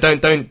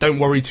 don't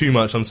worry too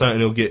much. I'm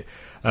certain it'll get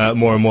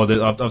more and more.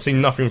 I've seen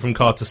nothing from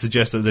Carr to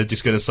suggest that they're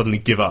just going to suddenly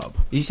give up.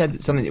 You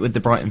said something with the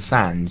Brighton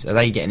fans. Are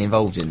they getting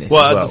involved in this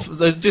as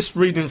well? Just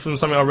reading from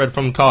something I read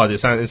from Carr, it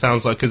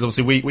sounds like, because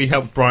obviously we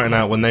helped Brighton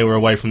out when they were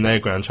away from their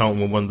ground.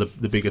 Charlton were one of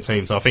the bigger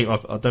teams. So I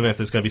don't know if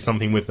there's going to be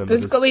something with them.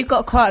 We've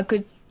got quite a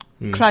good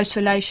close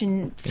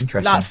fan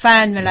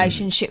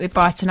relationship with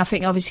Brighton. I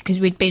think obviously because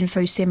we'd been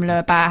through similar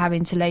about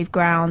having to leave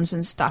grounds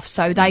and stuff,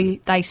 so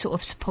they sort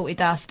of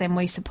supported us, then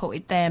we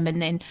supported them,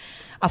 and then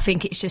I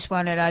think it's just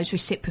one of those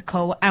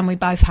reciprocal, and we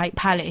both hate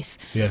Palace.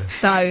 Yeah.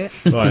 So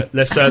right,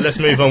 let's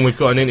move on. We've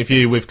got an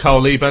interview with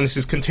Carl Leaburn. This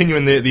is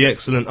continuing the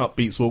excellent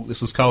Upbeats Walk.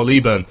 This was Carl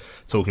Leaburn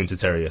talking to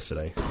Terry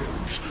yesterday.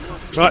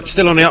 Right,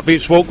 still on the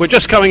Upbeats Walk. We're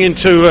just coming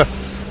into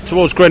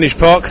towards Greenwich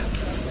Park.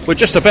 We're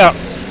just about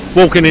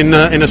walking in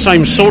the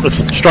same sort of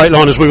straight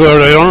line as we were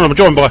earlier on. I'm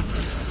joined by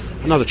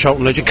another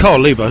Charlton legend, Carl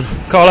Leaburn.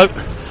 Carlo,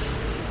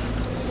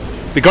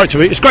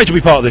 it's great to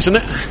be part of this, isn't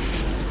it?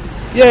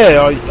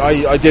 Yeah,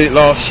 I did it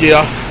last year.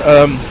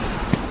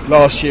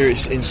 Last year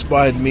it's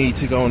inspired me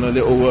to go on a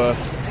little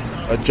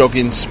a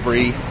jogging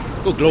spree.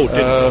 Good Lord,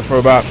 for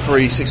about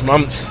 3-6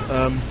 months,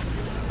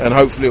 and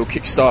hopefully it'll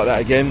kickstart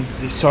that again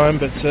this time.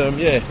 But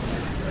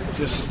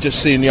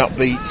just seeing the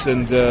Upbeats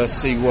and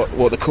see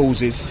what the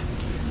cause is.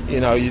 You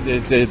know,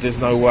 there's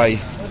no way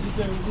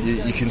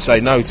you can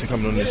say no to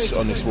coming on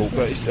this walk.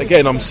 But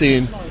again, I'm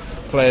seeing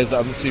players that I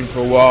haven't seen for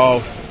a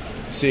while,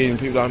 seeing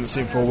people that I haven't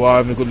seen for a while,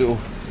 having a good little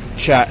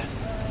chat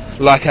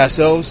like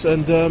ourselves,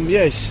 and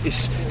it's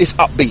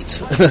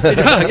upbeat.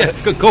 Yeah,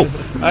 good call.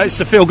 It's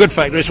the feel good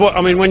factor. It's what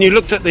I mean when you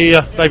looked at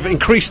they've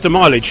increased the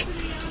mileage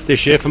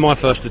this year for my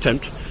first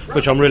attempt,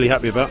 which I'm really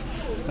happy about.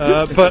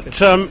 But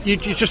you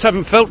just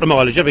haven't felt the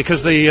mileage,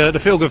 because the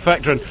feel good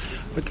factor and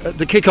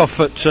the kick-off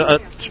at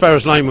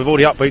Sparrows Lane with all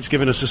the Upbeats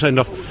giving us a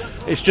send-off,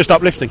 it's just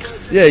uplifting.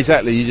 Yeah,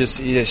 exactly.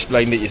 You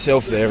explained it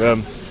yourself there.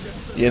 I'm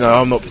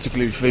not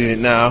particularly feeling it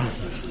now.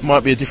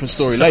 Might be a different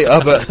story later,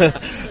 but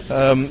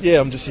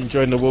I'm just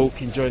enjoying the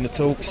walk, enjoying the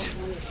talks,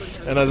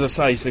 and as I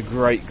say, it's a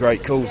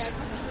great cause.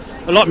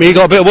 Like me, you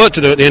got a bit of work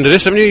to do at the end of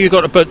this, haven't you?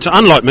 But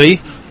unlike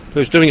me,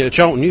 who's doing it at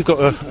Charlton, you've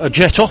got a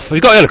jet off. Have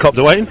you got a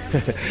helicopter waiting?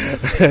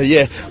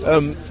 Yeah.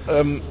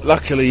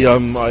 Luckily,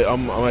 I'm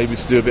able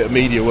to do a bit of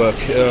media work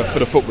for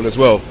the football as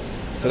well.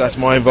 So that's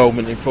my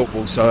involvement in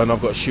football. So, and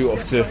I've got to shoot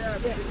off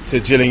to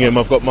Gillingham.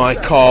 I've got my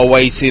car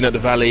waiting at the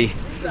Valley.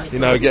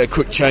 Get a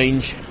quick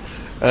change.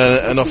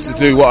 And off to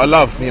do what I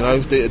love,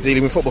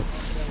 dealing with football.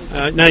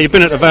 Now, you've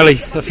been at the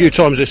Valley a few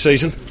times this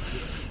season,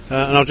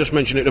 and I'll just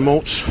mention it to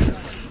Morts.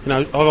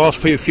 I've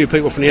asked a few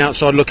people from the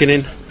outside looking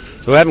in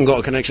who haven't got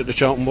a connection to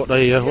Charlton what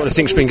they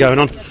think's been going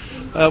on.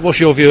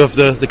 What's your view of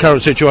the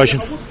current situation?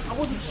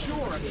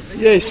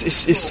 Yeah, it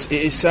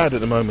is sad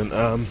at the moment.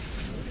 I've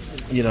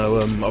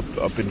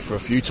been for a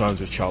few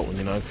times with Charlton.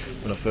 When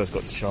I first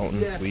got to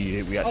Charlton,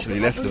 we actually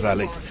left the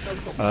Valley,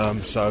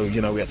 so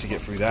we had to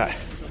get through that.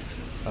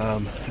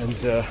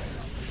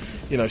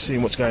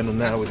 Seeing what's going on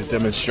now with the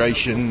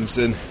demonstrations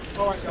and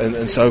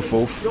so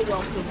forth.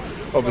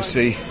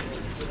 Obviously,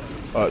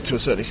 to a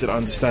certain extent, I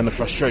understand the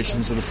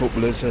frustrations of the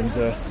footballers and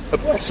the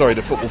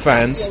football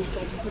fans.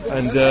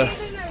 And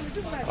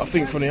I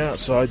think from the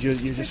outside, you're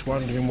just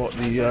wondering what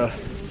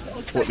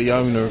the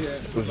owner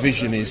of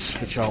vision is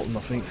for Charlton. I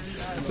think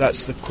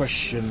that's the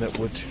question that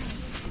would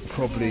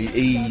probably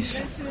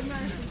ease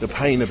the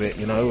pain a bit.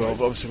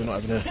 Obviously we're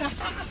not having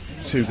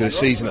too good a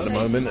season at the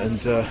moment, and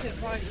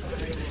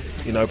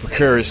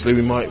precariously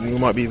we might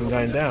be even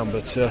going down.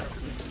 But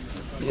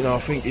I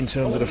think in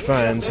terms of the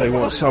fans, they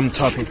want some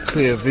type of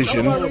clear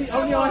vision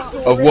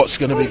of what's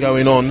going to be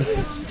going on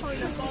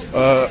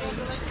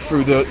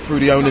through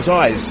the owner's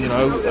eyes.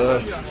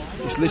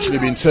 It's literally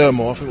been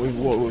turmoil. I think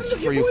we've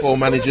 3 or 4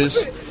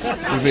 managers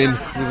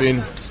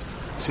within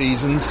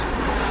seasons,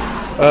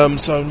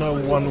 so no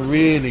one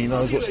really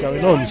knows what's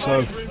going on.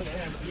 So,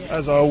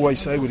 as I always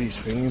say with these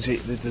things,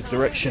 the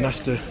direction has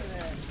to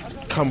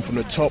come from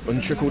the top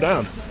and trickle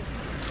down,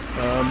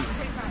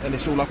 and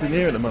it's all up in the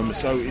air at the moment.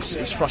 So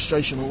it's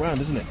frustration all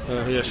round, isn't it?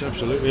 Yes,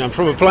 absolutely. And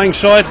from a playing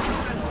side,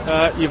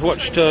 you've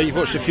watched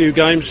a few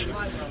games.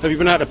 Have you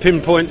been able to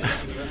pinpoint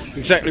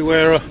exactly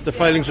where the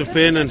failings have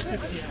been? And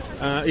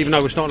even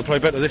though we're starting to play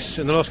better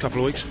in the last couple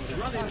of weeks.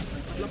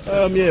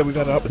 We've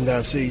had an up and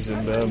down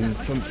season.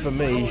 For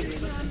me,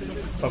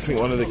 I think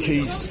one of the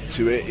keys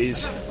to it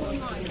is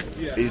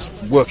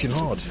working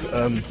hard.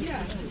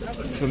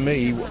 For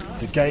me,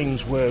 the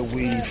games where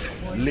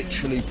we've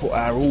literally put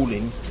our all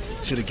in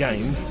to the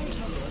game,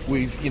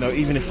 we've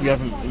even if we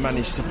haven't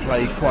managed to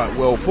play quite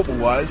well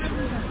football-wise,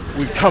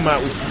 we've come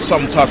out with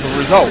some type of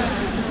result,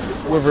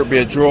 whether it be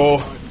a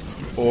draw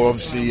or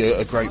obviously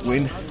a great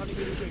win.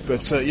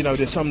 But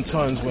there's some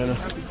times when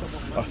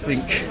I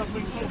think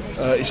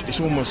it's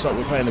almost like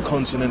we're playing the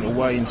continental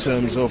way in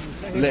terms of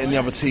letting the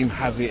other team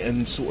have it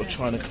and sort of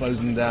trying to close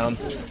them down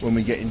when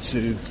they get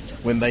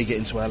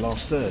into our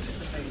last third.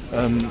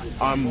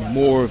 I'm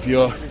more of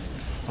your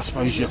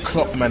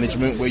clock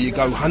management, where you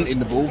go hunting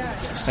the ball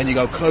and you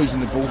go closing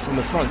the ball from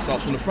the front,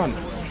 starts from the front,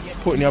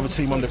 putting the other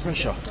team under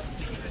pressure.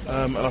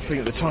 And I think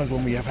at the times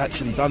when we have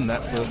actually done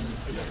that for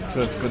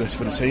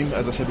the team,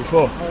 as I said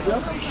before,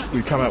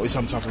 we've come out with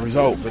some type of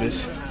result. But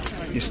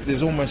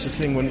there's almost this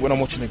thing when I'm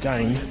watching a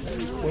game,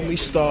 when we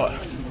start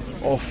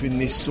off in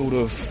this sort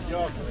of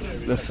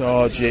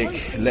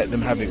lethargic, let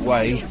them have it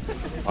way,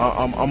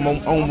 I'm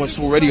almost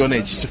already on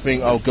edge to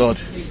think, oh God,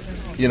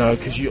 You know,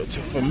 because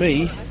for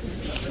me,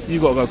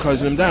 you've got to go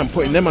closing them down,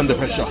 putting them under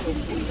pressure,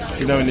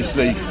 you know, in this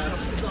league.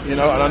 You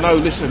know, and I know,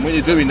 listen, when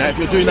you're doing that, if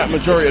you're doing that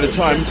majority of the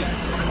times,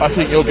 I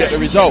think you'll get the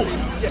result.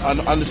 I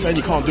understand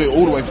you can't do it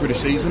all the way through the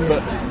season,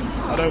 but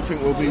I don't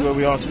think we'll be where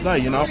we are today.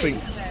 You know, I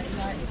think,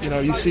 you know,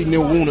 you see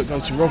Neil Warnock go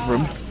to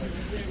Rotherham.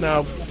 Now,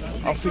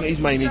 I think his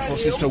main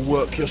ethos is to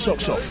work your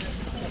socks off.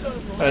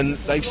 And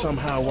they've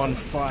somehow won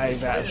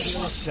 5 out of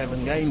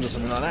 7 games or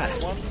something like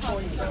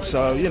that.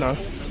 So, you know,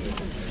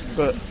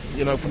 but,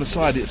 you know, from the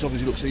side it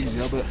obviously looks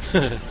easier, but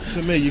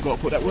to me, you've got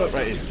to put that work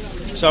rate in.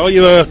 So are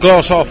you a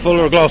glass half full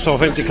or a glass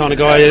half empty kind of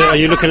guy? Are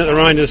you looking at the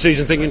remainder of the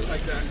season thinking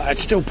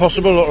it's still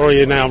possible, or are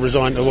you now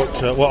resigned to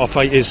what our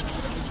fate is?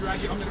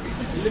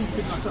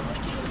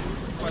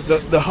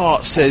 The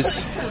heart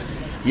says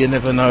you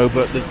never know,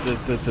 but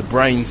the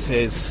brain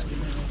says,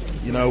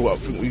 you know, I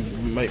think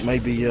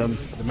maybe the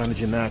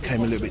manager now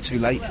came a little bit too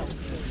late.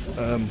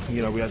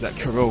 You know, we had that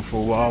Carroll for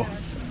a while.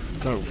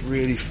 Don't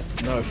really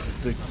know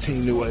if the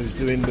team knew what he was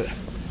doing,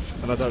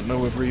 and I don't know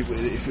whether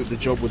if the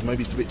job was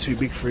maybe a bit too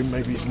big for him.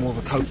 Maybe he's more of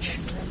a coach.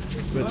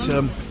 But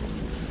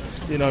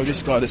you know,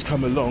 this guy that's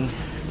come along,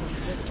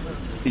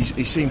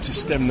 he seemed to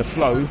stem the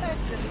flow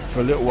for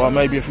a little while.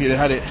 Maybe if he'd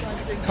had it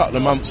a couple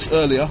of months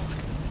earlier,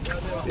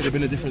 it'd have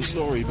been a different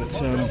story.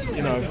 But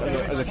you know,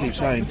 as I keep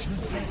saying,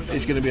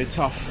 it's going to be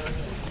tough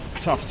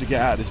to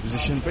get out of this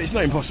position. But it's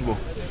not impossible.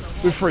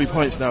 With 3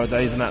 points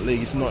nowadays in that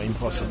league, it's not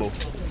impossible.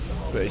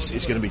 But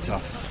it's going to be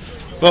tough.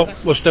 Well,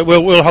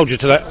 we'll hold you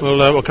to that.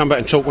 We'll come back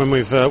and talk when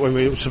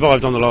we've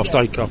survived on the last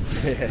day, Carl.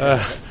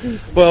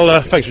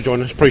 Thanks for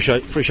joining us.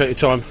 Appreciate your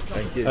time.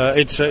 Thank you.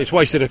 It's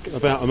wasted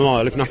about a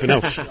mile, if nothing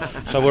else.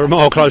 So we're a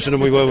mile closer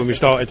than we were when we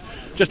started.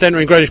 Just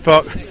entering Greenwich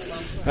Park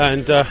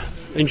and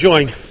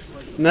enjoying.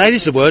 Now, that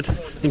is the word.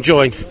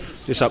 Enjoying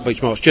this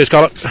Upbeats march. Cheers,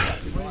 Carl.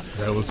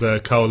 That was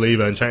Carl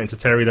Lever and chatting to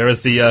Terry there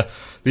as the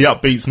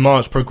Upbeats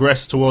march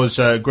progressed towards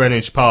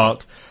Greenwich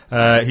Park.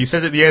 He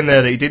said at the end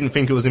there that he didn't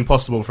think it was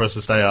impossible for us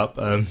to stay up.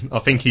 I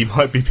think he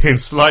might be being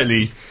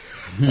slightly...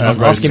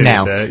 ask him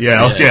now. I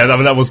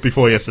mean, that was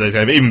before yesterday's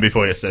game. Even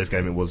before yesterday's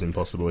game, it was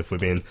impossible, if we're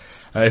being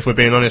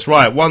honest.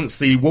 Right, once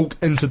the walk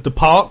entered the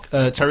park,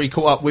 Terry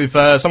caught up with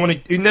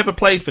someone who never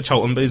played for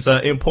Charlton, but is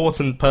an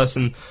important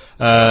person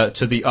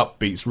to the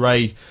Upbeats,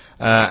 Ray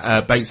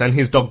Bates, and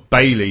his dog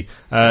Bailey.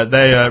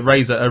 They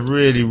raise a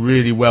really,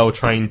 really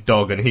well-trained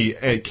dog,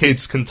 and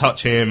kids can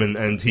touch him,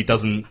 and he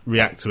doesn't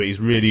react to it. He's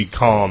really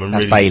calm and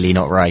That's really... Bailey,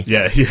 not Ray.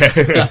 Yeah.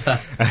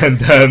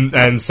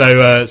 and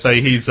so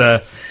he's...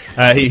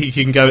 he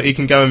can go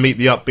and meet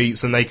the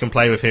Upbeats, and they can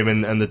play with him,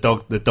 and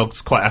the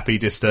dog's quite happy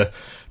just to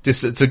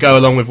go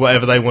along with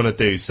whatever they want to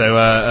do. So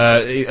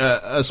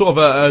a sort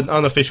of an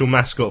unofficial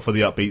mascot for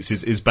the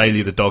Upbeats is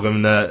Bailey the dog,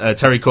 and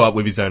Terry caught up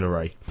with his owner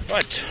Ray.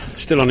 Right,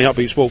 still on the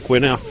Upbeats walk. We're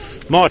now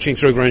marching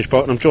through Greenwich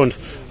Park, and I'm joined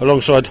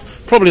alongside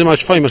probably the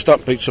most famous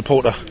Upbeats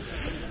supporter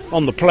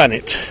on the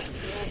planet.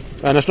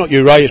 And that's not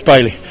you, Ray, it's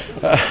Bailey.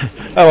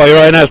 How are you,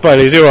 Ray? And how's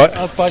Bailey? Is he all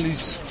right?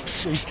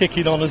 He's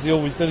kicking on as he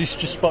always does. He's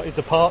just spotted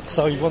the park,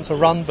 so he wants to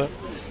run, but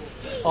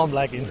I'm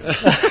lagging.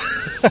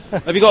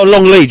 Have you got a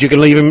long lead? You can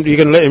leave him. You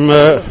can let him.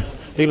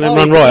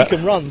 Run riot. He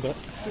can run, but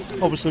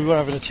obviously we're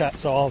having a chat,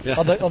 so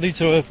I need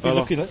to be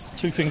looking at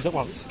two things at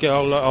once. Yeah,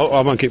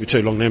 I won't keep you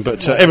too long then.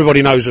 But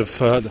everybody knows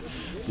of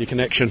your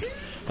connection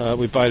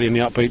with Bailey and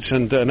the Upbeats,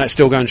 and that's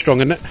still going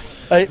strong, isn't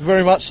it?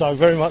 Very much so.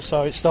 Very much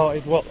so. It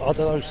started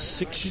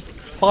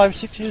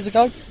 5-6 years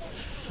ago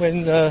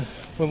when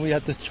we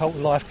had the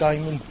Charlton Life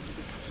game, and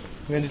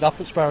we ended up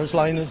at Sparrows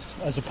Lane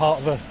as a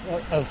part of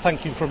a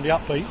thank you from the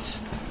Upbeats,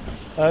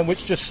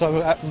 which just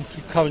so happened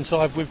to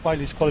coincide with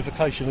Bailey's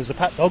qualification as a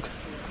pat dog.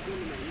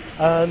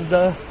 And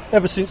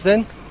ever since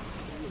then,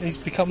 he's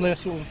become their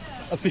sort of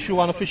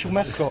official, unofficial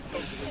mascot.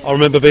 I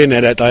remember being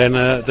there that day, and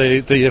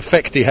the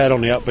effect he had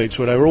on the Upbeats,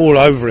 where they were all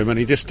over him, and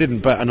he just didn't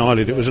bat an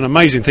eyelid. It was an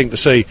amazing thing to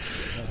see,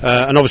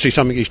 and obviously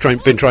something he's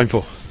been trained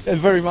for. Yeah,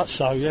 very much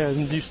so, yeah.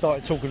 And you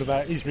started talking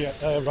about his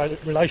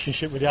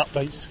relationship with the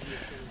Upbeats.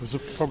 It was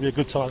probably a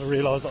good time to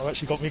realise that I've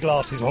actually got my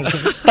glasses on,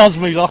 because it does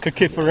me like a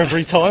kipper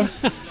every time.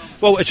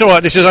 Well, it's all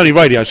right. This is only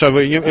radio, so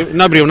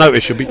nobody will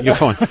notice. You're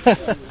fine.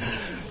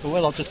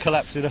 Well, I'll just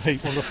collapse in a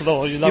heap on the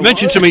floor. You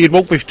mentioned to me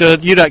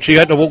you'd actually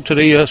had to walk to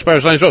the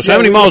Sparrows Lane as well. So how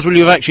many miles will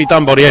you have actually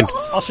done by the end?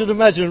 I should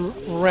imagine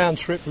round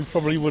trip we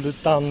probably would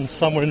have done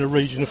somewhere in the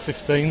region of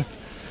 14,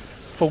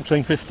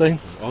 15.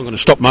 I'm going to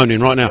stop moaning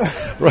right now.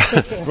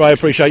 Ray,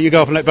 appreciate you.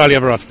 Go off and let Bailey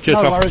have a run.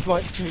 Cheers, no pal. worries,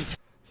 mate.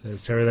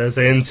 There's Terry there as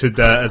they entered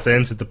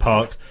the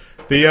park.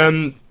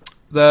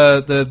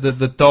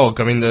 The dog.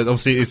 I mean,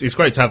 obviously it's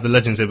great to have the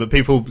legends here, but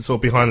people sort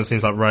of behind the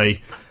scenes like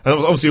Ray, and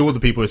obviously all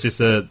the people. It's just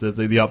the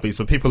Upbeats.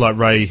 So people like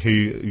Ray,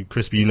 who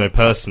Crispy, you know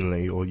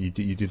personally, or you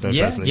did know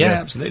personally. Yeah,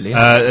 absolutely.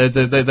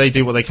 They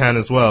do what they can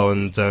as well,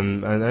 and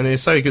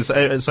it's so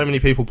good. So many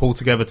people pull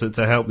together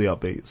to help the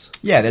Upbeats.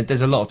 Yeah,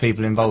 there's a lot of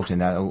people involved in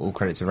that. All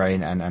credit to Ray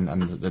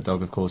and the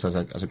dog, of course, has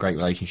a great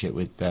relationship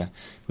with the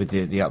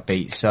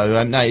Upbeats.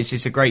 So no,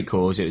 it's a great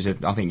cause. It was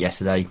I think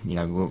yesterday,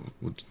 we'll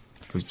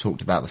we've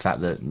talked about the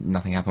fact that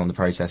nothing happened on the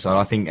protest side.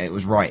 I think it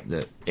was right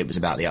that it was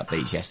about the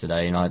upbeats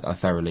yesterday, and I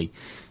thoroughly,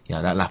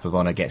 that lap of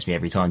honour gets me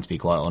every time, to be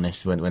quite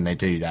honest. When they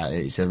do that,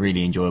 it's a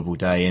really enjoyable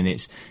day, and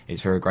it's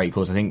for a great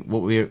cause. I think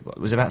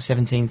was about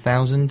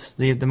 17,000.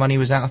 The money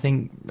was out. I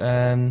think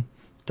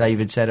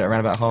David said it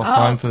around about half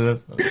time for the.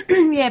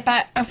 Yeah,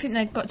 I think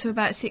they got to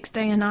about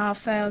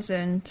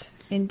 16,500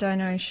 in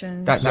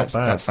donations. That's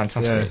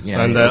fantastic.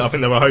 Yeah. And I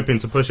think they were hoping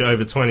to push it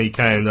over 20k.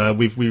 And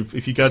we've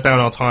if you go down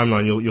our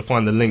timeline, you'll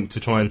find the link to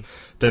try and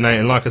donate.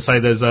 And like I say,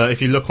 there's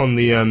if you look on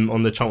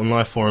the Charlton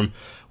Life forum,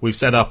 we've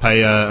set up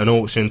an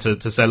auction to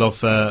sell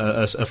off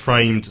a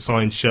framed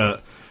signed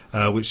shirt.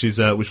 Which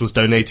was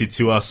donated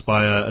to us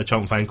by a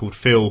Charlton fan called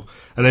Phil,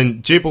 and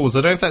then Gibbles.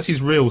 I don't know if that's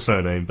his real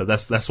surname, but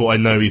that's what I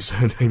know his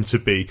surname to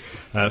be.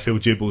 Phil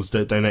Gibbles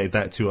donated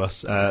that to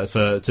us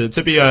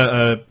to be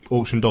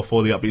auctioned off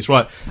for the upbeats.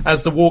 Right,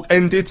 as the walk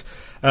ended,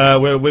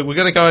 we're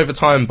going to go over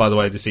time, by the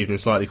way, this evening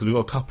slightly, because we've got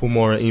a couple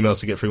more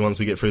emails to get through once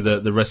we get through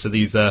the rest of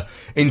these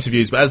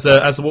interviews. But as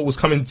the walk was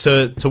coming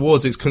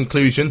towards its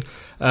conclusion,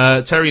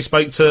 Terry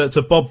spoke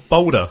to Bob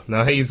Boulder.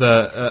 Now he's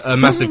a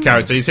massive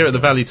character. He's here at the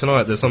Valley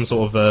tonight. There's some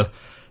sort of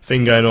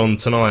thing going on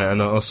tonight,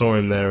 and I saw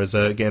him there as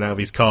getting out of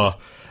his car.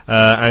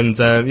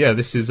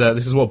 This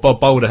is what Bob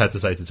Boulder had to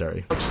say to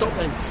Terry. Stop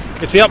then.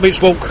 It's the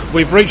Upbeats Walk.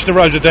 We've reached the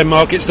Road of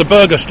Denmark. It's the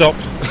burger stop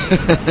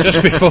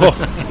just before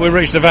we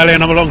reach the Valley,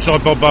 and I'm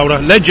alongside Bob Boulder,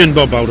 legend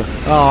Bob Boulder.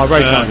 Oh,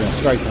 very kind,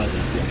 very kind.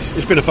 Yes.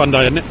 It's been a fun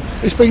day, hasn't it?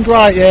 It's been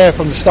great, yeah,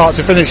 from the start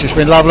to finish. It's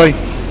been lovely.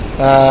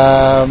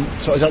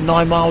 So it's like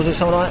 9 miles or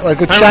something like that.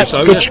 Good chat,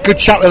 so, good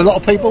chat with a lot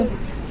of people.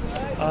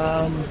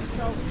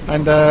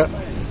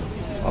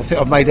 I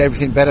think I've made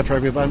everything better for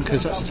everyone,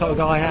 because that's the type of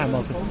guy I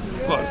am.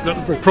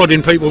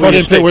 Prodding people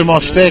with my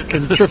stick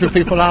and tripping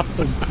people up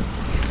and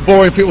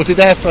boring people to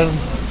death and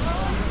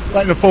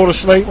letting them fall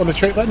asleep on the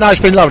trip. But no,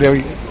 it's been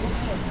lovely.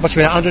 Must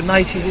have been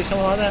 180, is it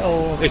something like that?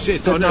 Or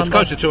it's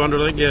close to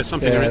 200, I think. Yeah,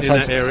 something in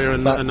that area,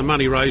 and the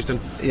money raised, and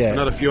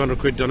another few hundred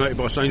quid donated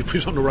by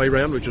Sainsbury's on the way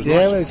round, which was nice.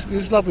 Yeah, it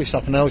was lovely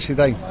stuff. And obviously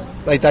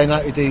they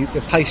donated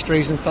the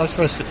pastries and stuff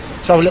for us to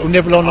have a little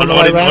nibble on the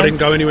way round. I didn't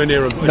go anywhere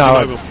near them.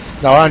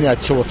 No, I only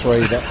had 2 or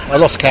 3, but I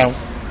lost count.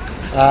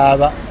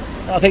 But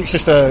I think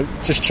it's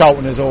just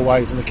Charlton as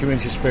always, and the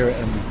community spirit,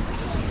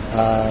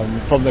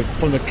 and from the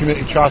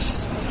community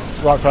trust,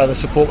 right for the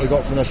support we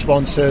got from the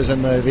sponsors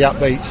and the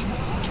Upbeats.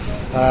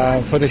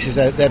 For this is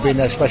their being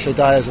their special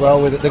day as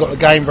well. They've got the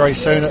game very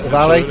soon at the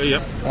Valley,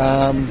 yep.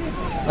 And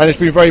it's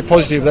been very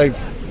positive.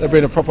 They've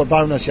been a proper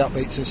bonus, the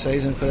Upbeats, this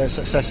season for their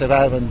success they've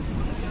had, and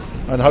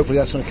hopefully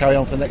that's going to carry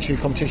on for the next few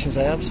competitions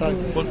they have. So,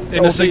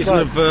 in a season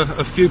of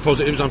a few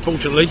positives,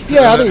 unfortunately.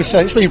 Yeah, I think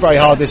it's been very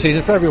hard this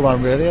season for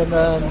everyone, really. And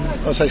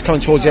I'd say it's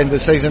coming towards the end of the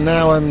season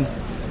now, and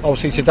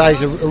obviously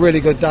today's a really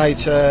good day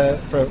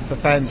for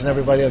fans and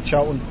everybody at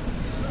Charlton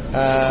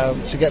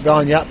to get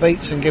behind the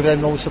Upbeats and give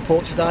them all the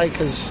support today,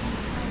 because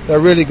they're a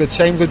really good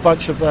team, good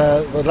bunch of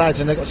lads,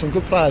 and they've got some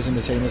good players in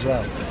the team as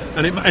well.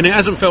 And it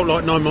hasn't felt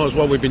like 9 miles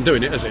while we've been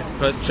doing it, has it?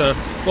 But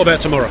what about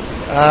tomorrow?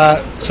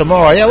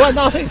 Tomorrow, yeah. Well,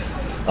 no,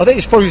 I think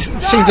it's probably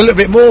seemed a little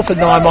bit more for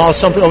 9 miles.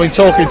 Some people I've been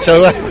talking to,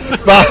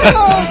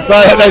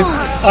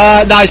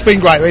 no, it's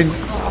been great. I mean,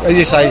 as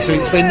you say,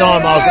 it's been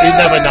 9 miles, but you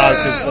never know,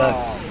 because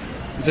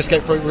you just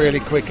get through it really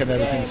quick and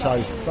everything.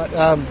 So, but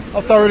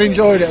I've thoroughly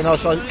enjoyed it, and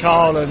also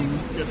Carl and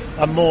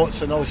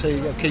Morts, and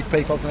obviously Keith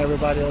Peacock and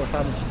everybody.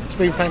 It's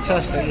been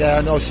fantastic, yeah.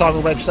 And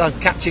Simon Webster,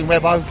 Captain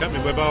Webbo. I'm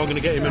going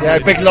to get him in. Yeah,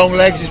 big long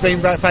legs. It's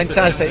been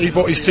fantastic. He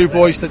brought his 2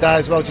 boys today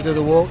as well to do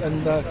the walk,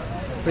 and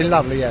been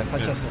lovely, yeah,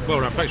 fantastic. Yeah. Well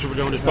done, thanks for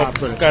joining us, Bob.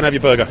 Go and have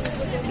your burger.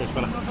 Cheers,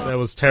 fella. There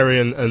was Terry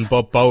and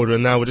Bob Boulder,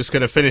 and now we're just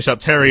going to finish up.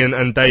 Terry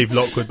and Dave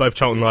Lockwood, both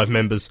Charlton Live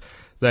members.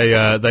 They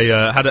had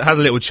a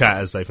little chat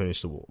as they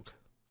finished the walk.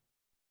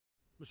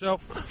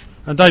 Myself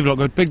and Dave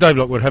Lockwood, Big Dave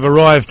Lockwood, have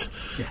arrived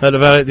at the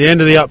Valley at the end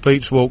of the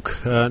Upbeats Walk.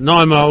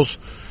 9 miles.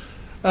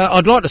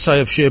 I'd like to say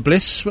of sheer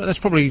bliss, but that's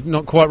probably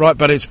not quite right,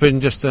 but it's been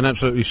just an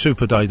absolutely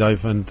super day,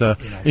 Dave, and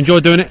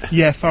enjoyed doing it?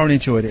 Yeah, thoroughly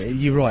enjoyed it.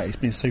 You're right, it's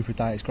been a super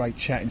day. It's great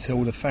chatting to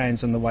all the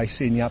fans on the way,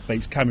 seeing the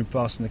Upbeats, coming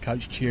past and the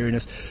coach cheering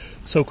us,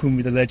 talking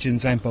with the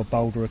legends and Bob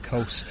Boulder, of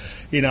course.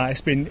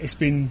 It's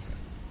been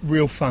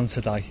real fun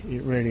today,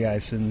 it really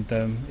has, and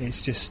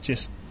it's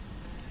just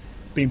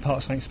been part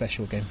of something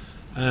special again.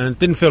 And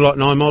didn't feel like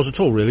 9 miles at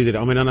all, really, did it?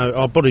 I mean, I know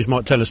our bodies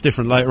might tell us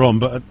different later on,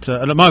 but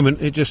at the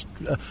moment, it just...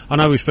 I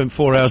know we spent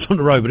 4 hours on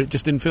the road, but it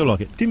just didn't feel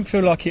like it. Didn't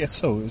feel like it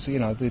at all. It was,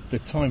 the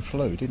time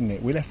flew, didn't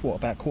it? We left,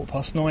 about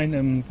 9:15,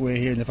 and we're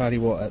here in the Valley,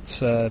 at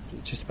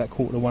just about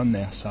 1:45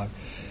 now, so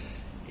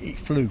it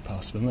flew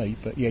past for me.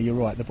 But yeah, you're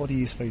right, the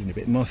body is feeling a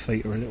bit. My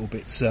feet are a little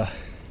bit... So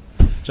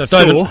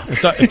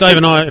if Dave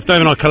and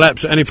I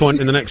collapse at any point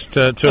in the next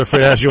 2 or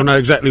 3 hours, you'll know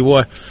exactly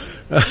why.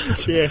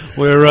 Yeah.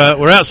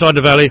 We're outside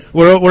the Valley.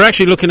 We're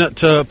actually looking at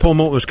Paul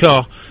Mortimer's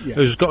car,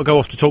 who's got to go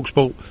off to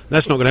TalkSport.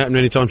 That's not going to happen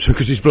anytime soon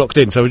because he's blocked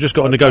in. So we've just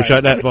got to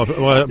negotiate that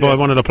by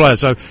one of the players.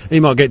 So he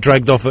might get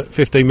dragged off at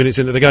 15 minutes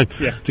into the game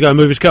to go and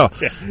move his car.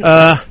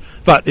 Yeah.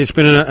 But it's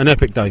been an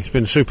epic day. It's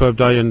been a superb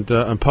day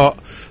and part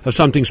of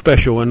something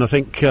special. And I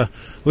think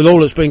with all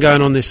that's been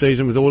going on this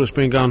season, with all that's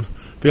been going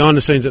behind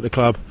the scenes at the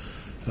club,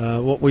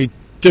 what we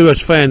do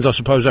as fans, I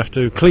suppose, have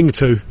to cling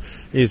to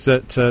is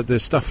that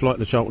there's stuff like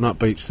the Charlton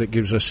Upbeats that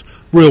gives us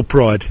real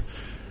pride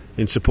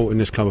in supporting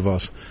this club of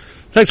ours.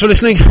 Thanks for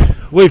listening.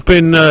 We've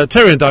been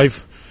Terry and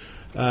Dave,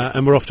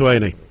 and we're off to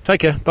A&E.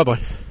 Take care. Bye-bye.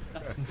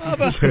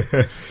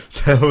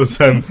 So it was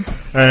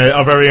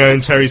our very own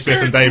Terry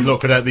Smith and Dave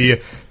Lockwood at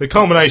the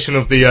culmination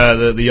of the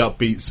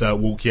Upbeats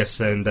walk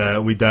yesterday,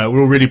 and we're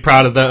all really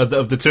proud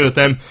of the two of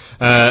them,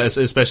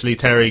 especially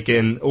Terry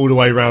getting all the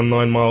way around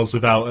 9 miles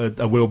without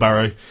a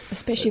wheelbarrow,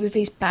 especially with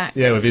his back.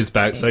 Yeah, with his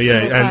back. So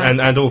yeah,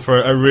 and all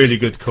for a really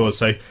good cause.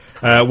 So.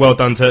 Well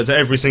done to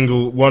every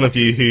single one of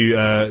you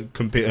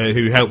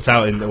who helped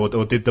out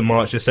or did the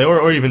march yesterday,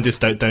 or even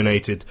just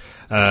donated.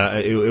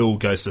 It all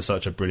goes to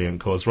such a brilliant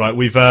cause, right?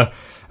 We've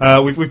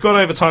gone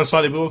over time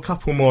slightly, but we've got a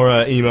couple more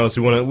emails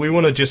we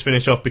want to just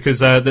finish off because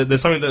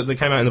there's something that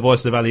came out in the Voice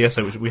of the Valley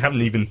yesterday which we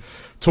haven't even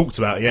talked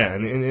about yet,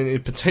 and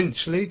it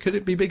potentially could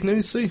it be big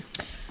news, Sue?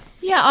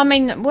 Yeah, I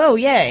mean, well,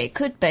 yeah, it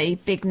could be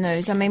big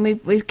news. I mean,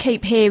 we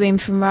keep hearing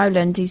from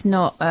Roland he's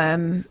not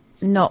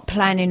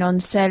planning on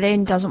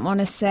selling, doesn't want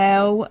to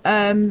sell.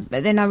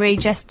 But then I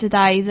read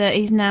yesterday that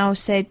he's now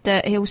said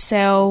that he'll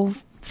sell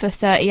for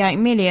 38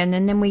 million,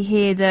 and then we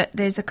hear that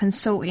there's a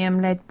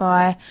consortium led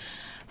by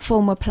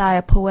former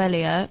player Paul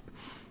Elliott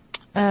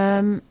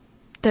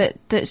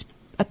that's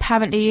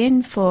apparently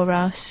in for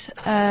us.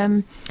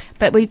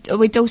 But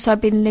we'd also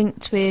been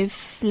linked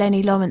with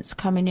Lenny Lawrence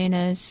coming in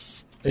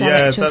as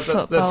Director of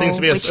Football, that seems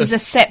to be which is a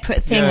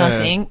separate thing, I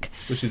think.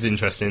 Which is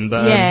interesting,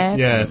 but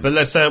but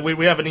let's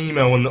we have an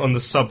email on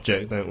the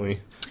subject, don't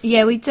we?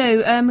 Yeah, we do.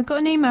 We've got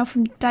an email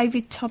from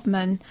David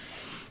Todman.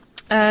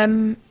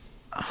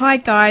 Hi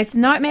guys,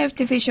 Nightmare of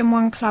Division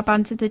 1 club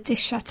under the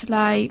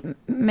Deschâtelet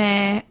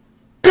Mayor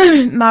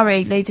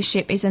Murray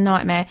leadership is a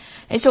nightmare.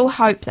 It's all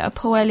hope that a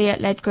Paul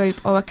Elliott-led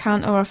group or a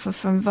counter-offer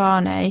from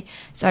Varney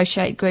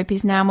associated group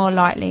is now more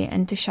likely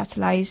and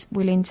Deschâtelet is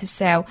willing to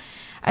sell.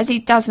 As he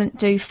doesn't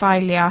do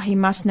failure, he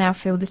must now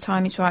feel the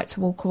time is right to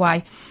walk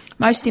away.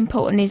 Most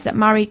important is that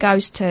Murray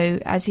goes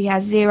too, as he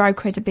has zero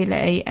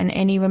credibility and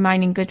any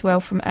remaining goodwill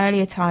from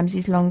earlier times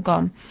is long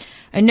gone.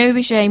 A new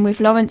regime with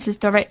Lawrence as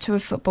Director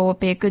of Football would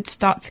be a good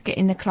start to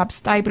getting the club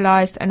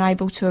stabilised and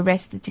able to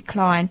arrest the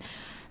decline.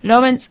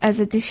 Lawrence as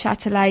a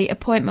Deschâtelet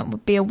appointment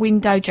would be a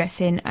window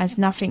dressing, as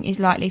nothing is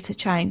likely to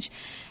change.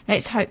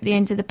 Let's hope the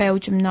end of the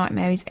Belgium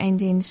nightmare is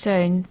ending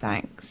soon.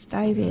 Thanks,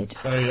 David.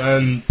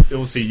 So,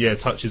 obviously,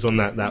 touches on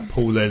that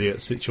Paul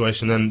Elliott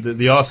situation, and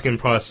the asking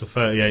price of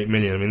 38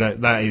 million. I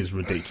mean, that is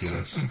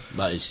ridiculous.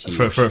 That is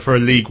huge. For a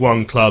League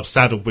One club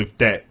saddled with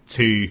debt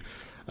to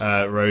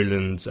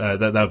Roland.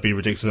 That would be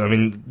ridiculous. I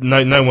mean,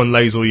 no one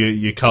lays all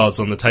your cards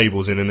on the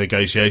tables in a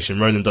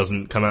negotiation. Roland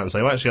doesn't come out and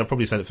say, "Well, actually, I'll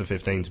probably sell it for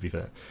 15." To be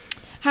fair.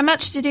 How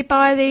much did he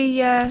buy the?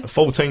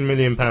 £14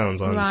 million. I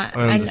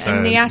understand.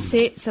 And the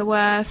assets are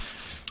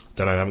worth.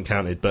 Don't know, I haven't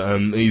counted, but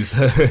obviously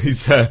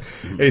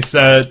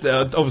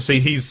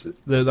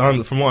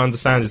from what I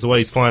understand is the way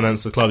he's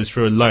financed the club is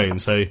through a loan,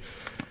 so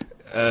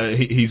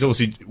he's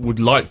obviously would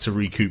like to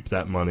recoup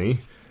that money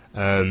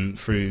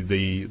through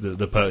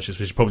the purchase,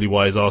 which is probably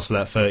why he's asked for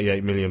that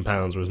 £38 million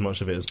or as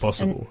much of it as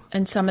possible.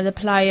 And some of the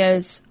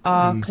players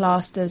are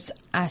classed as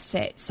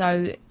assets,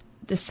 so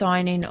the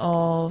signing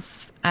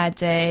of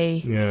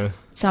Addy,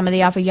 some of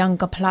the other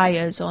younger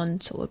players on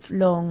sort of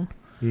long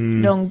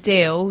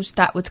deals,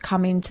 that would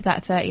come into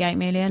that 38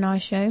 million, I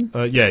assume.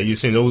 You've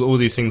seen all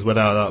these things would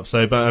add up.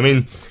 So, but I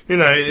mean,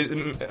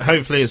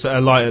 hopefully it's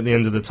a light at the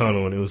end of the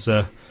tunnel. And it was,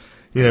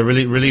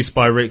 released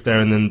by Rick there,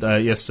 and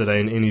then yesterday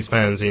in his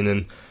fanzine,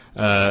 and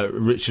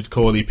Richard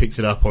Corley picked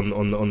it up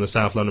on the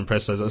South London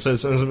Press. So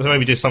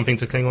maybe just something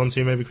to cling on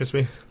to, maybe,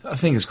 Crispy?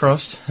 Fingers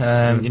crossed.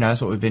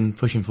 That's what we've been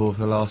pushing for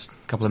the last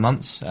couple of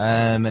months,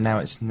 and now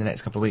it's the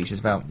next couple of weeks. It's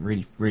about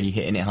really, really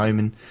hitting it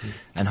home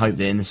and hope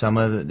that in the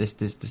summer that this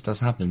does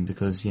happen,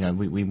 because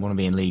we want to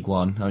be in League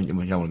One. We don't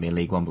want to be in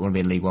League One, but we want to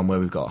be in League One where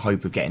we've got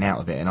hope of getting out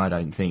of it. And I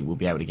don't think we'll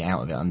be able to get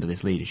out of it under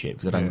this leadership,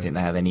 because I don't think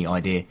they have any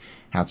idea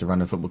how to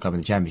run a football club in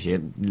the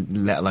Championship,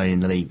 let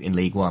alone in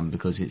League One,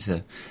 because it's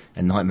a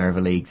nightmare of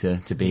a league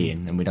to be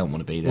in, and we don't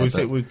want to be there.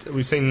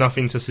 We've seen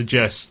nothing to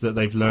suggest that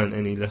they've learnt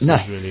any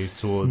lessons really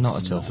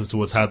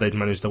towards how they'd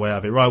managed their way out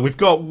of it. Right, we've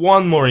got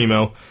one more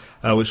email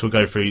which we'll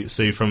go through,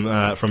 Sue, from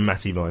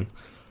Matty Vine.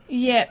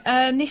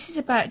 Yeah, this is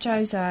about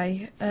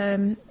Jose.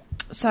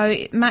 So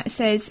Matt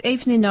says,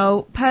 "Evening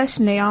all.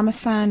 Personally, I'm a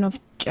fan of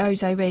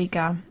Jose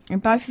Riga. In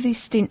both of his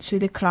stints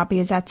with the club, he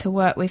has had to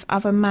work with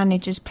other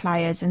managers'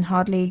 players and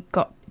hardly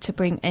got to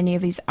bring any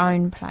of his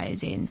own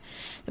players in.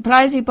 The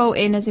players he brought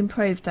in has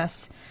improved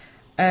us.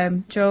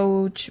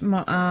 George,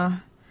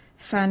 Motta,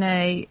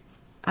 Fanny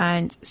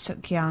and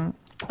Suk-Young.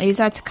 He's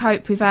had to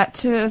cope without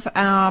two of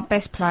our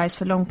best players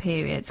for long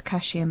periods,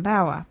 Kashi and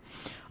Bauer.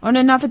 On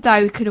another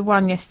day, we could have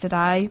won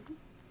yesterday.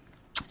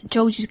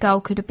 George's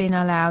goal could have been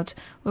allowed.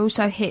 We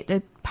also hit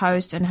the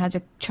post and had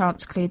a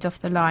chance cleared off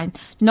the line,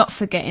 not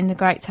forgetting the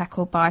great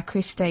tackle by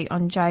Christie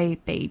on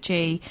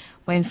JBG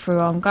when through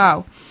on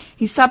goal.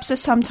 His subs are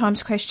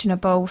sometimes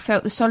questionable.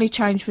 Felt the solid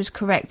change was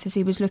correct as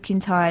he was looking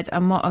tired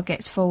and Motta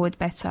gets forward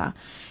better.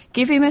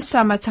 Give him a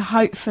summer to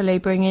hopefully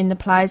bring in the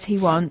players he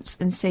wants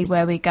and see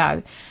where we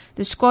go.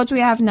 The squad we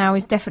have now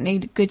is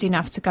definitely good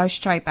enough to go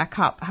straight back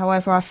up.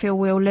 However, I feel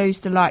we'll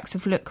lose the likes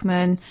of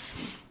Lookman,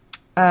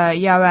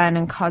 Johan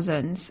and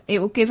Cousins. It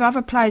will give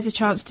other players a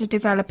chance to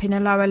develop in a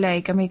lower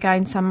league and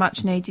regain some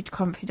much needed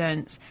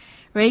confidence.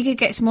 Riga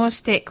gets more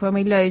stick when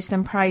we lose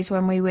than praise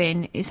when we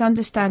win. It's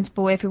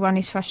understandable everyone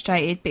is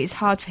frustrated, but it's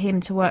hard for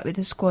him to work with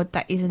a squad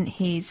that isn't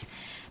his.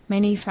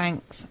 Many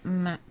thanks,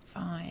 Matt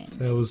Fine.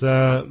 There was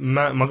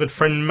Matt, my good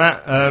friend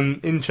Matt.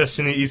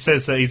 Interestingly, he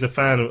says that he's a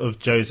fan of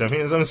Jose. I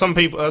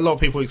think a lot of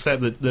people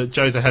accept that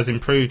Jose has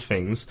improved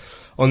things.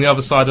 On the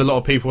other side, a lot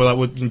of people are like,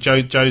 well,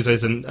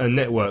 Jose's a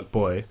network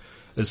boy.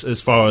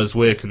 As far as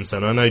we're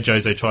concerned, I know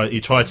Jose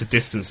tried to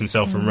distance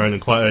himself from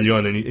Ronan quite early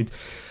on, and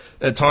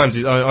at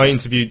times I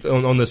interviewed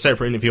on the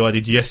separate interview I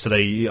did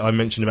yesterday. I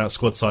mentioned about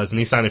squad size, and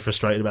he sounded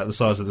frustrated about the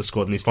size of the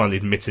squad, and he's finally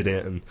admitted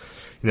it, and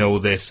all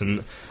this.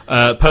 And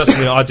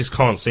personally, I just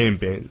can't see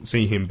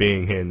him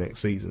being here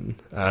next season.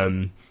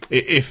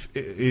 If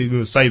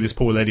say this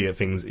Paul Elliott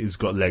thing has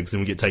got legs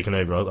and we get taken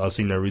over, I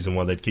see no reason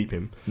why they'd keep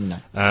him. No.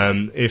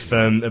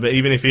 But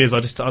even if he is, I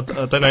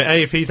don't know.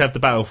 A, if he'd have the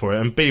battle for it,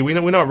 and B, we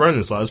know what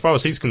Ronan's like. As far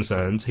as he's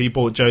concerned, he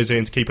bought Jose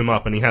in to keep him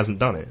up, and he hasn't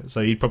done it.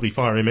 So he'd probably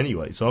fire him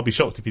anyway. So I'll be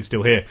shocked if he's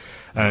still here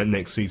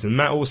next season.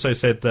 Matt also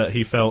said that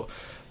he felt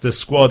the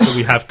squad that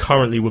we have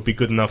currently would be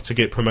good enough to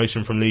get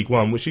promotion from League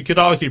One, which you could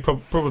argue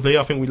probably.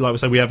 I think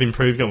we have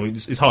improved.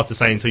 It's hard to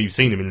say until you've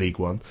seen him in League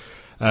One.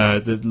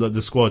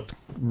 The squad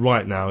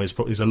right now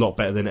is a lot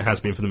better than it has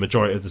been for the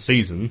majority of the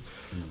season,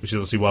 which is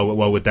obviously why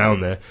we're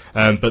down there.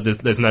 But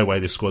there's no way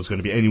this squad's going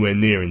to be anywhere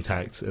near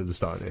intact at the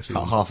start of next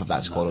season. Half of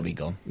that squad will be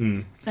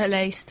gone. At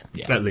least.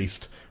 Yeah. At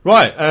least.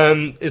 Right.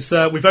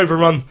 We've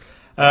overrun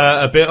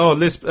a bit. Oh,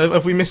 Liz,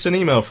 have we missed an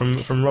email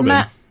from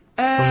Robin?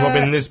 From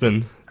Robin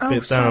Lisbon.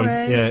 Bit down.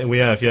 Sorry. Yeah, we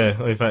have,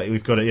 yeah. In fact,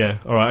 we've got it, yeah.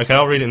 Alright, okay,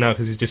 I'll read it now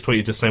because he's just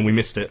tweeted just saying we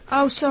missed it.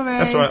 Oh, sorry.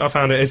 That's right, I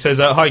found it. It says,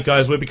 hi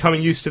guys, we're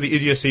becoming used to the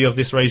idiocy of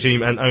this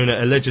regime and owner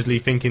allegedly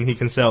thinking he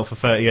can sell for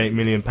 £38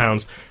 million,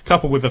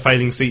 coupled with a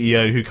failing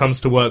CEO who comes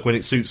to work when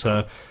it suits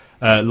her,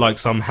 like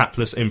some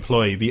hapless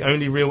employee. The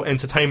only real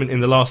entertainment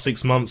in the last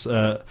 6 months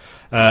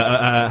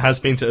has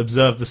been to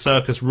observe the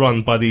circus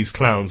run by these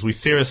clowns. We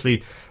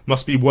seriously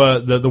must be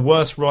the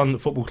worst run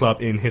football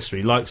club in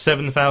history. Like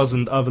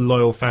 7,000 other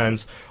loyal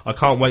fans, I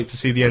can't wait to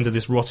see the end of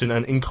this rotten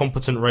and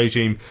incompetent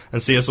regime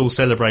and see us all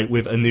celebrate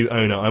with a new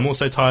owner. I'm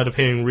also tired of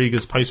hearing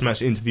Riga's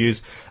post-match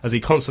interviews as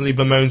he constantly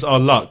bemoans our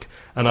luck,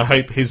 and I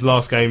hope his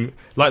last game,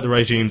 like the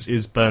regime's,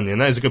 is Burnley.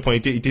 And that is a good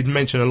point. He did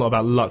mention a lot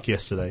about luck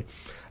yesterday.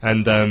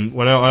 And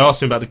when I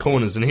asked him about the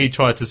corners, and he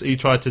tried to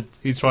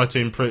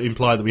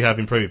imply that we have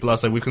improved. But like I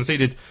say, we've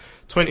conceded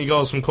 20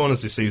 goals from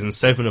corners this season,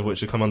 7 of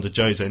which have come under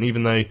Jose. And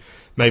even though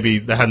maybe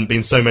there hadn't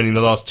been so many in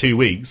the last 2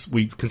 weeks,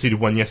 we conceded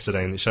 1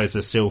 yesterday, and it shows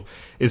there still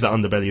is that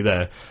underbelly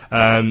there.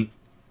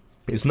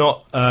 It's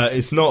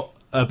not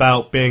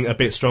about being a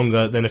bit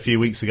stronger than a few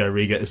weeks ago,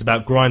 Riga. It's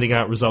about grinding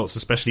out results,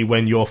 especially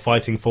when you're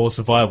fighting for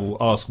survival,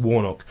 asked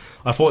Warnock.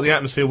 I thought the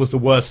atmosphere was the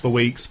worst for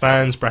weeks.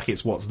 Fans,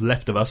 brackets what's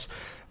left of us,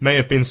 may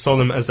have been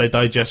solemn as they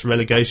digest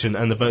relegation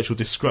and the virtual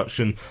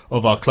destruction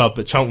of our club,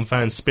 but Charlton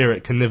fans'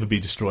 spirit can never be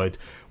destroyed.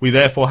 We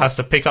therefore has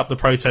to pick up the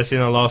protest in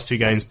our last 2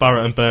 games.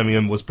 Borough and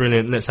Birmingham was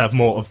brilliant. Let's have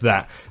more of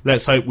that.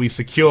 Let's hope we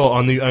secure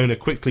our new owner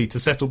quickly to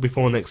settle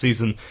before next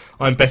season.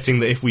 I'm betting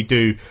that if we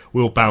do,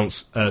 we'll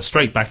bounce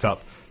straight back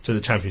up to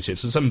the Championship.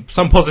 So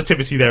some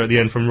positivity there at the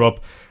end from Rob,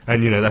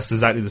 and that's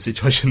exactly the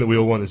situation that we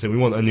all want. Is that we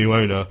want a new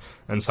owner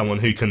and someone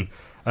who can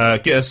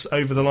get us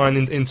over the line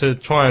into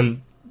try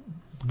and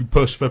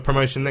push for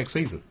promotion next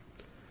season.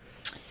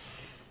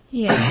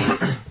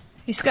 Yes.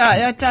 It's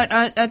got.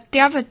 The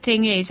other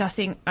thing is, I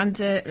think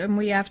and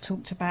we have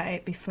talked about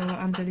it before,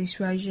 under this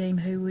regime,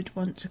 who would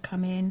want to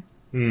come in?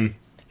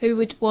 Who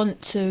would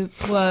want to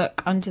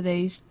work under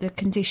the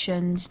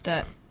conditions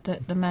that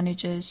the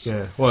managers...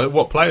 Yeah, well,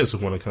 what players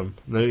would want to come?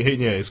 Yeah,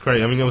 it's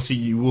great. I mean,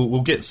 obviously,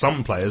 we'll get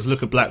some players.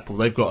 Look at Blackpool.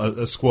 They've got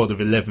a squad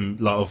of 11,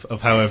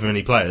 of however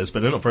many players,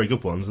 but they're not very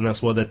good ones, and that's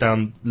why they're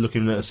down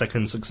looking at a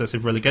second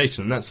successive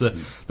relegation. And that's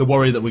the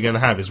worry that we're going to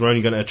have, is we're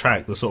only going to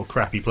attract the sort of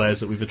crappy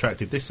players that we've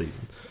attracted this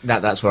season.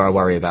 That's where I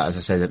worry about, as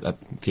I said a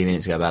few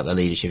minutes ago, about the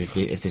leadership.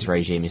 If this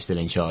regime is still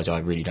in charge, I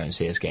really don't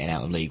see us getting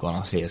out of League One.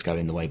 I see us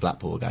going the way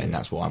Blackpool are going.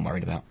 That's what I'm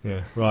worried about.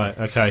 Yeah, right,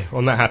 okay.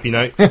 On that happy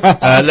note,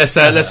 let's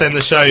end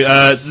the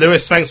show.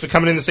 Lewis, thanks for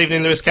coming in this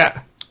evening, Lewis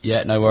Cat.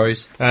 Yeah, no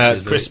worries.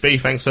 Chris B,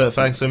 thanks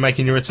for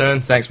making your return.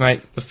 Thanks,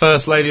 mate. The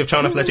First Lady of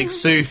Charlton Athletics,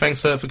 Sue,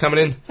 thanks for coming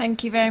in.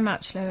 Thank you very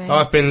much, Louis.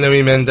 I've been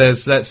Louis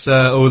Mendez. Let's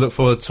all look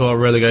forward to our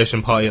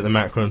relegation party at the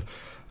Macron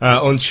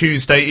on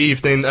Tuesday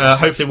evening.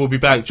 Hopefully we'll be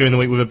back during the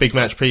week with a big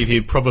match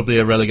preview, probably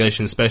a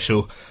relegation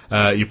special.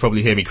 You'll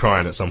probably hear me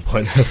crying at some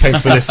point.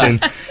 Thanks for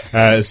listening.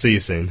 See you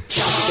soon.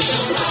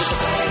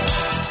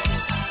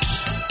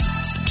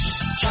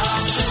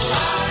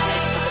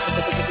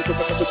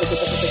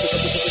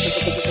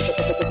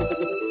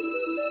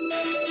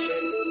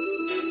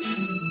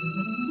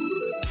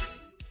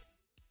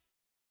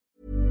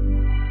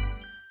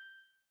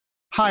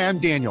 Hi, I'm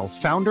Daniel,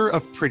 founder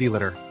of Pretty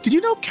Litter. Did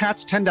you know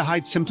cats tend to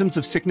hide symptoms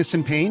of sickness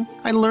and pain?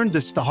 I learned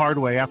this the hard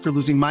way after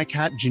losing my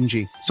cat,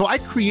 Gingy. So I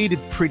created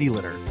Pretty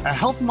Litter, a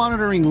health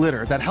monitoring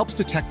litter that helps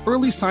detect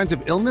early signs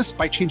of illness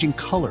by changing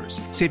colors,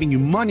 saving you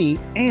money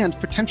and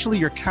potentially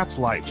your cat's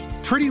life.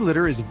 Pretty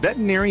Litter is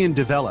veterinarian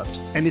developed,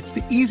 and it's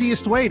the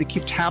easiest way to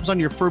keep tabs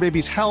on your fur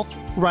baby's health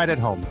right at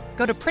home.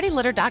 Go to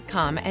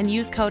prettylitter.com and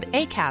use code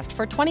ACAST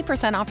for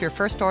 20% off your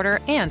first order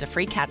and a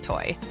free cat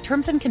toy.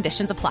 Terms and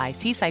conditions apply.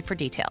 See site for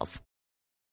details.